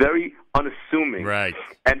himself. He's very unassuming. Right.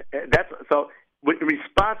 And that's so. In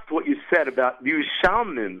response to what you said about the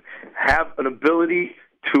Yerushalmim have an ability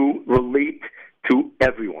to relate to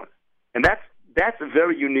everyone, and that's a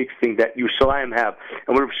very unique thing that Yerushalayim have.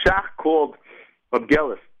 And when Rav Shach called Rav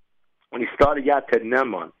Gelis when he started Yated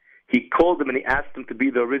Neman, he called him and he asked him to be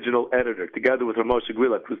the original editor, together with Ramosha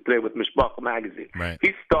Gwilak, who's today with Mishpacha magazine. Right.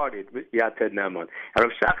 He started with Yated Neman. And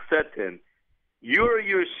Rav Shach said to him, "You're a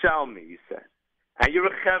Yerushalmi," he said, "and you're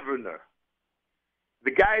a Chevroner.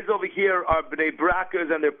 The guys over here are Bnei Brakas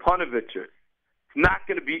and they're Panovichers. It's not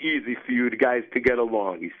going to be easy for you guys to get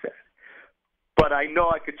along," he said. "But I know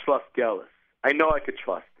I could trust Gelis. I know I could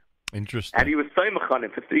trust him." Interesting. And he was Saimach on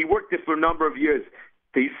him. He worked there for a number of years.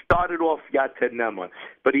 He started off Yated Neman,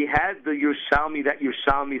 but he had the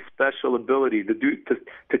Yerushalmi special ability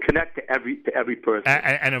to connect to every person.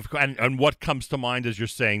 And what comes to mind as you're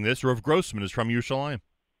saying this? Rav Grossman is from Yerushalayim.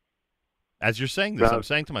 As you're saying this, I'm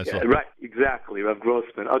saying to myself, yeah, right? Exactly, Rav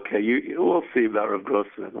Grossman. Okay, we'll see about Rav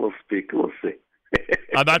Grossman. We'll speak. We'll see.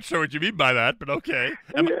 I'm not sure what you mean by that, but okay.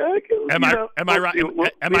 Am I right?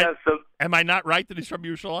 Am I not right that he's from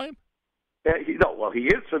Yerushalayim? He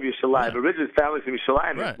is from Yerushalayim. Originally, his family's from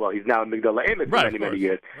Yerushalayim. Right. Well, he's now in Migdal Emek for many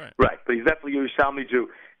years. Right, but he's definitely a Yerushalmi Jew.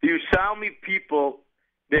 The Yerushalmi people,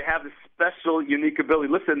 they have this special, unique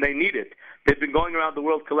ability. Listen, they need it. They've been going around the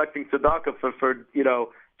world collecting tzedakah for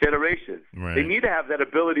generations. Right. They need to have that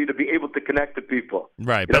ability to be able to connect to people.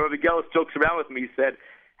 Right. Rabbi Gelis jokes around with me. He said,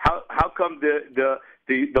 "How come the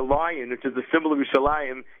lion, which is the symbol of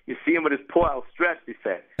Yerushalayim, you see him with his paw outstretched?" He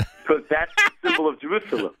said, "Because that's the symbol of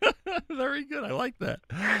Jerusalem." Very good. I like that.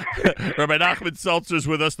 Rabbi Nachman Seltzer is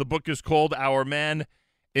with us. The book is called Our Man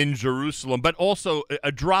in Jerusalem. But also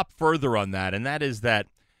a drop further on that, and that is that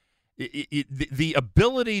the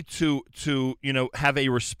ability to have a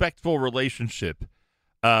respectful relationship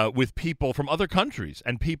with people from other countries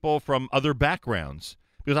and people from other backgrounds.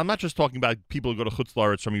 Because I'm not just talking about people who go to Chutz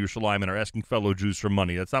La'aretz from Yerushalayim and are asking fellow Jews for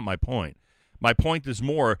money. That's not my point. My point is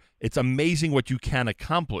more, it's amazing what you can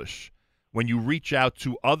accomplish when you reach out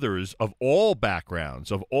to others of all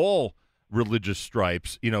backgrounds, of all religious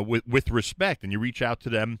stripes, with respect, and you reach out to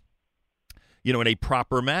them, in a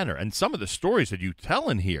proper manner. And some of the stories that you tell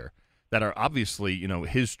in here that are obviously,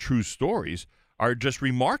 his true stories are just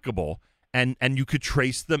remarkable. And you could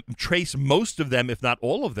trace most of them, if not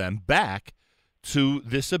all of them, back to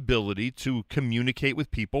this ability to communicate with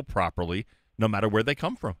people properly, no matter where they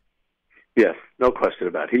come from. Yes, no question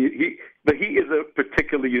about it. But he is a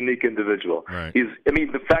particularly unique individual. Right.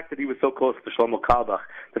 The fact that he was so close to Shlomo Kalbach,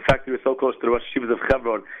 the fact that he was so close to the Rosh Yeshivas of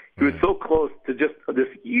Hebron, he was so close to just this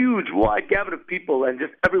huge, wide gamut of people, and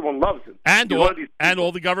just everyone loves him. And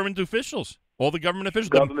all the government officials. All the government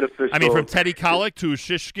officials. I mean, from Teddy Kollek to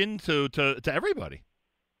Shishkin to everybody.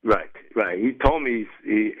 Right. He told me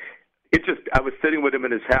I was sitting with him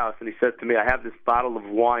in his house, and he said to me, "I have this bottle of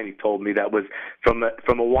wine," he told me, that was from a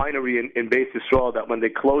winery in Beis Yisrael, that when they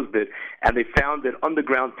closed it, and they found an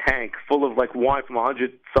underground tank full of wine from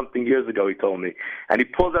 100-something years ago, he told me. And he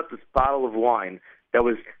pulls out this bottle of wine that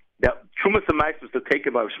Trumas HaMais was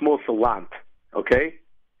taken by Shmuel Salant, okay?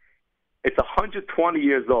 It's 120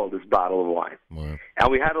 years old, this bottle of wine. Wow.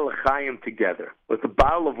 And we had a l'chaim together with a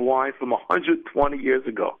bottle of wine from 120 years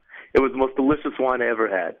ago. It was the most delicious wine I ever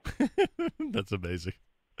had. That's amazing.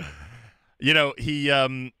 He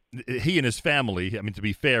and his family, I mean, to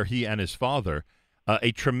be fair, he and his father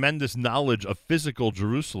a tremendous knowledge of physical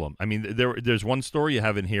Jerusalem. I mean, there's one story you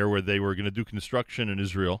have in here where they were going to do construction in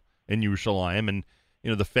Israel, in Yerushalayim, and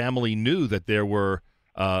the family knew that there were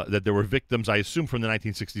victims, I assume, from the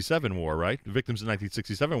 1967 war, right? Victims in the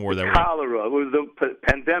 1967 war. Cholera. It was the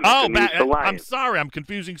pandemic. Oh, in Yerushalayim. I'm sorry. I'm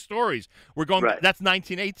confusing stories. We're going. Right. That's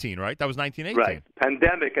 1918, right? That was 1918. Right.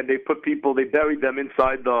 Pandemic, and they buried them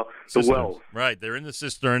inside the wells. Right. They're in the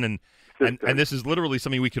cistern, and this is literally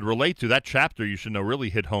something we could relate to. That chapter, you should know, really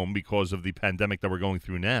hit home because of the pandemic that we're going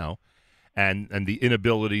through now, and the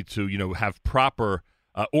inability to have proper.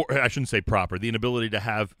 Or I shouldn't say proper, the inability to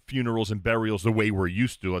have funerals and burials the way we're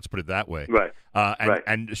used to, let's put it that way. Right.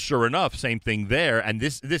 And sure enough, same thing there. And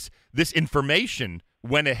this information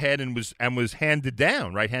went ahead and was handed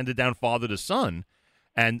down, right? Handed down father to son.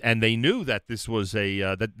 And they knew that this was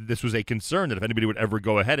a concern, that if anybody would ever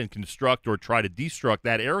go ahead and construct or try to destruct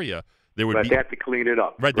that area, there would be, they had to clean it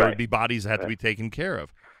up. Right, there would be bodies that had to be taken care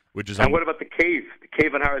of. And what about the cave? The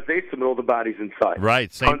cave in Har HaZeitzim with all the bodies inside.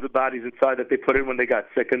 Right. Tons of bodies inside that they put in when they got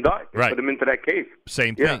sick and died. They put them into that cave.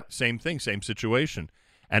 Same thing. Same situation.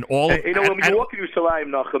 And all. When you walk in Yerushalayim,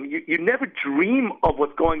 Nachum, you never dream of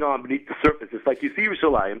what's going on beneath the surface. It's like you see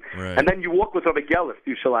Yerushalayim, and then you walk with Rabbi Geller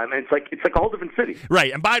to Yerushalayim, and it's like a whole different city.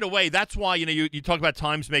 Right. And by the way, that's why you talk about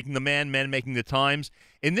times making the man making the times.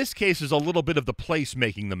 In this case, there's a little bit of the place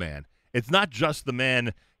making the man. It's not just the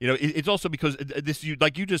man. It's also because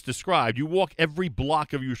like you just described, you walk every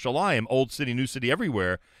block of Yerushalayim, old city, new city,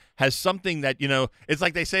 everywhere, has something that, it's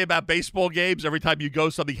like they say about baseball games. Every time you go,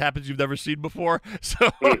 something happens you've never seen before. So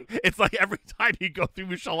it's like every time you go through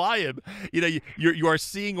Yerushalayim, you are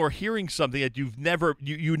seeing or hearing something that you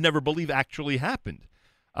never believe actually happened.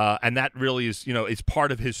 And that really is, is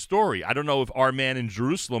part of his story. I don't know if our man in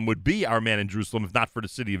Jerusalem would be our man in Jerusalem if not for the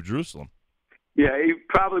city of Jerusalem. Yeah, he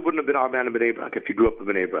probably wouldn't have been our man in Bnei Brak if he grew up in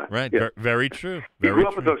Bnei Brak. Right, yeah. Very true. He grew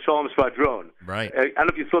up with Rav Shalom Sfadron. Right. I don't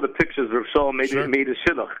know if you saw the pictures. Rav Shalom made his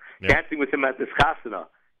shidduch, dancing with him at this chasana,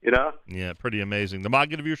 Yeah, pretty amazing. The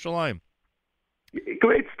Maggid of Yerushalayim.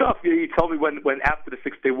 Great stuff. He told me when after the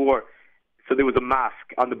 6-Day War, so there was a mosque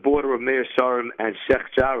on the border of Meir Sharm and Sheikh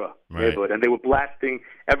Jarrah neighborhood, and they were blasting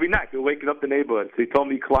every night. They were waking up the neighborhood. So he told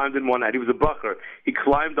me he climbed in one night. He was a bacher. He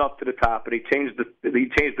climbed up to the top and he changed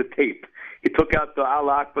the tape. He took out the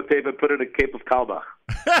Allah Akbar tape and put it in a cape of Kalbach.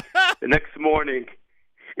 The next morning,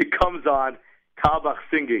 it comes on Kalbach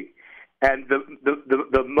singing, and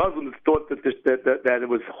the Muslims thought that it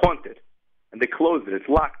was haunted, and they closed it. It's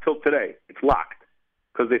locked till today. It's locked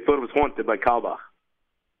because they thought it was haunted by Kalbach.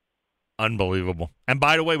 Unbelievable. And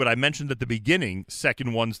by the way, what I mentioned at the beginning,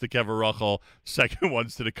 second ones to Kever Rachel, second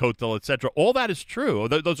ones to the Kotel, etc., all that is true.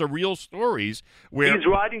 Those are real stories. Where he's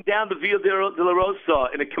riding down the Via de la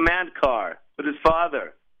Rosa in a command car with his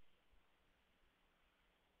father.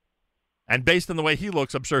 And based on the way he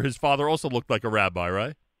looks, I'm sure his father also looked like a rabbi,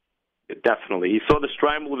 right? Definitely. He saw the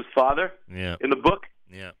strimal of his father in the book.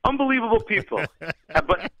 Yeah. Unbelievable people.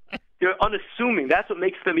 But they're unassuming. That's what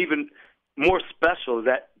makes them even more special,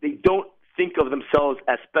 that they don't think of themselves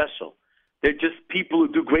as special. They're just people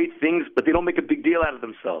who do great things, but they don't make a big deal out of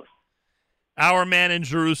themselves. Our man in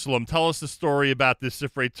Jerusalem. Tell us the story about this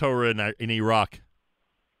Sifrei Torah in Iraq.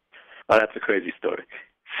 Oh, that's a crazy story.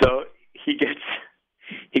 So he gets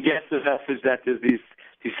the message that there's these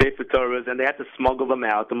Sefer Torahs, and they had to smuggle them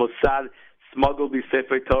out. The Mossad smuggled these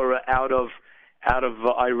Sefer Torah out of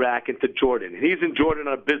Iraq into Jordan. And he's in Jordan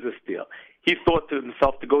on a business deal. He thought to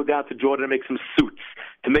himself to go down to Jordan and make some suits,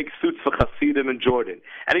 to make suits for Hasidim in Jordan.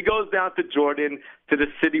 And he goes down to Jordan, to the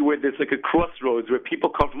city where there's like a crossroads where people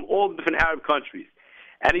come from all different Arab countries.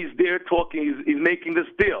 And he's there talking, he's making this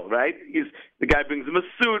deal, right? The guy brings him a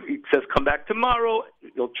suit, he says, come back tomorrow,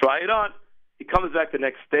 he'll try it on. He comes back the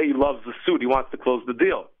next day, he loves the suit, he wants to close the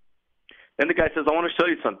deal. Then the guy says, I want to show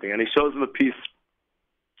you something. And he shows him a piece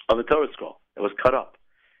of a Torah scroll that was cut up.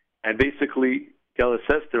 And basically, Geller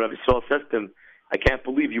says to Rabbi Yisrael says to him, I can't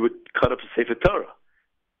believe you would cut up a Sefer Torah.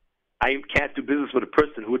 I can't do business with a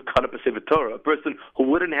person who would cut up a Sefer Torah, a person who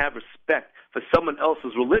wouldn't have respect for someone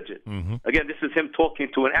else's religion. Mm-hmm. Again, this is him talking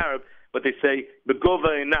to an Arab, but they say, Begova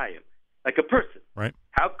Einayim, like a person. Right.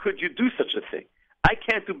 How could you do such a thing? I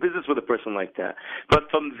can't do business with a person like that.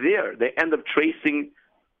 But from there, they end up tracing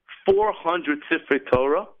 400 Sifrei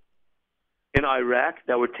Torah in Iraq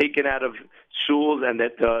that were taken out of shuls and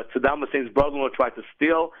that Saddam Hussein's brother-in-law tried to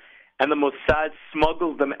steal, and the Mossad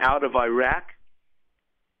smuggled them out of Iraq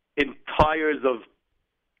in tires of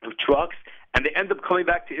trucks, and they end up coming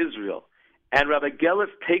back to Israel. And Rabbi Geller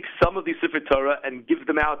takes some of these Sefer Torah and gives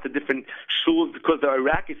them out to different shuls because they're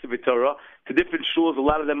Iraqi Sefer Torah, to different shuls, a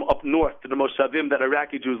lot of them up north, to the Moshavim that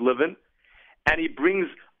Iraqi Jews live in. And he brings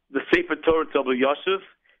the Sefer Torah to Rabbi Yosef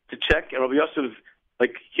to check, and Rabbi Yosef,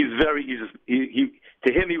 like, he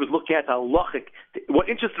to him, he was looking at the halachic. What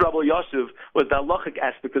interested Rabbi Yosef was the halachic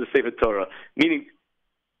aspect of the Sefer Torah, meaning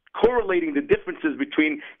correlating the differences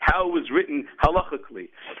between how it was written halachically.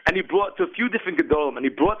 And he brought to a few different Gedolim, and he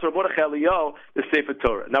brought to Rav Mordechai Eliyahu the Sefer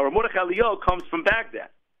Torah. Now, Rav Mordechai Eliyahu comes from Baghdad.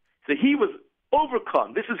 So he was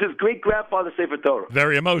overcome. This is his great-grandfather's Sefer Torah.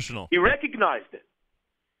 Very emotional. He recognized it.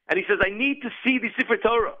 And he says, I need to see the Sefer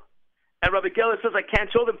Torah. And Rabbi Geller says, I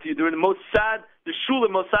can't show them to you. They're in the Mossad, the Shul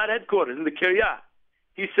in Mossad headquarters, in the Kiryat.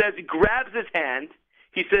 He says, he grabs his hand.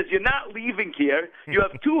 He says, you're not leaving here. You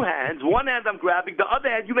have two hands. One hand I'm grabbing. The other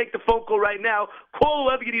hand, you make the phone call right now. Call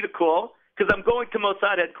whoever you need to call, because I'm going to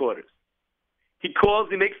Mossad headquarters. He calls.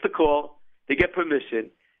 He makes the call. They get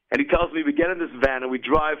permission. And he tells me, we get in this van and we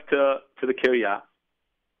drive to the Kiryat.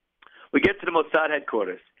 We get to the Mossad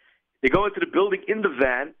headquarters. They go into the building in the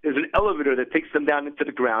van. There's an elevator that takes them down into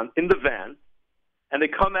the ground in the van. And they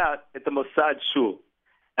come out at the Mossad Shul.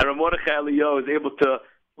 And Rav Mordechai Eliyahu is able to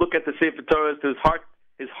look at the Sefer Torah to his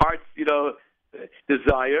heart's,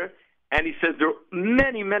 desire. And he says there are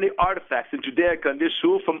many, many artifacts in Judaica and this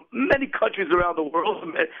shul from many countries around the world,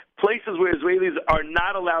 places where Israelis are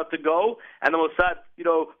not allowed to go. And the Mossad,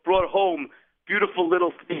 brought home beautiful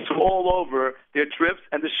little things from all over their trips.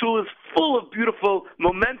 And the shul is full of beautiful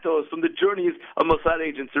mementos from the journeys of Mossad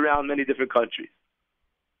agents around many different countries.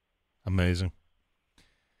 Amazing.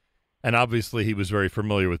 And obviously he was very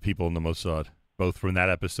familiar with people in the Mossad, both from that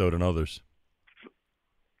episode and others.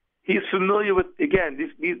 He's familiar with, again,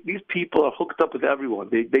 these people are hooked up with everyone.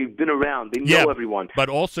 They've been around. They know everyone. But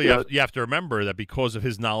also you have to remember that because of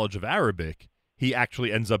his knowledge of Arabic, he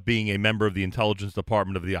actually ends up being a member of the intelligence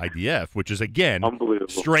department of the IDF, which is, again,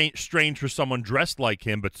 strange for someone dressed like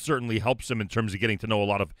him, but certainly helps him in terms of getting to know a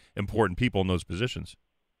lot of important people in those positions.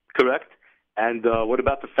 Correct. And what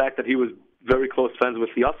about the fact that he was very close friends with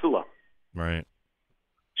the Asula? Right.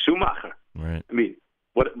 Schumacher. Right. I mean,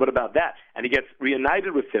 what about that? And he gets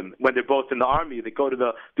reunited with him when they're both in the army. They go to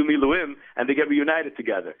the Dumiluim and they get reunited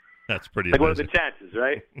together. That's pretty amazing. What are the chances,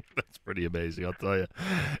 right? That's pretty amazing, I'll tell you.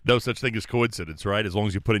 No such thing as coincidence, right? As long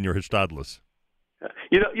as you put in your hishtadlus.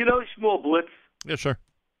 You know Shmuel Blitz? Yeah, sure.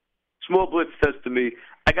 Shmuel Blitz says to me,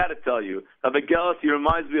 I got to tell you, Abigail, he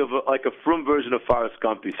reminds me of a frum version of Forrest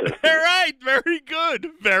Gump, he says. Right, very good.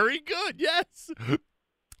 Very good, yes.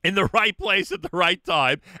 In the right place at the right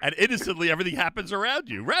time, and innocently everything happens around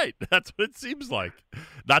you. Right, that's what it seems like.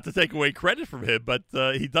 Not to take away credit from him, but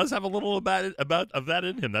he does have a little of that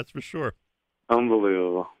in him, that's for sure.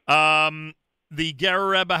 Unbelievable. The Gerer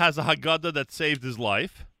Rebbe has a Haggadah that saved his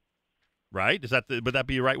life, right? Would that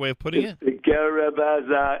be a right way of putting it? The Gerer Rebbe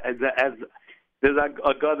there's a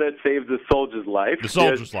Haggadah that saves the soldier's life. The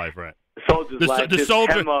soldier's life, right. The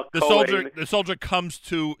soldier comes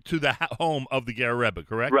to the home of the Gerer Rebbe,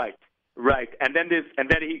 correct? Right. And then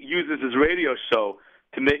he uses his radio show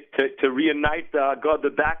to reunite the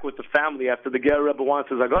Haggadah back with the family after the Gerer Rebbe wants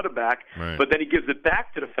his Haggadah back. Right. But then he gives it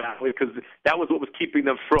back to the family because that was what was keeping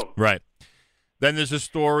them from. Right. Then there's a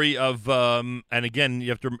story of, and again, you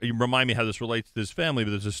have to remind me how this relates to his family. But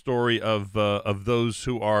there's a story of those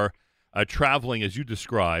who are traveling, as you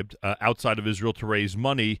described, outside of Israel to raise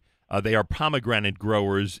money. They are pomegranate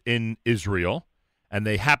growers in Israel, and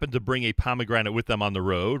they happen to bring a pomegranate with them on the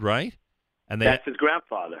road, right? And that's his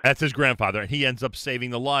grandfather. That's his grandfather, and he ends up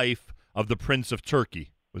saving the life of the Prince of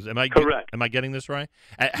Turkey. Correct. Am I getting this right?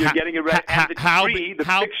 You're getting it right. And the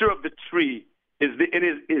picture of the tree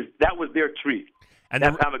that was their tree. And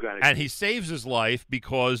that pomegranate. And he saves his life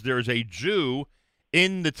because there is a Jew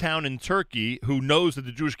in the town in Turkey who knows that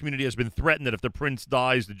the Jewish community has been threatened that if the prince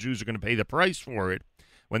dies, the Jews are going to pay the price for it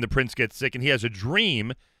when the prince gets sick. And he has a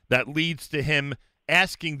dream that leads to him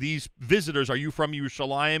asking these visitors, are you from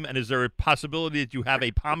Yerushalayim? And is there a possibility that you have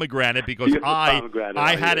a pomegranate? Because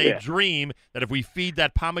I had a dream that if we feed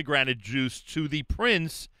that pomegranate juice to the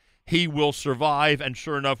prince, he will survive. And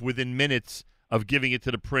sure enough, within minutes of giving it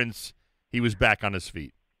to the prince, he was back on his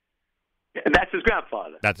feet. And that's his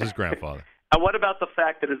grandfather. That's his grandfather. And what about the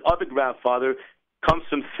fact that his other grandfather comes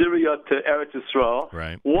from Syria to Eretz Yisrael,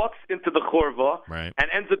 right, walks into the Chorva, right, and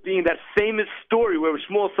ends up being that famous story where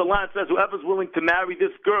Shmuel Salan says, whoever's willing to marry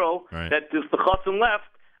this girl that is the chassan left,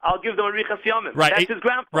 I'll give them a Richas Yamin. Right. That's his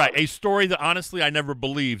grandfather. Right, a story that honestly I never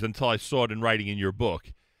believed until I saw it in writing in your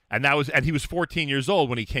book. And he was 14 years old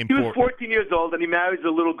when he came forward. He was 14 years old, and he marries a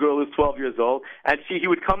little girl who's 12 years old. And he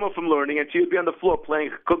would come home from learning, and she would be on the floor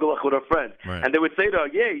playing kugelach with her friends. Right. And they would say to her,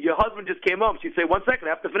 "Yeah, your husband just came home." She'd say, "1 second, I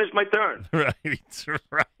have to finish my turn."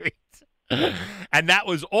 Right. And that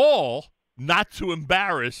was all not to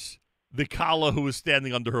embarrass the Kala who was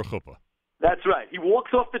standing under her chuppah. That's right. He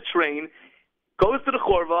walks off the train, goes to the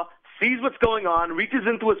chorva, sees what's going on, reaches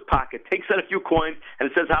into his pocket, takes out a few coins, and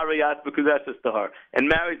it says Harayat because that's just to her, and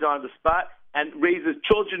marries her on the spot, and raises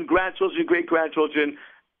children, grandchildren, great-grandchildren,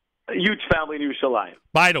 a huge family in Yerushalayim.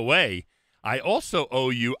 By the way, I also owe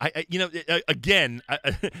you,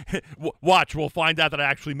 watch, we'll find out that I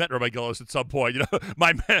actually met Rabbi Gillis at some point. You know,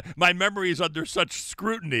 my memory is under such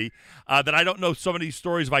scrutiny that I don't know some of these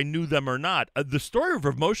stories if I knew them or not. The story of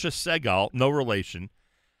Rav Moshe Segal, no relation,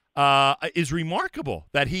 is remarkable.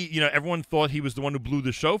 That he, everyone thought he was the one who blew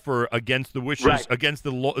the shofar against the wishes, against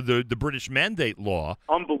the law, the British mandate law.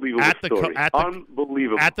 Unbelievable story.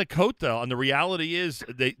 Unbelievable. At the Kotel, and the reality is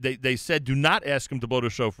they said do not ask him to blow the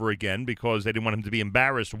shofar again because they didn't want him to be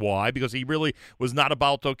embarrassed. Why? Because he really was not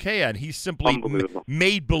about Tokea, and he simply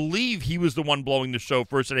made believe he was the one blowing the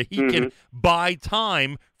shofar so that he can buy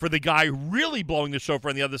time for the guy really blowing the shofar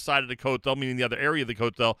on the other side of the Kotel, meaning the other area of the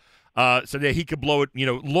Kotel, so that he could blow it,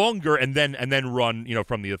 longer and then run,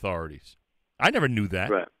 from the authorities. I never knew that.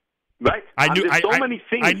 Right. I knew there's so many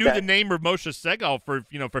things. I knew the name of Moshe Segal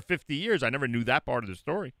for 50 years. I never knew that part of the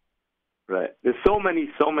story. Right. There's so many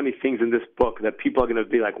things in this book that people are going to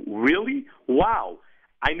be like, really? Wow.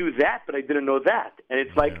 I knew that, but I didn't know that. And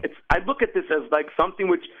it's like I look at this as like something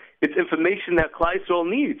which it's information that Klal Yisrael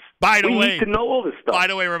needs. By the way, we need to know all this stuff. By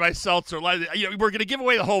the way, Rabbi Seltzer, we're going to give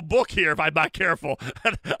away the whole book here if I'm not careful.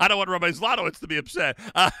 I don't want Rabbi Zlotowitz to be upset.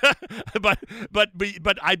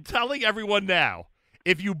 But I'm telling everyone now,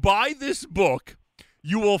 if you buy this book,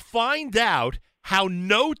 you will find out how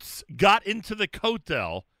notes got into the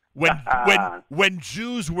Kotel when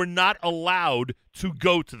Jews were not allowed to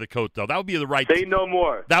go to the Kotel. That would be the right. Say no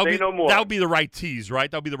more. That would be the right tease,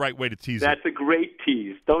 right? That would be the right way to tease That's it. a great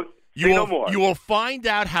tease. No more. You will find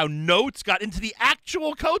out how notes got into the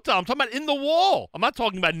actual Kotel. I'm talking about in the wall. I'm not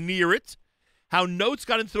talking about near it. How notes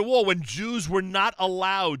got into the wall when Jews were not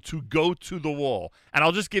allowed to go to the wall. And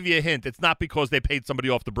I'll just give you a hint. It's not because they paid somebody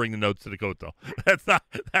off to bring the notes to the Kotel.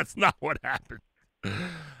 That's not what happened.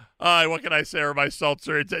 What can I say, Rabbi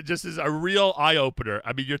Seltzer? It just is a real eye-opener.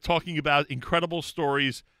 I mean, you're talking about incredible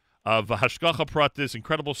stories of Hashgacha Pratis,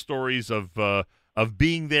 incredible stories of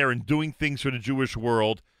being there and doing things for the Jewish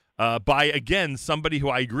world by, again, somebody who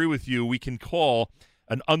I agree with you we can call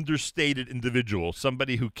an understated individual,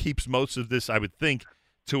 somebody who keeps most of this, I would think,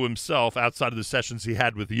 to himself outside of the sessions he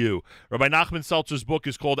had with you. Rabbi Nachman Seltzer's book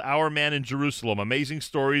is called Our Man in Jerusalem, Amazing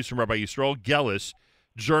Stories from Rabbi Yisrael Gelis,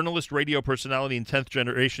 journalist, radio personality, and 10th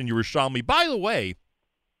generation Yerushalmi. By the way,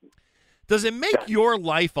 does it make your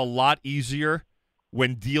life a lot easier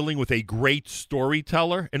when dealing with a great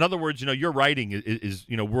storyteller? In other words, your writing is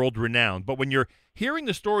world-renowned, but when you're hearing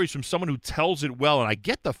the stories from someone who tells it well, and I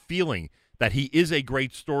get the feeling that he is a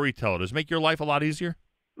great storyteller, does it make your life a lot easier?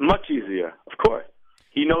 Much easier, of course.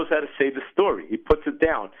 He knows how to say the story. He puts it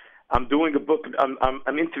down. I'm doing a book.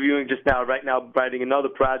 I'm interviewing right now, writing another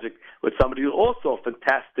project with somebody who's also a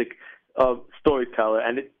fantastic storyteller,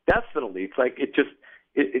 and it's like 100%.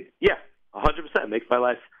 It makes my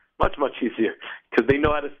life much easier because they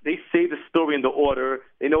know how to. They say the story in the order.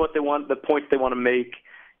 They know what they want, the points they want to make.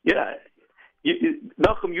 Yeah.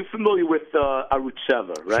 Malcolm, you're familiar with Arutz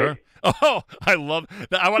Sheva, right? Sure. Oh, I love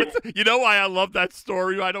that. You know why I love that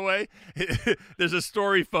story, by the way? There's a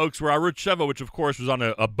story, folks, where Arutz Sheva, which of course was on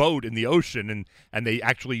a boat in the ocean, and they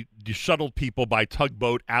actually shuttled people by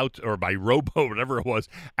tugboat out, or by rowboat, whatever it was,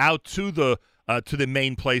 out to the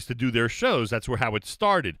main place to do their shows. That's how it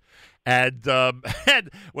started. And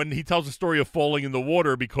when he tells the story of falling in the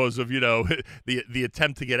water because of the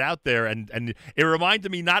attempt to get out there, and it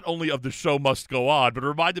reminded me not only of the show Must Go On, but it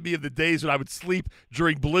reminded me of the days when I would sleep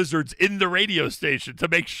during blizzards in the radio station to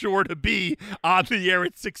make sure to be on the air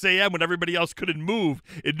at 6 a.m. when everybody else couldn't move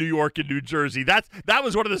in New York and New Jersey. That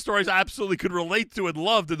was one of the stories I absolutely could relate to and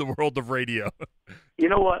loved in the world of radio. You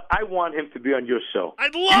know what? I want him to be on your show.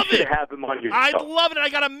 I'd love it. You should have him on your show. I'd love it. I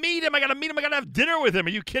got to meet him. I got to have dinner with him. Are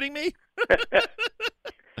you kidding me?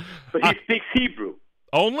 But he speaks Hebrew.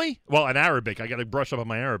 Only? Well, in Arabic. I got to brush up on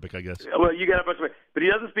my Arabic, I guess. Well, you got to brush up. But he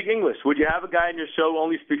doesn't speak English. Would you have a guy on your show who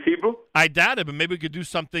only speaks Hebrew? I doubt it, but maybe we could do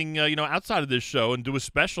something, outside of this show and do a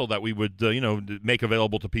special that we would, make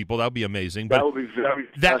available to people. That would be amazing. But that would be very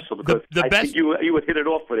special because I think you would hit it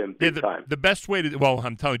off with him big time. The best way to,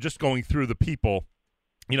 I'm telling you, just going through the people,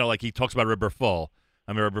 like he talks about Rebbe Fall.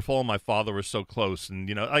 I mean, Rebbe Fall and my father were so close, and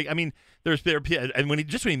and when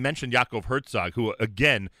he mentioned Yaakov Herzog, who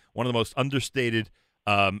again one of the most understated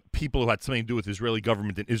people who had something to do with the Israeli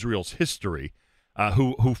government in Israel's history,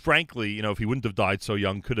 who frankly, if he wouldn't have died so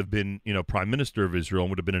young, could have been prime minister of Israel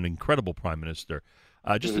and would have been an incredible prime minister.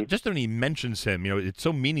 Just when he mentions him, it's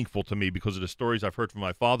so meaningful to me because of the stories I've heard from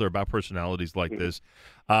my father about personalities like this.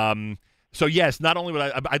 So yes, not only would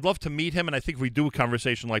I'd love to meet him, and I think if we do a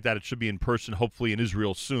conversation like that, it should be in person, hopefully in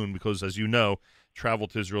Israel soon, because as you know, travel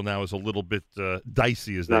to Israel now is a little bit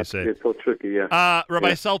dicey, as they say. It's so tricky, yeah.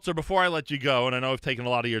 Rabbi Seltzer, before I let you go, and I know I've taken a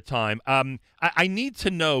lot of your time, I need to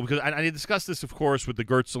know, because I discussed this, of course, with the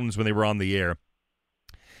Gertzlins when they were on the air.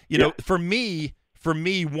 For me,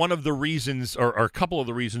 one of the reasons, or a couple of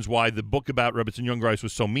the reasons why the book about Rebbetzin Jungreis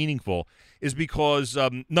was so meaningful is because,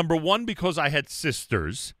 number one, because I had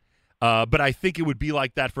sisters, but I think it would be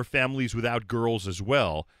like that for families without girls as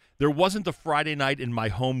well. There wasn't a Friday night in my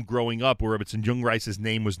home growing up where Rebbetzin Jungreis's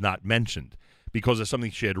name was not mentioned because of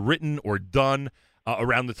something she had written or done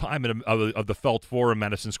around the time of the Felt Forum,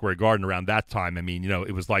 Madison Square Garden. Around that time, I mean,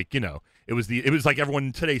 it was like, it was like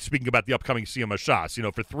everyone today speaking about the upcoming Siyum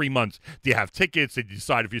HaShas. For 3 months, do you have tickets? Did you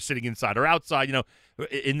decide if you're sitting inside or outside?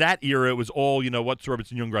 In that era, it was all, what's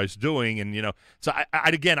Rebbetzin Jungreis doing? And, so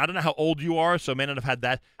I don't know how old you are, so I may not have had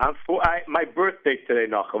that. My birthday today,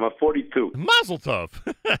 Nachum. I'm 42. Mazel tov.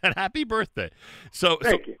 And happy birthday. So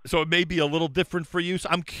it may be a little different for you. So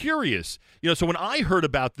I'm curious. So when I heard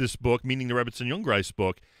about this book, meaning the Rebbetzin Jungreis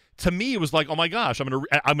book, to me, it was like, oh my gosh, I'm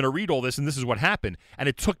gonna read all this, and this is what happened, and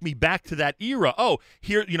it took me back to that era. Oh,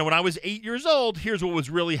 here, when I was 8 years old, here's what was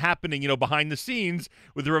really happening, behind the scenes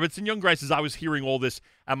with the Rebbetzin Jungreis as I was hearing all this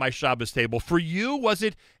at my Shabbos table. For you, was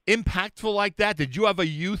it impactful like that? Did you have a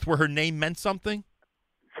youth where her name meant something?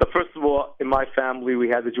 So first of all, in my family, we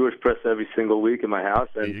had the Jewish press every single week in my house,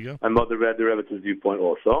 and my mother read the Rebbetzin Viewpoint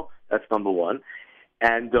also. That's number one.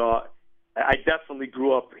 And I definitely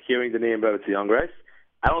grew up hearing the name Rebbetzin Jungreis.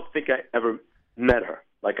 I don't think I ever met her.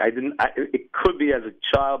 It could be as a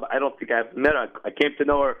child, but I don't think I've met her. I came to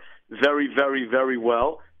know her very, very, very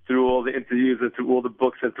well through all the interviews and through all the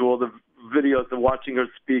books and through all the videos and watching her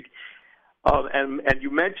speak. And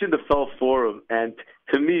you mentioned the Felt Forum, and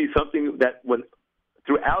to me, something that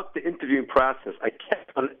throughout the interviewing process, I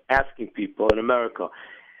kept on asking people in America,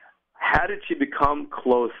 how did she become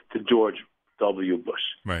close to George W. Bush?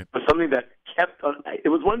 Right. It was something that kept on. It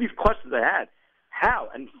was one of these questions I had. How?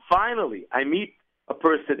 And finally, I meet a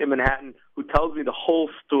person in Manhattan who tells me the whole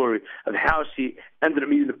story of how she ended up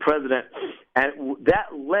meeting the president. And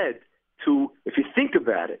that led to, if you think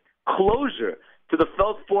about it, closure to the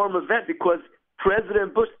Felt Forum event, because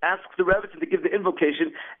President Bush asks the Rebbetzin to give the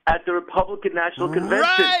invocation at the Republican National Convention.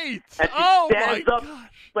 Right! And she stands up,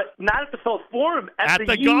 but not at the Felt Forum, at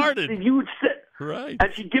the Garden. The huge sit. Right.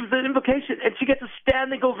 And she gives the invocation, and she gets a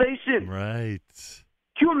standing ovation. Right.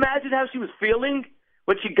 Can you imagine how she was feeling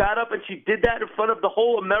when she got up and she did that in front of the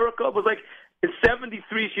whole America? It was like in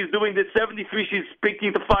 73 she's doing this, 73 she's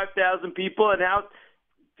speaking to 5,000 people, and now,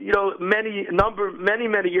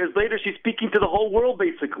 many years later she's speaking to the whole world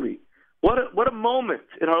basically. What a moment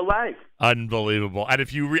in her life. Unbelievable. And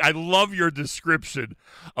if you I love your description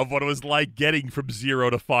of what it was like getting from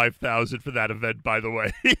 0 to 5,000 for that event, by the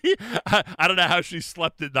way. I don't know how she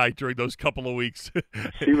slept at night during those couple of weeks.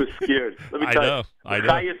 She was scared. Let me tell you. I know.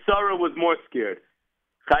 Chaya Sarah was more scared.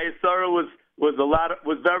 Chaya Sarah was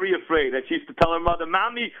very afraid. And she used to tell her mother,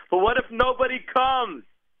 "Mommy, but what if nobody comes?"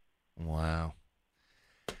 Wow.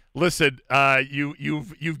 Listen,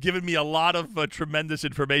 you've given me a lot of tremendous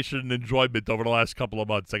information and enjoyment over the last couple of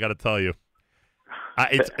months. I got to tell you,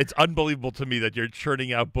 it's unbelievable to me that you're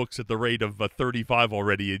churning out books at the rate of 35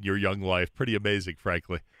 already in your young life. Pretty amazing,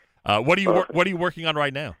 frankly. What are you working on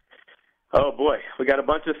right now? Oh boy, we got a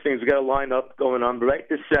bunch of things. We got a lineup going on. But right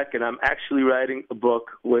this second, I'm actually writing a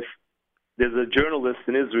book with. There's a journalist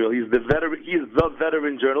in Israel. He's the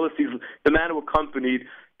veteran journalist. He's the man who accompanied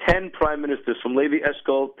 10 prime ministers from Levi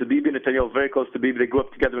Eshkol to Bibi Netanyahu, very close to Bibi. They grew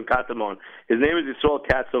up together in Katamon. His name is Yisrael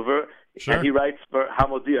Katzover, and he writes for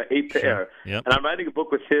Hamodia, 8 to Air. Yep. And I'm writing a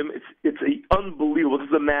book with him. It's unbelievable. This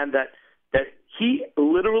is a man that he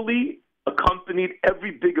literally accompanied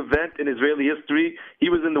every big event in Israeli history. He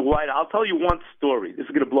was in the White House. I'll tell you one story. This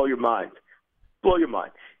is going to blow your mind. Blow your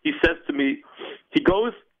mind. He says to me, he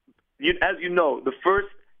goes, as you know, the first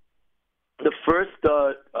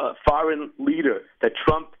foreign leader that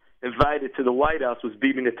Trump invited to the White House was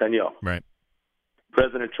Bibi Netanyahu. Right.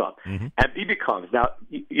 President Trump. Mm-hmm. And Bibi comes. Now,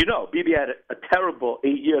 Bibi had a terrible 8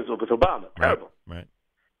 years with Obama. Terrible. Right.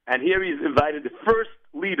 And here he's invited. The first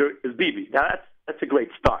leader is Bibi. Now, that's a great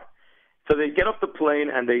start. So they get off the plane,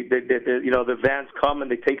 and they the vans come, and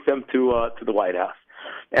they take them to the White House.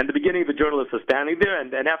 And the beginning, the journalists are standing there,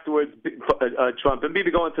 and afterwards, Trump and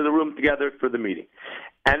Bibi go into the room together for the meeting.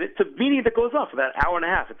 And it's a meeting that goes on for about an hour and a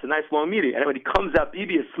half. It's a nice long meeting. And when he comes out,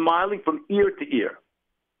 Bibi is smiling from ear to ear.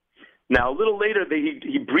 Now, a little later,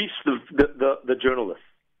 he briefs the journalist.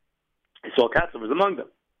 Saul Katz was among them.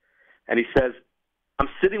 And he says, I'm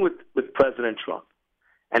sitting with President Trump.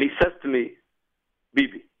 And he says to me,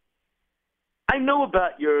 Bibi, I know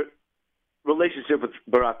about your relationship with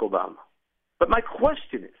Barack Obama. But my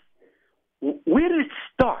question is, where did it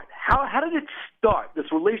start? How did it start,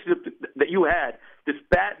 this relationship that you had, this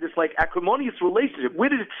acrimonious relationship? Where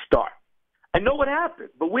did it start? I know what happened,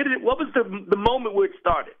 but what was the moment where it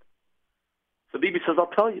started? So Bibi says, I'll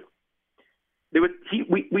tell you.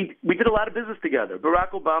 We did a lot of business together.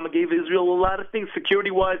 Barack Obama gave Israel a lot of things.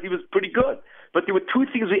 Security-wise, he was pretty good. But there were two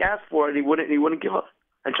things we asked for, and he wouldn't give us.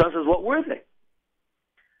 And Trump says, what were they?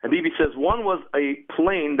 And Bibi says, one was a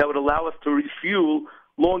plane that would allow us to refuel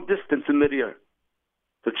long distance in midair.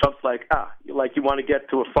 So Trump's like, you want to get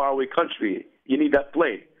to a faraway country. You need that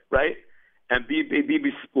plane, right? And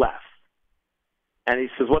Bibi laughs. And he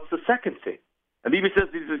says, what's the second thing? And Bibi says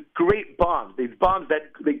these are great bombs. These bombs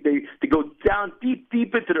that they go down deep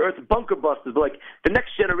into the earth, bunker busters, like the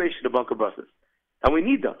next generation of bunker busters. And we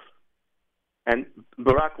need those. And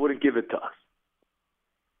Barack wouldn't give it to us.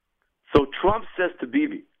 So Trump says to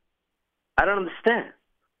Bibi, I don't understand.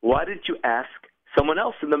 Why didn't you ask someone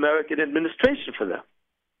else in the American administration for them?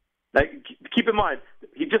 Now, keep in mind,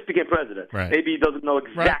 he just became president. Right. Maybe he doesn't know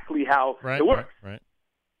exactly how it works. Right.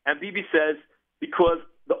 And Bibi says, because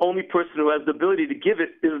the only person who has the ability to give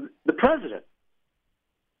it is the president.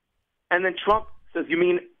 And then Trump says, you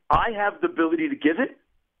mean I have the ability to give it?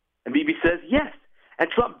 And Bibi says, yes. And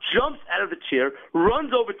Trump jumps out of the chair,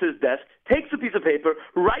 runs over to his desk, takes a piece of paper,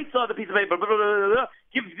 writes on the piece of paper, blah, blah, blah, blah, blah,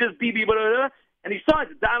 gives this Bibi, blah, blah, blah, and he signs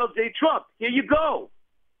it, Donald J. Trump. Here you go.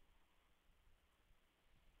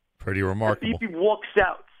 Pretty remarkable. Bibi walks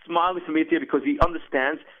out smiling from ear to ear because he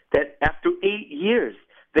understands that after 8 years,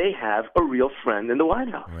 they have a real friend in the White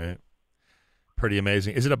House. Right. Pretty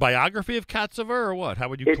amazing. Is it a biography of Katzover or what? How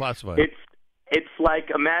would you classify it? It's like,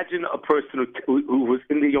 imagine a person who was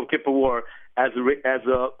in the Yom Kippur War as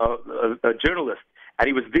a journalist, and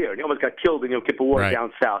he was there, and he almost got killed in the Yom Kippur War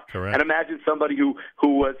down south. Correct. And imagine somebody who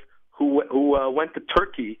went to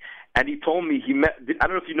Turkey, and he told me he met. I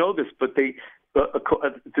don't know if you know this, but they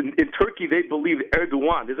in Turkey they believe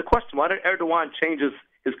Erdogan. There's a question: why did Erdogan change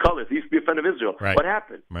his colors? He used to be a friend of Israel. Right. What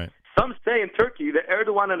happened? Right. Some say in Turkey that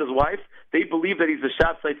Erdogan and his wife, they believe that he's a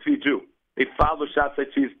Shabtai Tzvi Jew. They follow Shabtai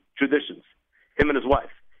Tzvi's traditions, him and his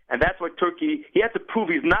wife. And that's why Turkey, he had to prove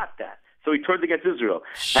he's not that. So he turned against Israel.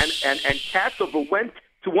 And Katzover went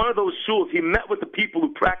to one of those shuls. He met with the people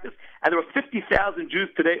who practice. And there are 50,000 Jews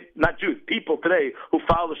today, not Jews, people today who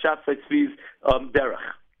follow Shabtai Tzvi's derech.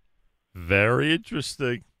 Very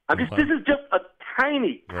interesting. This is just a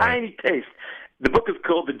tiny taste. The book is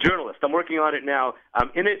called The Journalist. I'm working on it now. I'm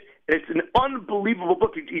in it. It's an unbelievable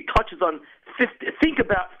book. He touches on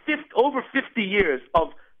over 50 years of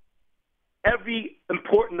every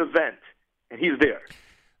important event, and he's there.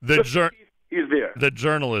 He's there. The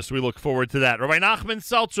Journalist. We look forward to that. Rabbi Nachman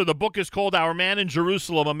Seltzer, the book is called Our Man in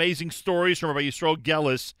Jerusalem, Amazing Stories from Rabbi Yisrael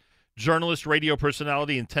Gelis, journalist, radio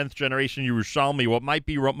personality, and 10th generation Yerushalmi. What might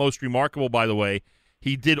be most remarkable, by the way,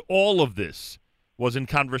 he did all of this, was in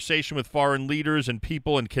conversation with foreign leaders and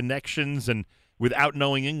people and connections and without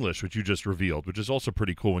knowing English, which you just revealed, which is also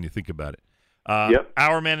pretty cool when you think about it. Yep.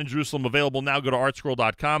 Our Man in Jerusalem, available now. Go to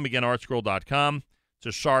artscroll.com. Again, artscroll.com. It's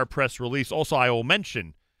a Shar press release. Also, I will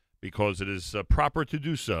mention, because it is proper to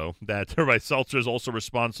do so, that Rabbi Seltzer is also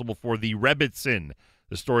responsible for the Rebbitzin,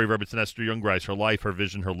 the story of Rebbitzin Esther Jungreis, her life, her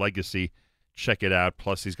vision, her legacy. Check it out.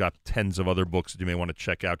 Plus, he's got tens of other books that you may want to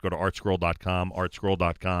check out. Go to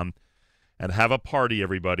artscroll.com, and have a party,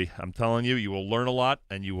 everybody. I'm telling you, you will learn a lot,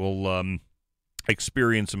 and you will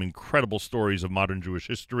experience some incredible stories of modern Jewish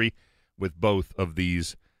history with both of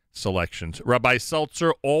these selections. Rabbi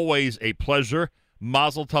Seltzer, always a pleasure.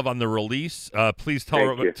 Mazel tov on the release. Please tell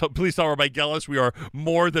Rabbi Gelis we are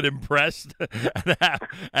more than impressed.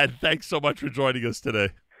 and thanks so much for joining us today.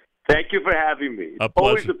 Thank you for having me. A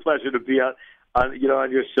Always pleasure. a pleasure to be on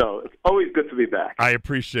your show. It's always good to be back. I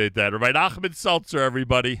appreciate that. Rabbi Nachman Seltzer,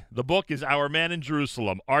 everybody. The book is Our Man in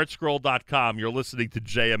Jerusalem, artscroll.com. You're listening to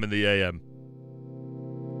JM in the AM.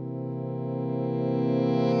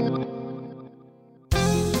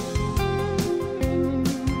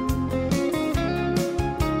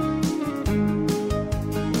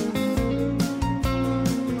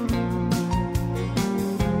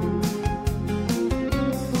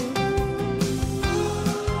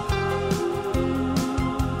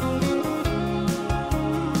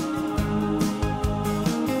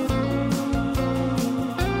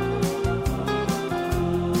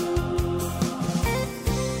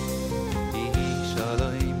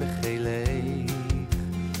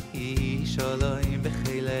 shalom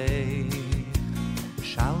b'chilech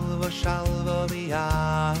Shalva shalva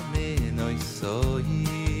b'yamin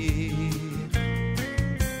oisoyich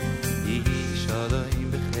Yehi shalom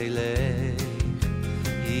b'chilech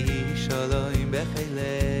Yehi shalom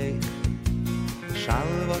b'chilech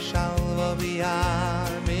Shalva shalva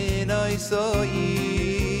b'yamin oisoyich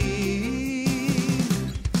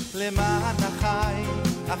Leman achai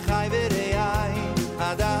achai v'rei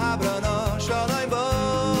adabrono shalom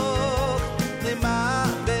boch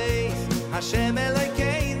Leman beis Hashem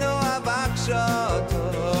Elokeinu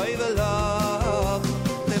avakshotoi v'loch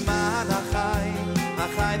Leman achai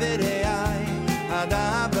v'rei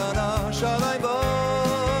adabrono shalom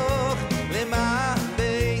boch Leman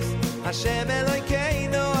beis Hashem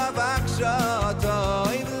Elokeinu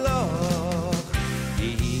avakshotoi v'loch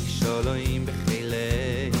Yehi shalom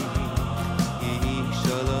b'chilei Yehi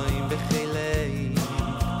shalom b'chilei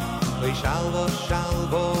Oy shalvo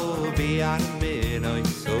shalvo b'yamin oy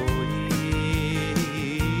soyi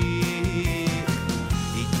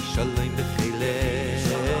Yehi shalom b'chilei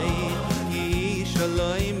Yehi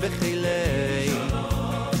shalom b'chilei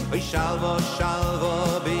Oy shalvo shalvo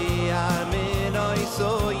b'yamin oy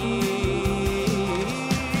soyi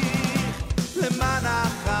Leman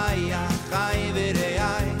achai achai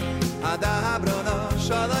v'rei adabrono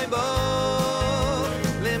shalom boch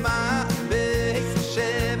Leman beis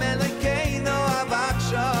Hashem Elokeinu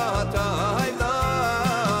avakshotoi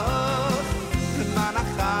v'loch Leman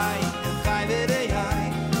achai achai v'rei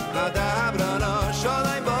adabrono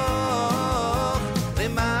shalom boch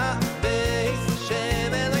Leman beis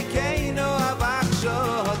Hashem Elokeinu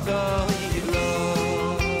avakshotoi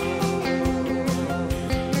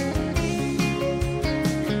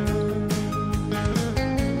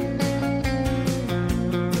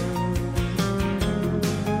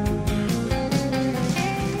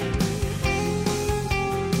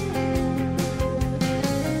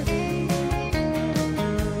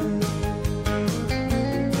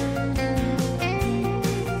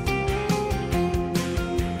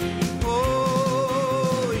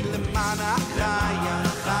Oy leman achai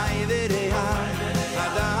achai v'rei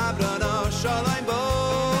adabrono shalom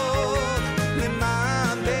boch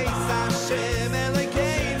Leman beis Hashem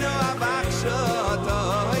Elokeinu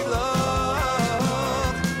avakshotoi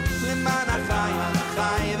v'loch Leman achai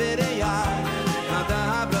achai v'rei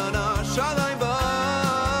adabrono shalom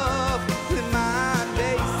boch Leman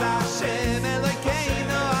beis Hashem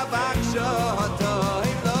Elokeinu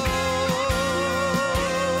avakshotoi v'loch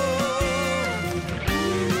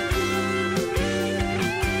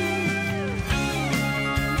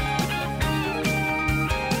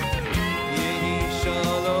Yehi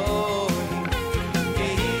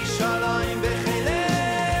shalom b'chilei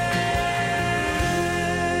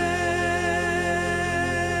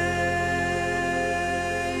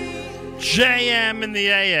JM in the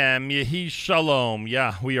AM, Yehi Shalom.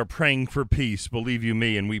 Yeah, we are praying for peace, believe you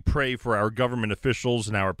me, and we pray for our government officials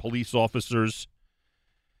and our police officers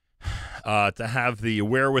to have the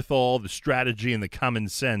wherewithal, the strategy, and the common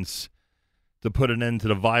sense to put an end to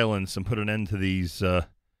the violence and put an end to these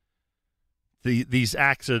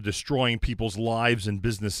acts of destroying people's lives and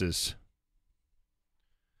businesses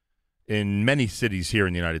in many cities here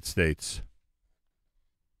in the United States.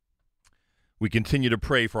 We continue to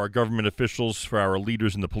pray for our government officials, for our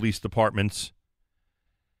leaders in the police departments,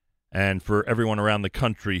 and for everyone around the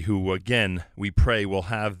country who, again, we pray will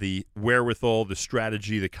have the wherewithal, the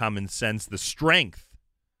strategy, the common sense, the strength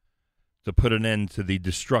to put an end to the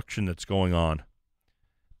destruction that's going on,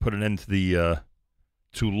 put an end to the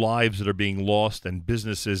to lives that are being lost and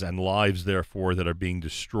businesses and lives, therefore, that are being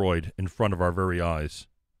destroyed in front of our very eyes.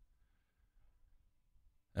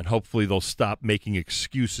 And hopefully they'll stop making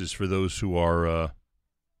excuses for those who are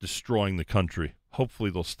destroying the country. Hopefully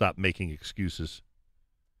they'll stop making excuses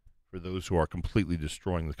for those who are completely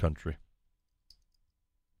destroying the country.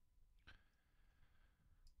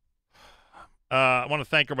 I want to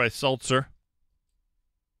thank everybody. Seltzer.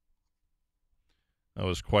 That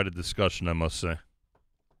was quite a discussion, I must say.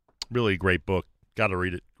 Really a great book. Got to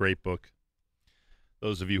read it. Great book.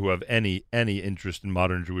 Those of you who have any interest in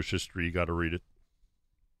modern Jewish history, you got to read it.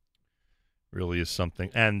 Really is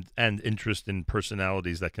something. And interest in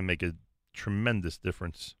personalities that can make a tremendous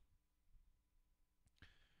difference.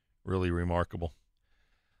 Really remarkable.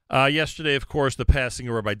 Yesterday, of course, the passing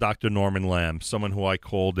of Rabbi Dr. Norman Lamb, someone who I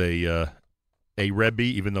called a Rebbe,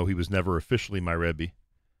 even though he was never officially my Rebbe,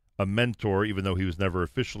 a mentor, even though he was never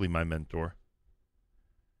officially my mentor,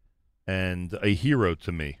 and a hero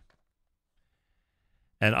to me.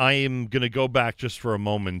 And I am going to go back just for a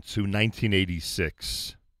moment to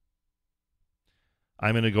 1986.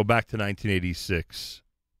 I'm going to go back to 1986.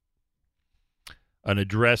 an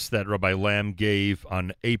address that Rabbi Lamb gave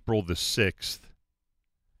on April the 6th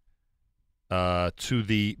to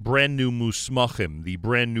the brand new musmachim, the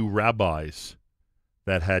brand new rabbis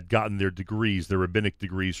that had gotten their degrees, their rabbinic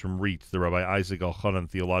degrees from RIETS, the Rabbi Isaac Elchanan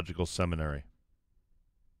Theological Seminary.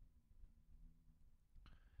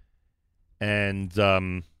 And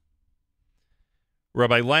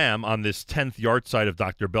Rabbi Lamb, on this 10th yahrzeit of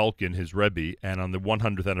Dr. Belkin, his Rebbe, and on the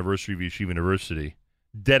 100th anniversary of Yeshiva University,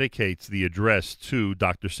 dedicates the address to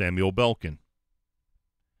Dr. Samuel Belkin.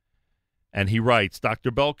 And he writes, Dr.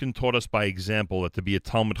 Belkin taught us by example that to be a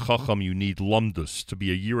Talmud Chacham, you need lumdus. To be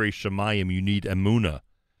a Yirei Shamayim, you need emunah.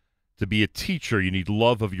 To be a teacher, you need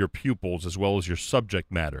love of your pupils as well as your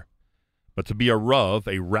subject matter. But to be a Rav,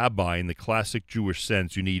 a rabbi in the classic Jewish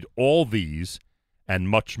sense, you need all these and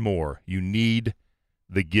much more. You need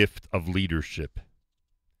the gift of leadership.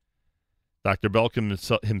 Dr.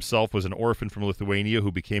 Belkin himself was an orphan from Lithuania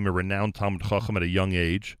who became a renowned Talmud Chacham at a young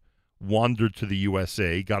age, wandered to the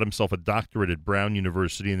USA, got himself a doctorate at Brown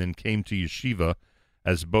University, and then came to yeshiva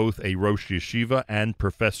as both a Rosh Yeshiva and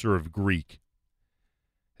professor of Greek.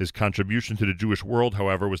 His contribution to the Jewish world,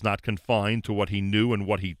 however, was not confined to what he knew and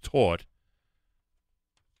what he taught,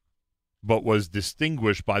 but was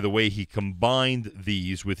distinguished by the way he combined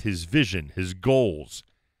these with his vision, his goals,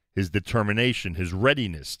 his determination, his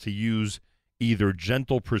readiness to use either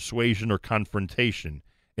gentle persuasion or confrontation.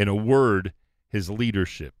 In a word, his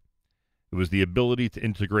leadership. It was the ability to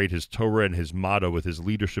integrate his Torah and his motto with his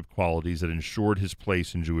leadership qualities that ensured his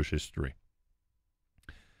place in Jewish history.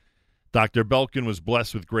 Dr. Belkin was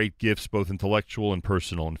blessed with great gifts, both intellectual and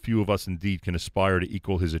personal, and few of us indeed can aspire to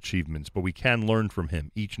equal his achievements, but we can learn from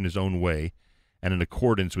him, each in his own way and in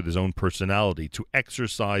accordance with his own personality, to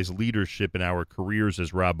exercise leadership in our careers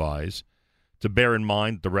as rabbis, to bear in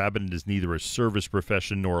mind that the rabbinate is neither a service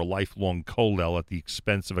profession nor a lifelong kollel at the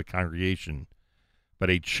expense of a congregation, but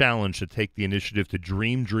a challenge to take the initiative to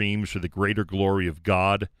dream dreams for the greater glory of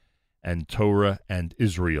God and Torah and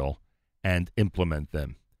Israel and implement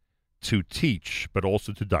them, to teach, but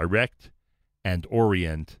also to direct and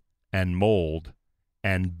orient and mold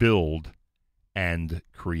and build and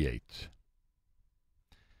create.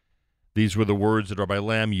 These were the words that Rabbi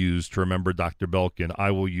Lamb used to remember Dr. Belkin.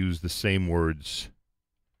 I will use the same words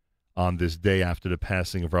on this day after the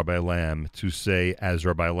passing of Rabbi Lamb to say, as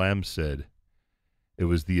Rabbi Lamb said, it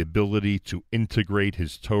was the ability to integrate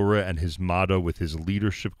his Torah and his motto with his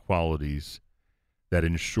leadership qualities that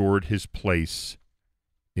ensured his place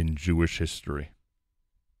in Jewish history.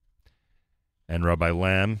 And Rabbi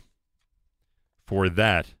Lamb, for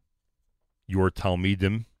that, your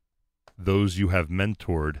Talmidim, those you have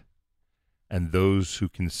mentored, and those who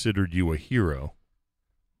considered you a hero,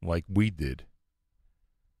 like we did,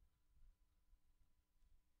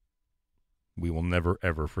 we will never,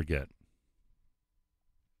 ever forget.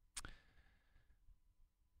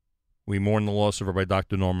 We mourn the loss of Rabbi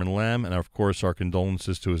Dr. Norman Lamb, and of course our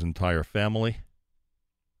condolences to his entire family,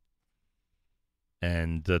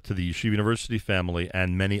 and to the Yeshiva University family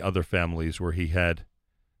and many other families where he had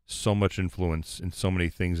so much influence in so many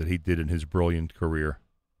things that he did in his brilliant career.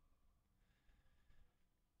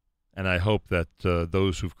 And I hope that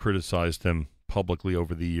those who've criticized him publicly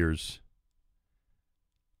over the years,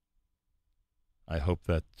 I hope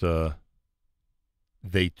that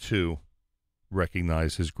they too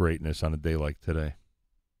recognize his greatness on a day like today.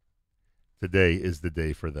 Today is the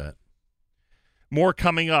day for that. More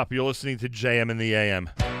coming up. You're listening to JM in the AM.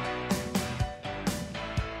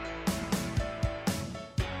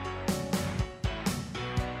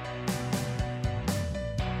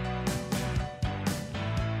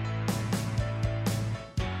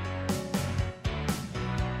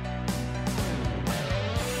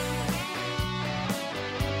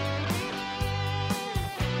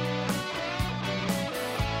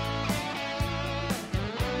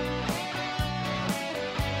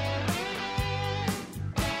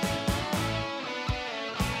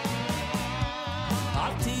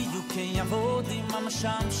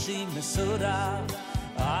 מסורב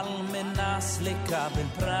על מנס לקבל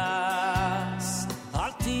פרס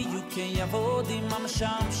אל תהיו כיבודים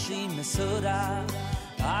המשמשים מסורב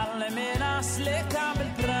על מנס לקבל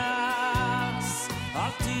פרס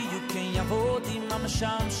אל תהיו כיבודים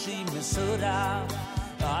המשמשים מסורב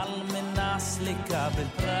על מנס לקבל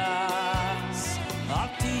פרס אל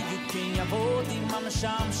תהיו כיבודים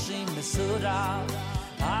המשמשים מסורב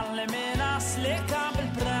על מנס לקבל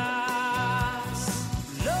פרס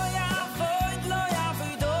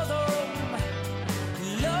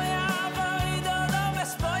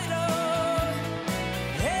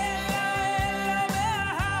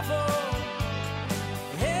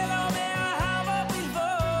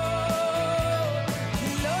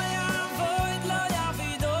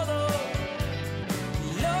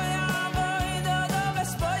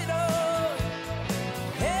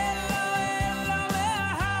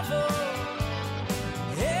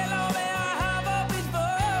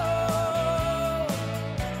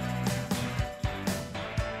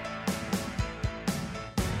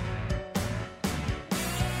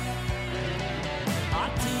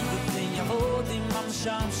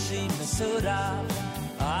משמשים מסורב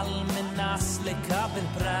על מנס לקבל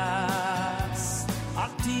פרס אל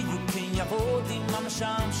תהיו כיבודים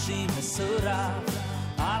המשמשים מסורב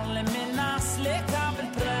על מנס לקבל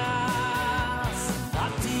פרס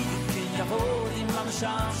אל תהיו כיבודים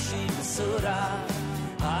המשמשים מסורב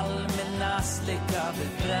על מנס לקבל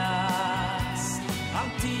פרס אל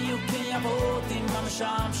תהיו כיבודים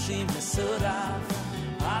המשמשים מסורב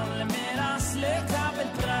על מנס לקבל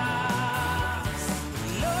פרס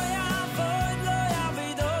לא יעבוד, לא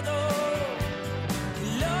יעבוד דודו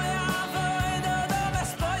לא יעבוד דודו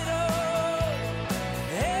בספוירו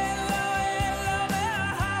אלו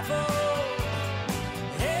מאהבו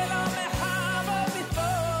אלו מחבו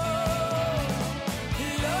בטבו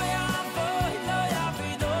לא יעבוד, לא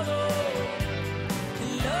יעבוד דודו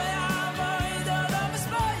לא יעבוד דודו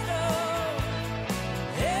בספוירו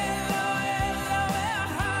אלו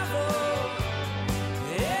מאהבו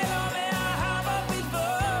אלו מאהבו בטבו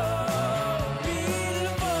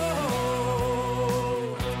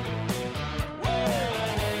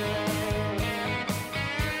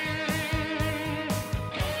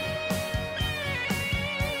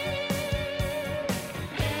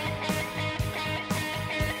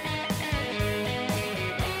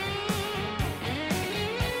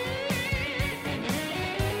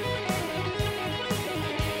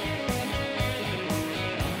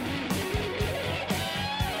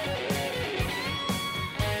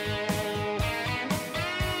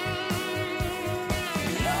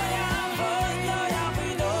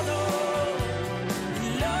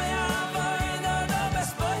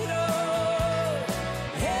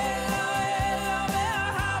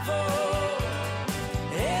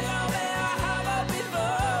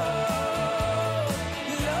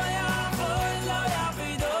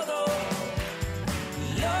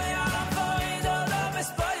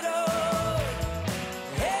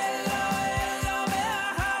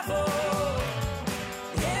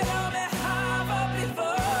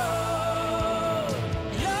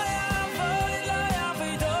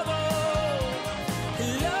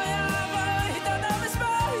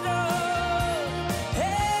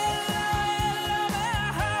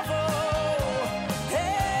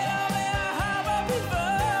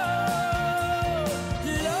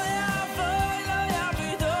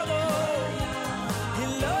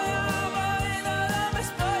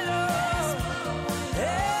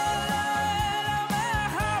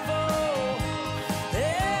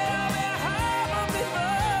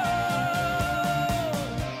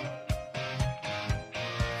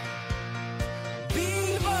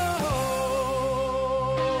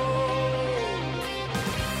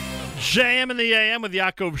JM in the AM with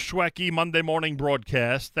Yaakov Shweki, Monday morning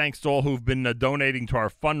broadcast. Thanks to all who've been donating to our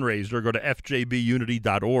fundraiser. Go to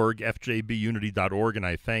fjbunity.org, fjbunity.org, and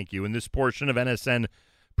I thank you. And this portion of NSN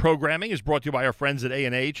programming is brought to you by our friends at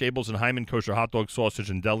A&H. Abel's and Hyman Kosher Hot Dog Sausage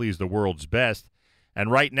and Deli is the world's best.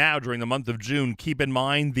 And right now, during the month of June, keep in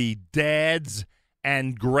mind the dads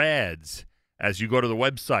and grads. As you go to the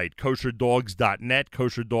website, kosherdogs.net,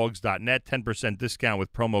 kosherdogs.net, 10% discount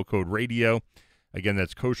with promo code radio. Again,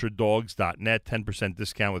 that's kosherdogs.net, 10%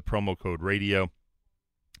 discount with promo code radio.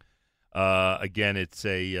 Again, it's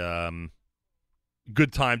a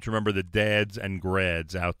good time to remember the dads and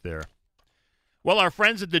grads out there. Well, our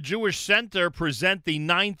friends at the Jewish Center present the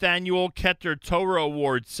 9th annual Keter Torah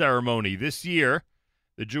Award ceremony. This year,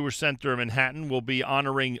 the Jewish Center of Manhattan will be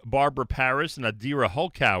honoring Barbara Paris and Adira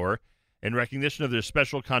Holkauer in recognition of their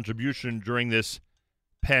special contribution during this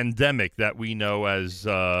pandemic that we know as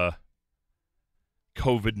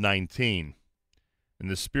COVID-19. In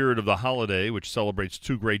the spirit of the holiday, which celebrates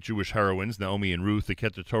two great Jewish heroines, Naomi and Ruth, the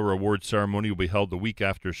Keter Torah Award ceremony will be held the week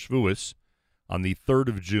after Shavuos on the 3rd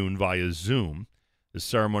of June via Zoom. This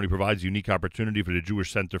ceremony provides a unique opportunity for the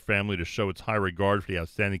Jewish Center family to show its high regard for the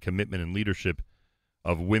outstanding commitment and leadership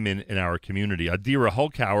of women in our community. Adira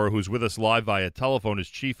Holkauer, who's with us live via telephone, is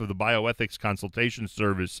chief of the Bioethics Consultation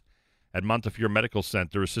Service at Montefiore Medical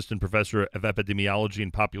Center, assistant professor of epidemiology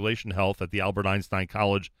and population health at the Albert Einstein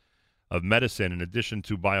College of Medicine. In addition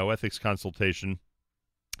to bioethics consultation,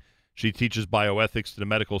 she teaches bioethics to the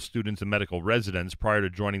medical students and medical residents. Prior to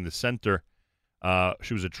joining the center,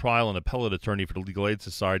 she was a trial and appellate attorney for the Legal Aid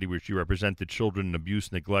Society, where she represented children in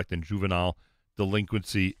abuse, neglect, and juvenile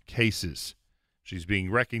delinquency cases. She's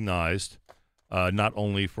being recognized not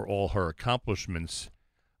only for all her accomplishments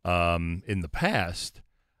in the past,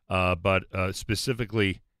 but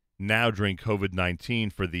specifically now during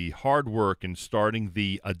COVID-19 for the hard work in starting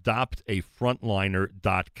the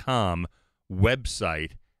adoptafrontliner.com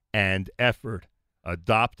website and effort.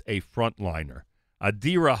 Adopt a Frontliner.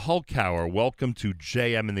 Adira Holkauer, welcome to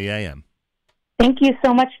JM in the AM. Thank you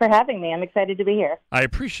so much for having me. I'm excited to be here. I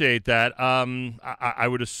appreciate that. I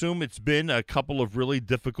would assume it's been a couple of really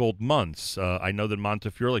difficult months. I know that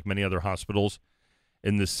Montefiore, like many other hospitals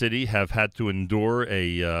in the city, have had to endure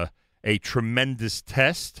a tremendous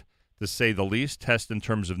test, to say the least, test in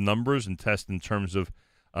terms of numbers and test in terms of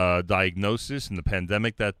diagnosis and the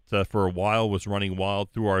pandemic that for a while was running wild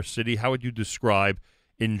through our city. How would you describe,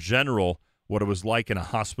 in general, what it was like in a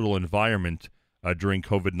hospital environment during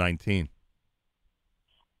COVID-19?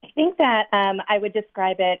 I think that I would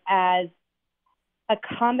describe it as a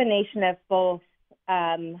combination of both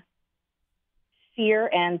fear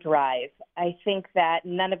and drive. I think that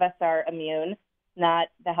none of us are immune, not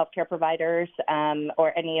the healthcare providers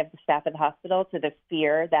or any of the staff at the hospital, to the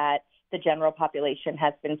fear that the general population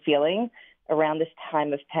has been feeling around this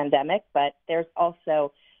time of pandemic. But there's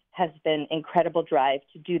also has been incredible drive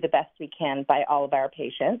to do the best we can by all of our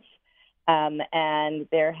patients. And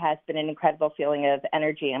there has been an incredible feeling of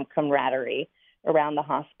energy and camaraderie around the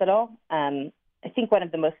hospital. I think one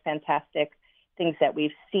of the most fantastic things that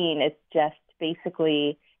we've seen is just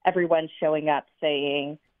basically everyone showing up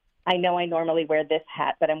saying, I know I normally wear this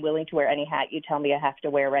hat, but I'm willing to wear any hat you tell me I have to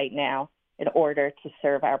wear right now in order to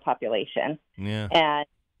serve our population. Yeah. And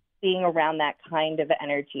being around that kind of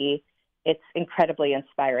energy, it's incredibly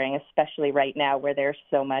inspiring, especially right now where there's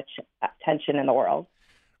so much tension in the world.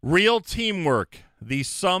 Real teamwork, the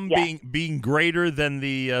sum being greater than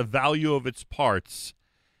the value of its parts.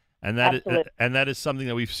 And that is something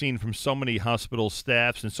that we've seen from so many hospital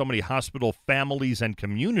staffs and so many hospital families and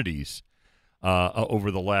communities over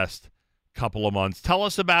the last couple of months. Tell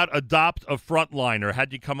us about Adopt a Frontliner.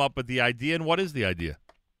 How'd you come up with the idea, and what is the idea?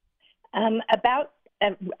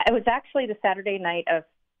 It was actually the Saturday night of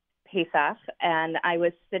Pesach, and I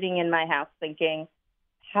was sitting in my house thinking,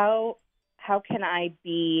 how can I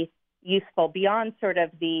be useful beyond sort of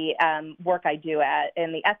the work I do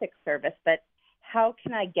in the ethics service, but how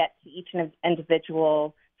can I get to each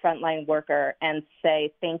individual frontline worker and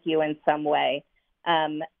say thank you in some way?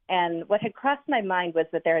 And what had crossed my mind was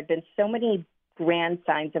that there had been so many grand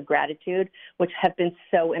signs of gratitude, which have been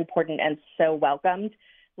so important and so welcomed,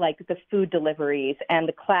 like the food deliveries and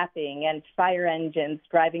the clapping and fire engines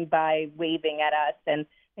driving by waving at us and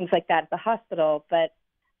things like that at the hospital. But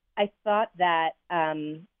I thought that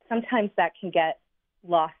sometimes that can get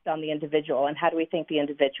lost on the individual, and how do we thank the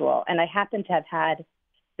individual? And I happen to have had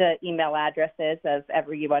the email addresses of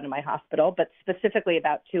everyone in my hospital, but specifically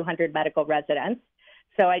about 200 medical residents.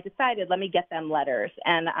 So I decided, let me get them letters,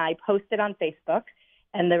 and I posted on Facebook,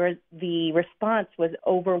 and the response was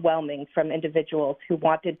overwhelming from individuals who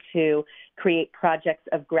wanted to create projects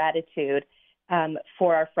of gratitude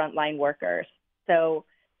for our frontline workers. So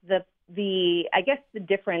I guess the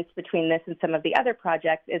difference between this and some of the other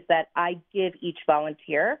projects is that I give each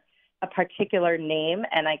volunteer a particular name,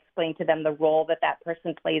 and I explain to them the role that that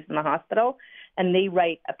person plays in the hospital, and they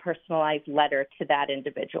write a personalized letter to that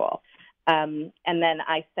individual. And then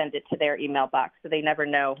I send it to their email box, so they never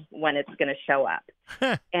know when it's going to show up.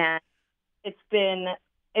 And it's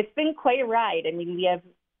been quite a ride. I mean, we have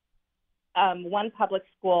one public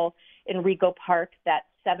school in Rego Park that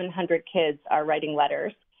 700 kids are writing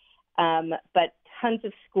letters. But tons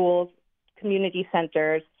of schools, community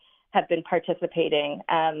centers have been participating.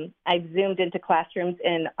 I've zoomed into classrooms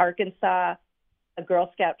in Arkansas, a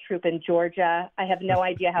Girl Scout troop in Georgia. I have no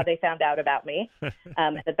idea how they found out about me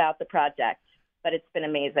and about the project, but it's been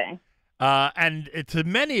amazing. And to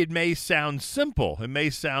many, it may sound simple. It may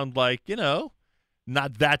sound like,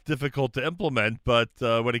 not that difficult to implement, but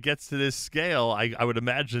when it gets to this scale, I would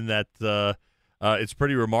imagine that it's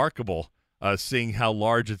pretty remarkable. Seeing how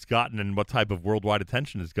large it's gotten and what type of worldwide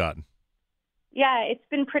attention it's gotten. Yeah, it's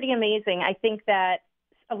been pretty amazing. I think that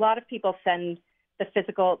a lot of people send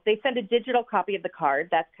they send a digital copy of the card.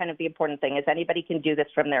 That's kind of the important thing, is anybody can do this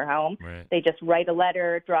from their home. Right. They just write a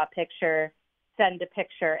letter, draw a picture, send a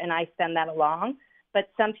picture, and I send that along. But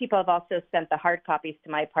some people have also sent the hard copies to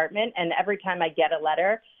my apartment, and every time I get a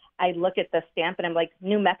letter, I look at the stamp and I'm like,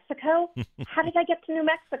 New Mexico? How did I get to New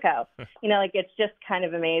Mexico? It's just kind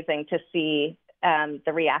of amazing to see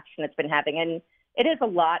the reaction it's been having. And it is a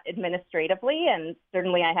lot administratively, and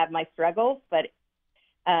certainly I have my struggles, but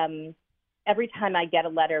every time I get a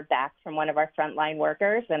letter back from one of our frontline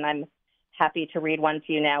workers, and I'm happy to read one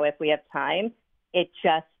to you now if we have time, it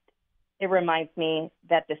reminds me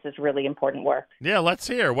that this is really important work. Yeah, let's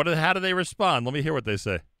hear. How do they respond? Let me hear what they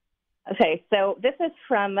say. Okay, so this is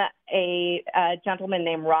from a gentleman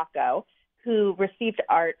named Rocco who received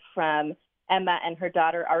art from Emma and her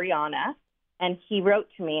daughter Ariana, and he wrote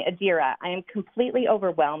to me, Adira, I am completely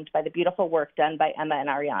overwhelmed by the beautiful work done by Emma and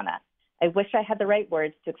Ariana. I wish I had the right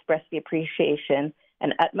words to express the appreciation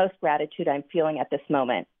and utmost gratitude I'm feeling at this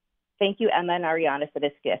moment. Thank you, Emma and Ariana, for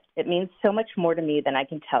this gift. It means so much more to me than I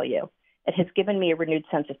can tell you. It has given me a renewed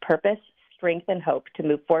sense of purpose, strength, and hope to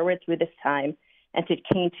move forward through this time and to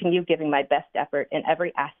continue giving my best effort in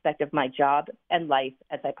every aspect of my job and life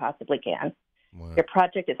as I possibly can. Wow. Your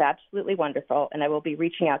project is absolutely wonderful, and I will be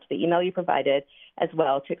reaching out to the email you provided as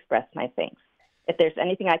well to express my thanks. If there's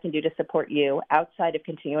anything I can do to support you outside of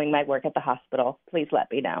continuing my work at the hospital, please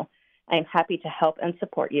let me know. I am happy to help and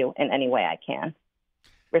support you in any way I can.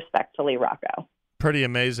 Respectfully, Rocco. Pretty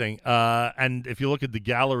amazing. And if you look at the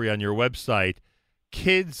gallery on your website,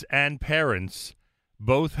 kids and parents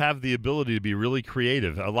both have the ability to be really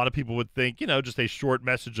creative. A lot of people would think, just a short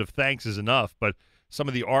message of thanks is enough, but some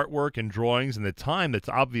of the artwork and drawings and the time that's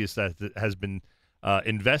obvious that has been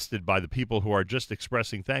invested by the people who are just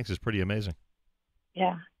expressing thanks is pretty amazing.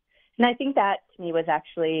 Yeah. And I think that, to me, was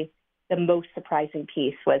actually the most surprising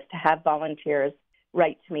piece, was to have volunteers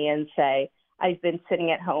write to me and say, I've been sitting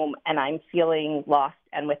at home and I'm feeling lost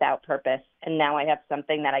and without purpose, and now I have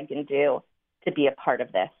something that I can do to be a part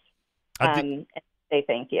of this. And say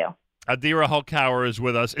thank you. Adira Hulkauer is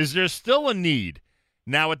with us. Is there still a need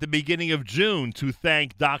now at the beginning of June to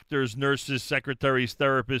thank doctors, nurses, secretaries,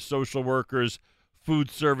 therapists, social workers,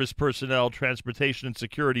 food service personnel, transportation and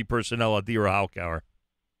security personnel, Adira Hulkauer?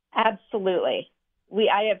 Absolutely.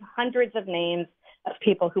 I have hundreds of names of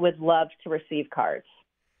people who would love to receive cards.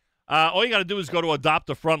 All you got to do is go to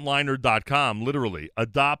adoptafrontliner.com, literally,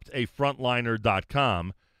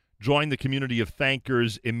 adoptafrontliner.com. Join the community of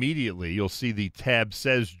thankers immediately. You'll see the tab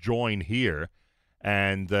says join here,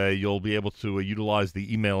 and you'll be able to utilize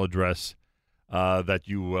the email address that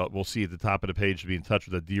you will see at the top of the page to be in touch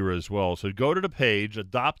with Adira as well. So go to the page,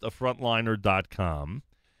 adoptafrontliner.com,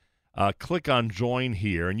 click on join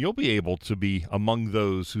here, and you'll be able to be among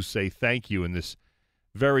those who say thank you in this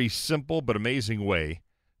very simple but amazing way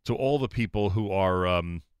to all the people who are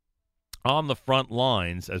on the front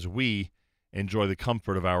lines as we enjoy the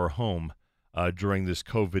comfort of our home during this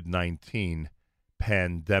COVID-19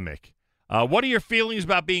 pandemic. What are your feelings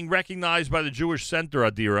about being recognized by the Jewish Center,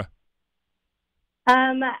 Adira?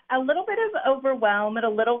 A little bit of overwhelm and a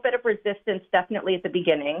little bit of resistance, definitely at the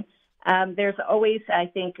beginning. There's always, I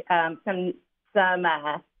think, some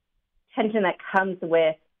tension that comes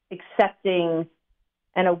with accepting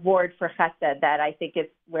an award for chesed that I think is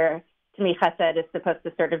where, to me, chesed is supposed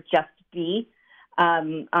to sort of just be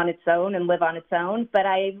on its own and live on its own. But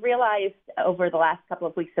I realized over the last couple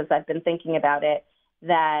of weeks as I've been thinking about it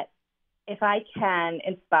that if I can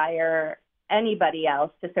inspire anybody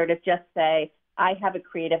else to sort of just say, I have a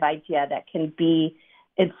creative idea that can be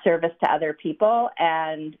in service to other people,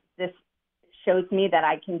 and this shows me that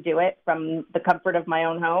I can do it from the comfort of my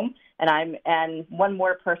own home, and one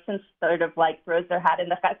more person sort of like throws their hat in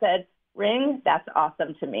the chesed ring, that's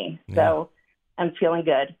awesome to me. Yeah. So I'm feeling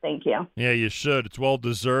good. Thank you. Yeah, you should. It's well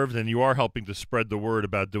deserved, and you are helping to spread the word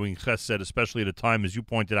about doing chesed, especially at a time, as you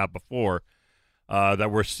pointed out before,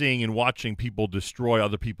 that we're seeing and watching people destroy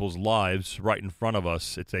other people's lives right in front of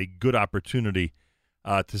us. It's a good opportunity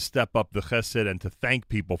to step up the chesed and to thank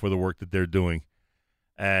people for the work that they're doing.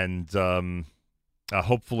 And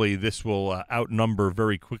hopefully this will outnumber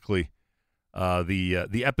very quickly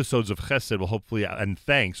the episodes of chesed will hopefully, and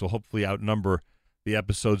thanks will hopefully outnumber the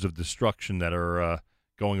episodes of destruction that are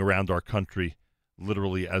going around our country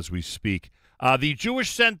literally as we speak. The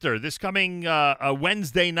Jewish Center this coming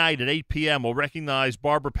Wednesday night at 8 p.m. will recognize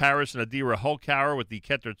Barbara Paris and Adira Hulkauer with the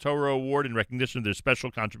Keter Torah Award in recognition of their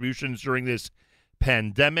special contributions during this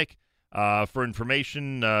pandemic. For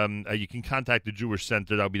information, you can contact the Jewish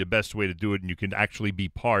Center. That would be the best way to do it, and you can actually be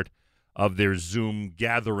part of their Zoom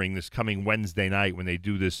gathering this coming Wednesday night when they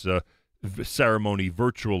do this ceremony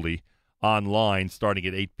virtually online starting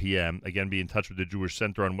at 8 p.m. Again, be in touch with the Jewish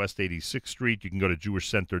Center on West 86th Street. You can go to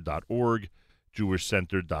jewishcenter.org,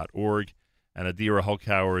 jewishcenter.org. And Adira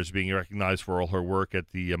Hulkauer is being recognized for all her work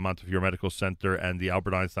at the Montefiore Medical Center and the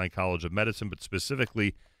Albert Einstein College of Medicine, but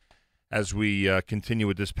specifically as we continue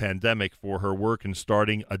with this pandemic, for her work in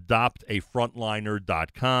starting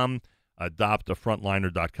adoptafrontliner.com,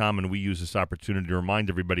 adoptafrontliner.com, and we use this opportunity to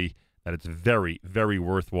remind everybody that it's very, very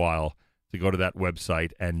worthwhile to go to that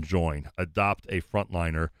website and join,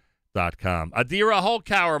 adoptafrontliner.com. Adira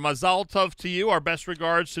Hulkauer, mazal tov to you. Our best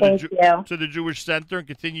regards to the Jewish Center, and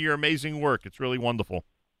continue your amazing work. It's really wonderful.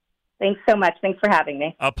 Thanks so much. Thanks for having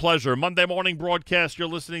me. A pleasure. Monday morning broadcast. You're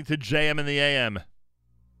listening to JM in the AM.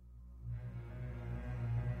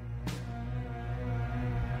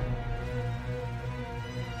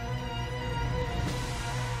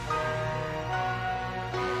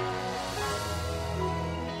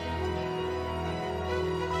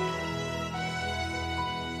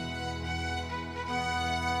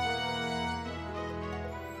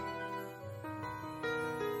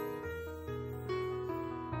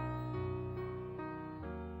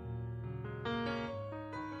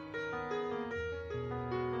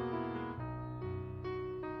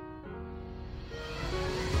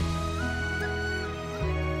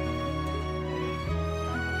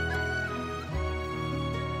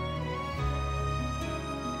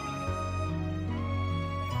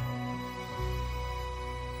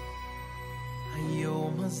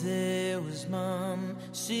 זהו זמן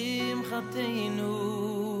שמחתנו.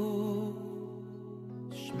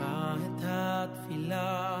 שמע את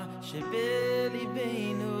התפילה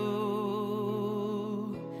שבליבנו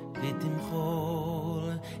ותמחול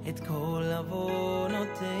את כל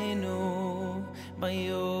עוונותינו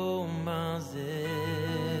ביום הזה.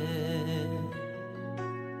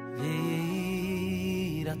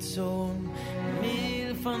 ויהי רצון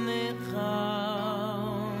מלפניך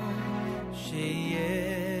שיהיה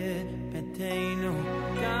ביתנו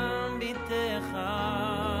גם ביתך,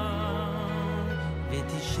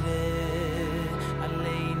 ותשרה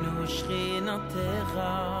עלינו שכינתך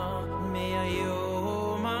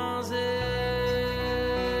מהיום הזה.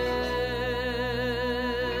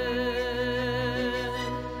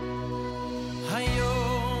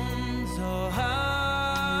 היום זו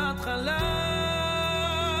ההתחלה,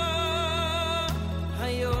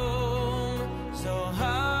 היום זו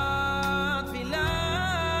התפילה,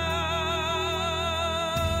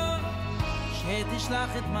 שתשלח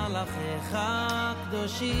את מלאכיך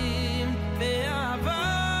הקדושים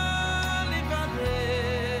באהבה לברך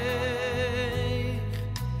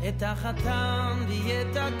את החתן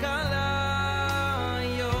ואת הכלה.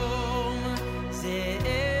 היום זה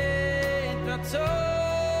עת רצון,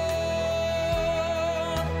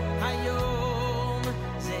 היום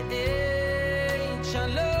זה עת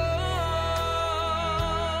שלום.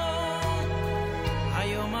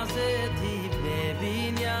 היום הזה תבנה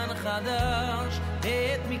בניין חדש,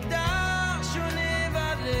 את מקדש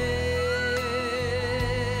ונברך,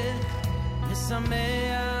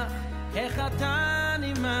 ושמח החתן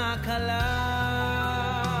עם הכלה.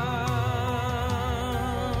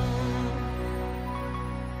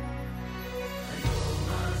 היום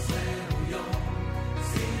הזה הוא יום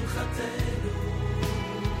שמחתנו,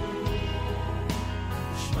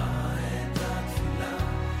 נשמע את התפילה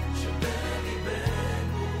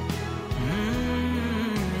שבליבנו,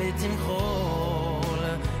 ותמחול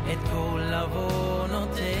את כל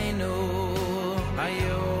עוונותינו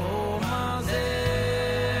היום הזה.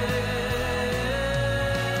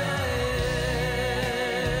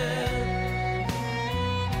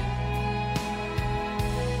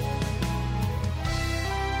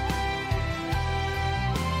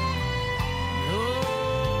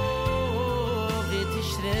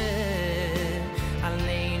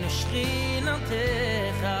 עלינו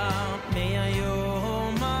שכינתך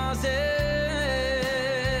מהיום הזה.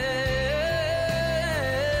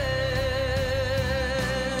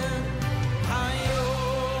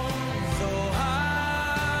 היום זו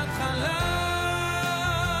ההתחלה,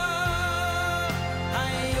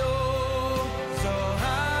 היום זו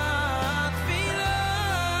התפילה,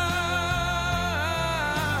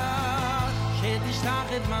 שתשלח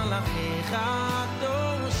את מלאכיך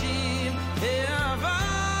הקדושים באהבה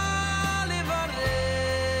לברך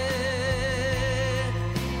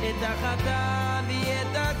את החתן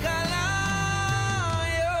ואת הכלה.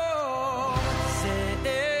 היום זה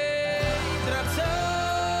עת רצון,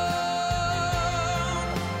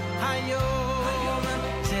 היום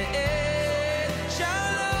זה עת שלום.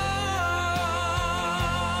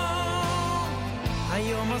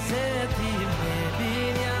 היום הזה תבנה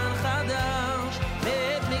בניין חדש,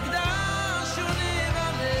 בית מקדש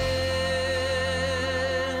ונברך,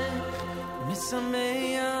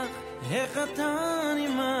 משמח החתן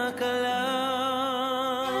עם הכלה.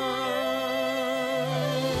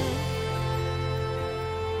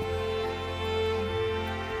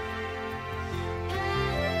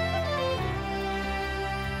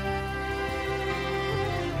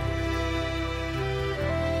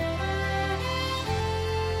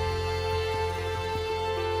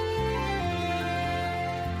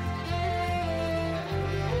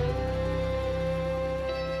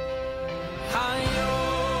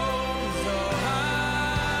 היום זו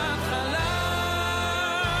ההתחלה,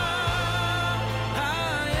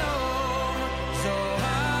 היום זו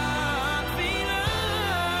התפילה,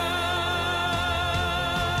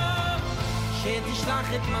 שתשלח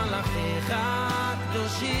את מלאכיך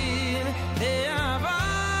הקדושים באהבה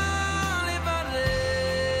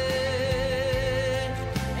לברך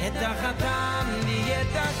את החתן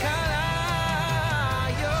ואת הכלה.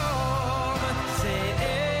 היום זה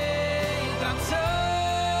עת רצון,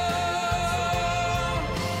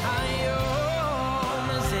 היום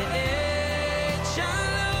זה עת שלום.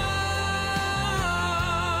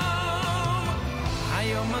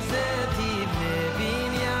 היום הזה תבנה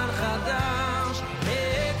בניין חדש,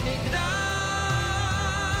 בית מקדש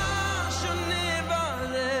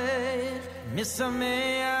ונברך,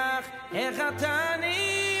 משמח החתן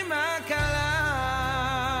עם הכלה.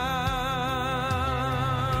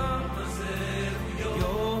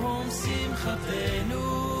 יום שמחתנו,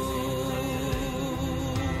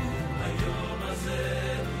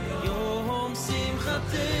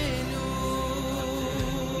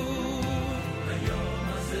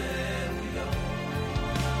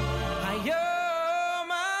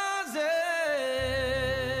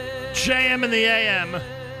 JM in the AM.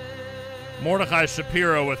 Mordechai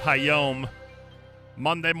Shapiro with Hayom.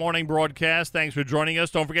 Monday morning broadcast. Thanks for joining us.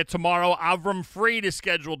 Don't forget, tomorrow, Avram Fried is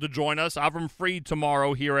scheduled to join us. Avram Fried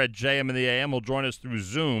tomorrow here at JM in the AM will join us through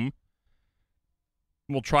Zoom.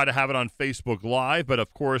 We'll try to have it on Facebook Live, but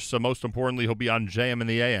of course, most importantly, he'll be on JM in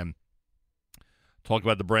the AM. Talk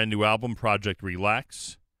about the brand new album, Project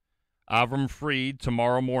Relax. Avram Fried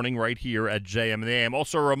tomorrow morning right here at JM in the AM.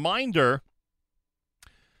 Also, a reminder,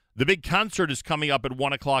 the big concert is coming up at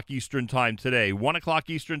 1 o'clock Eastern Time today. 1 o'clock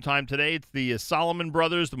Eastern Time today. It's the Solomon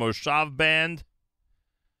Brothers, the Moshav Band.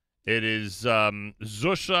 It is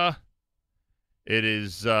Zusha. It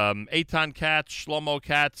is Eitan Katz, Shlomo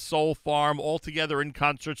Katz, Soul Farm, all together in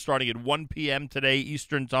concert starting at 1 p.m. today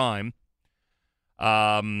Eastern Time.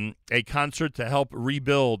 A concert to help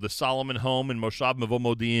rebuild the Solomon home in Moshav Mevo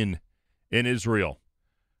Modi'in in Israel.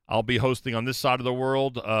 I'll be hosting on this side of the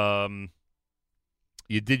world.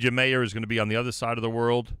 Yedidya Meir is going to be on the other side of the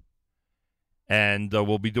world, and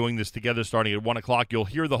we'll be doing this together starting at 1 o'clock. You'll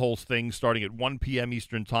hear the whole thing starting at 1 p.m.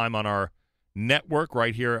 Eastern Time on our network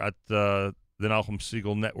right here at the Nachum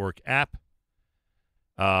Segal Network app,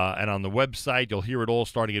 and on the website. You'll hear it all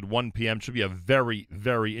starting at 1 p.m. Should be a very,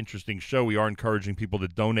 very interesting show. We are encouraging people to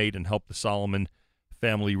donate and help the Solomon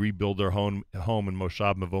family rebuild their home in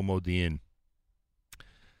Moshav Mevo Modi'in.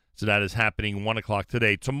 So that is happening 1 o'clock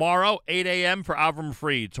today. Tomorrow, 8 a.m. for Avram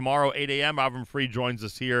Fried. Tomorrow, 8 a.m., Avram Fried joins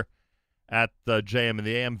us here at JM in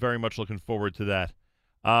the AM. Very much looking forward to that.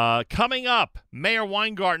 Coming up, Mayor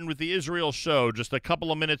Weingarten with the Israel Show, just a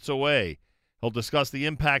couple of minutes away. He'll discuss the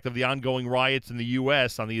impact of the ongoing riots in the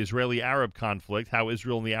U.S. on the Israeli-Arab conflict, how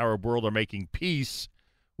Israel and the Arab world are making peace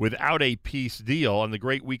without a peace deal, and the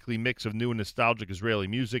great weekly mix of new and nostalgic Israeli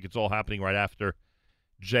music. It's all happening right after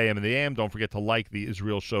JM in the AM. Don't forget to like the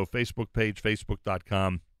Israel Show Facebook page,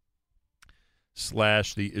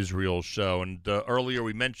 facebook.com/The Israel Show. And earlier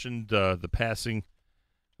we mentioned the passing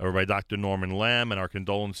by Dr. Norman Lamb, and our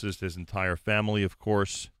condolences to his entire family, of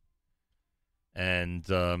course. And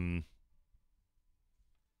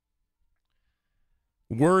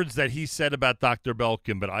words that he said about Dr.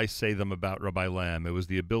 Belkin, but I say them about Rabbi Lamb. It was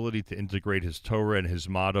the ability to integrate his Torah and his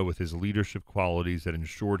motto with his leadership qualities that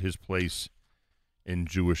ensured his place in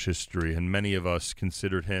Jewish history, and many of us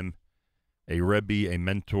considered him a Rebbe, a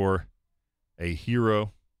mentor, a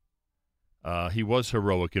hero. He was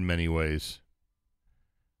heroic in many ways.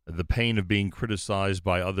 The pain of being criticized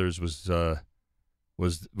by others was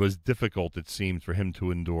difficult, it seemed, for him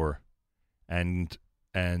to endure, and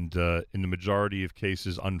in the majority of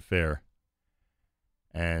cases, unfair.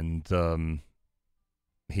 And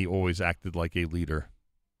he always acted like a leader,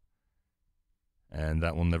 and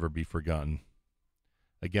that will never be forgotten.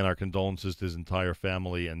 Again, our condolences to his entire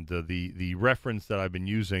family, and the reference that I've been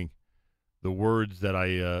using, the words that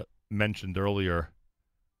I mentioned earlier,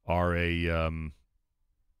 are an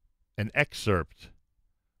excerpt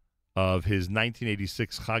of his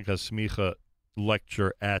 1986 Chag HaSmicha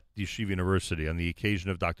lecture at Yeshiva University on the occasion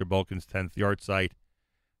of Dr. Belkin's 10th yahrzeit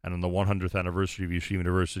and on the 100th anniversary of Yeshiva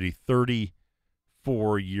University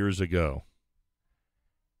 34 years ago.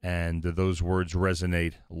 And those words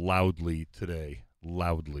resonate loudly today.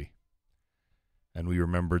 Loudly. And we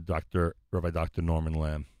remember Rabbi Dr. Norman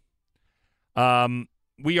Lamb.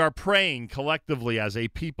 We are praying collectively as a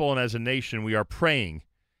people and as a nation, we are praying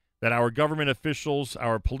that our government officials,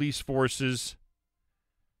 our police forces,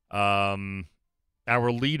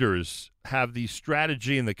 our leaders have the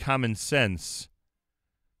strategy and the common sense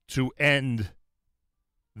to end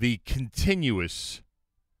the continuous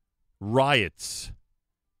riots,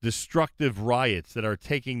 destructive riots that are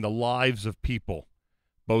taking the lives of people,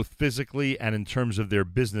 both physically and in terms of their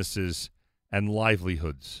businesses and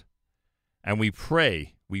livelihoods. And we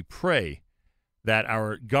pray that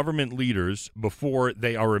our government leaders, before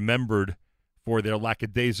they are remembered for their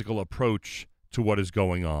lackadaisical approach to what is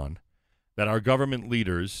going on, that our government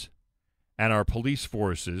leaders and our police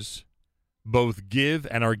forces both give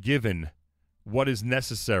and are given what is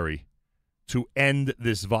necessary to end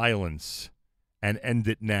this violence and end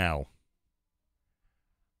it now.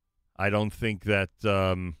 I don't think that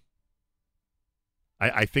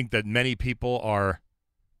I think that many people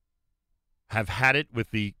have had it with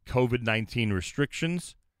the COVID-19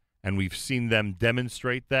 restrictions, and we've seen them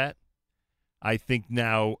demonstrate that. I think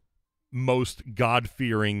now most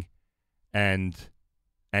God-fearing and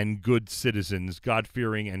good citizens,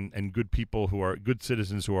 God-fearing and good people who are good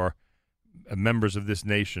citizens who are members of this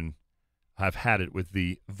nation have had it with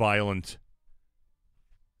the violent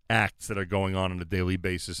acts that are going on a daily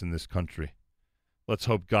basis in this country. Let's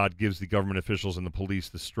hope God gives the government officials and the police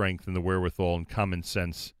the strength and the wherewithal and common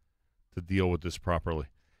sense to deal with this properly.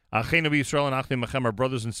 Achenu B'Yisrael and Achim Machem, our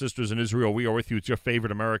brothers and sisters in Israel, we are with you. It's your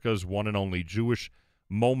favorite America's one and only Jewish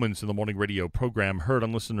Moments in the Morning radio program, heard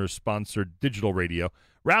on listeners-sponsored digital radio.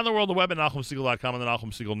 Around the world, the web at NachumSegal.com and the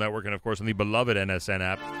Nachum Segal Network, and, of course, on the beloved NSN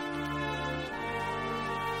app.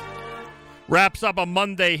 Wraps up a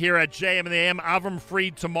Monday here at JM and the AM. Avram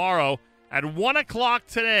Fried tomorrow at 1 o'clock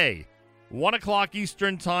today. 1 o'clock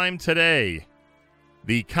Eastern Time today.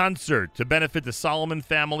 The concert to benefit the Solomon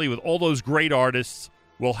family with all those great artists.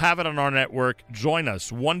 We'll have it on our network. Join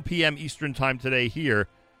us 1 p.m. Eastern Time today here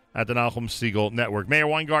at the Nachum Segal Network. Mayor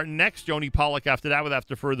Weingarten next. Yoni Pollack after that with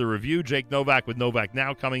After Further Review. Jake Novak with Novak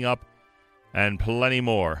Now coming up. And plenty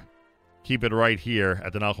more. Keep it right here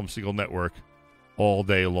at the Nachum Segal Network all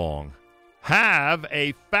day long. Have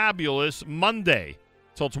a fabulous Monday.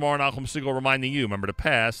 Till tomorrow, Nachum Segal reminding you, remember the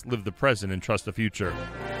past, live the present, and trust the future.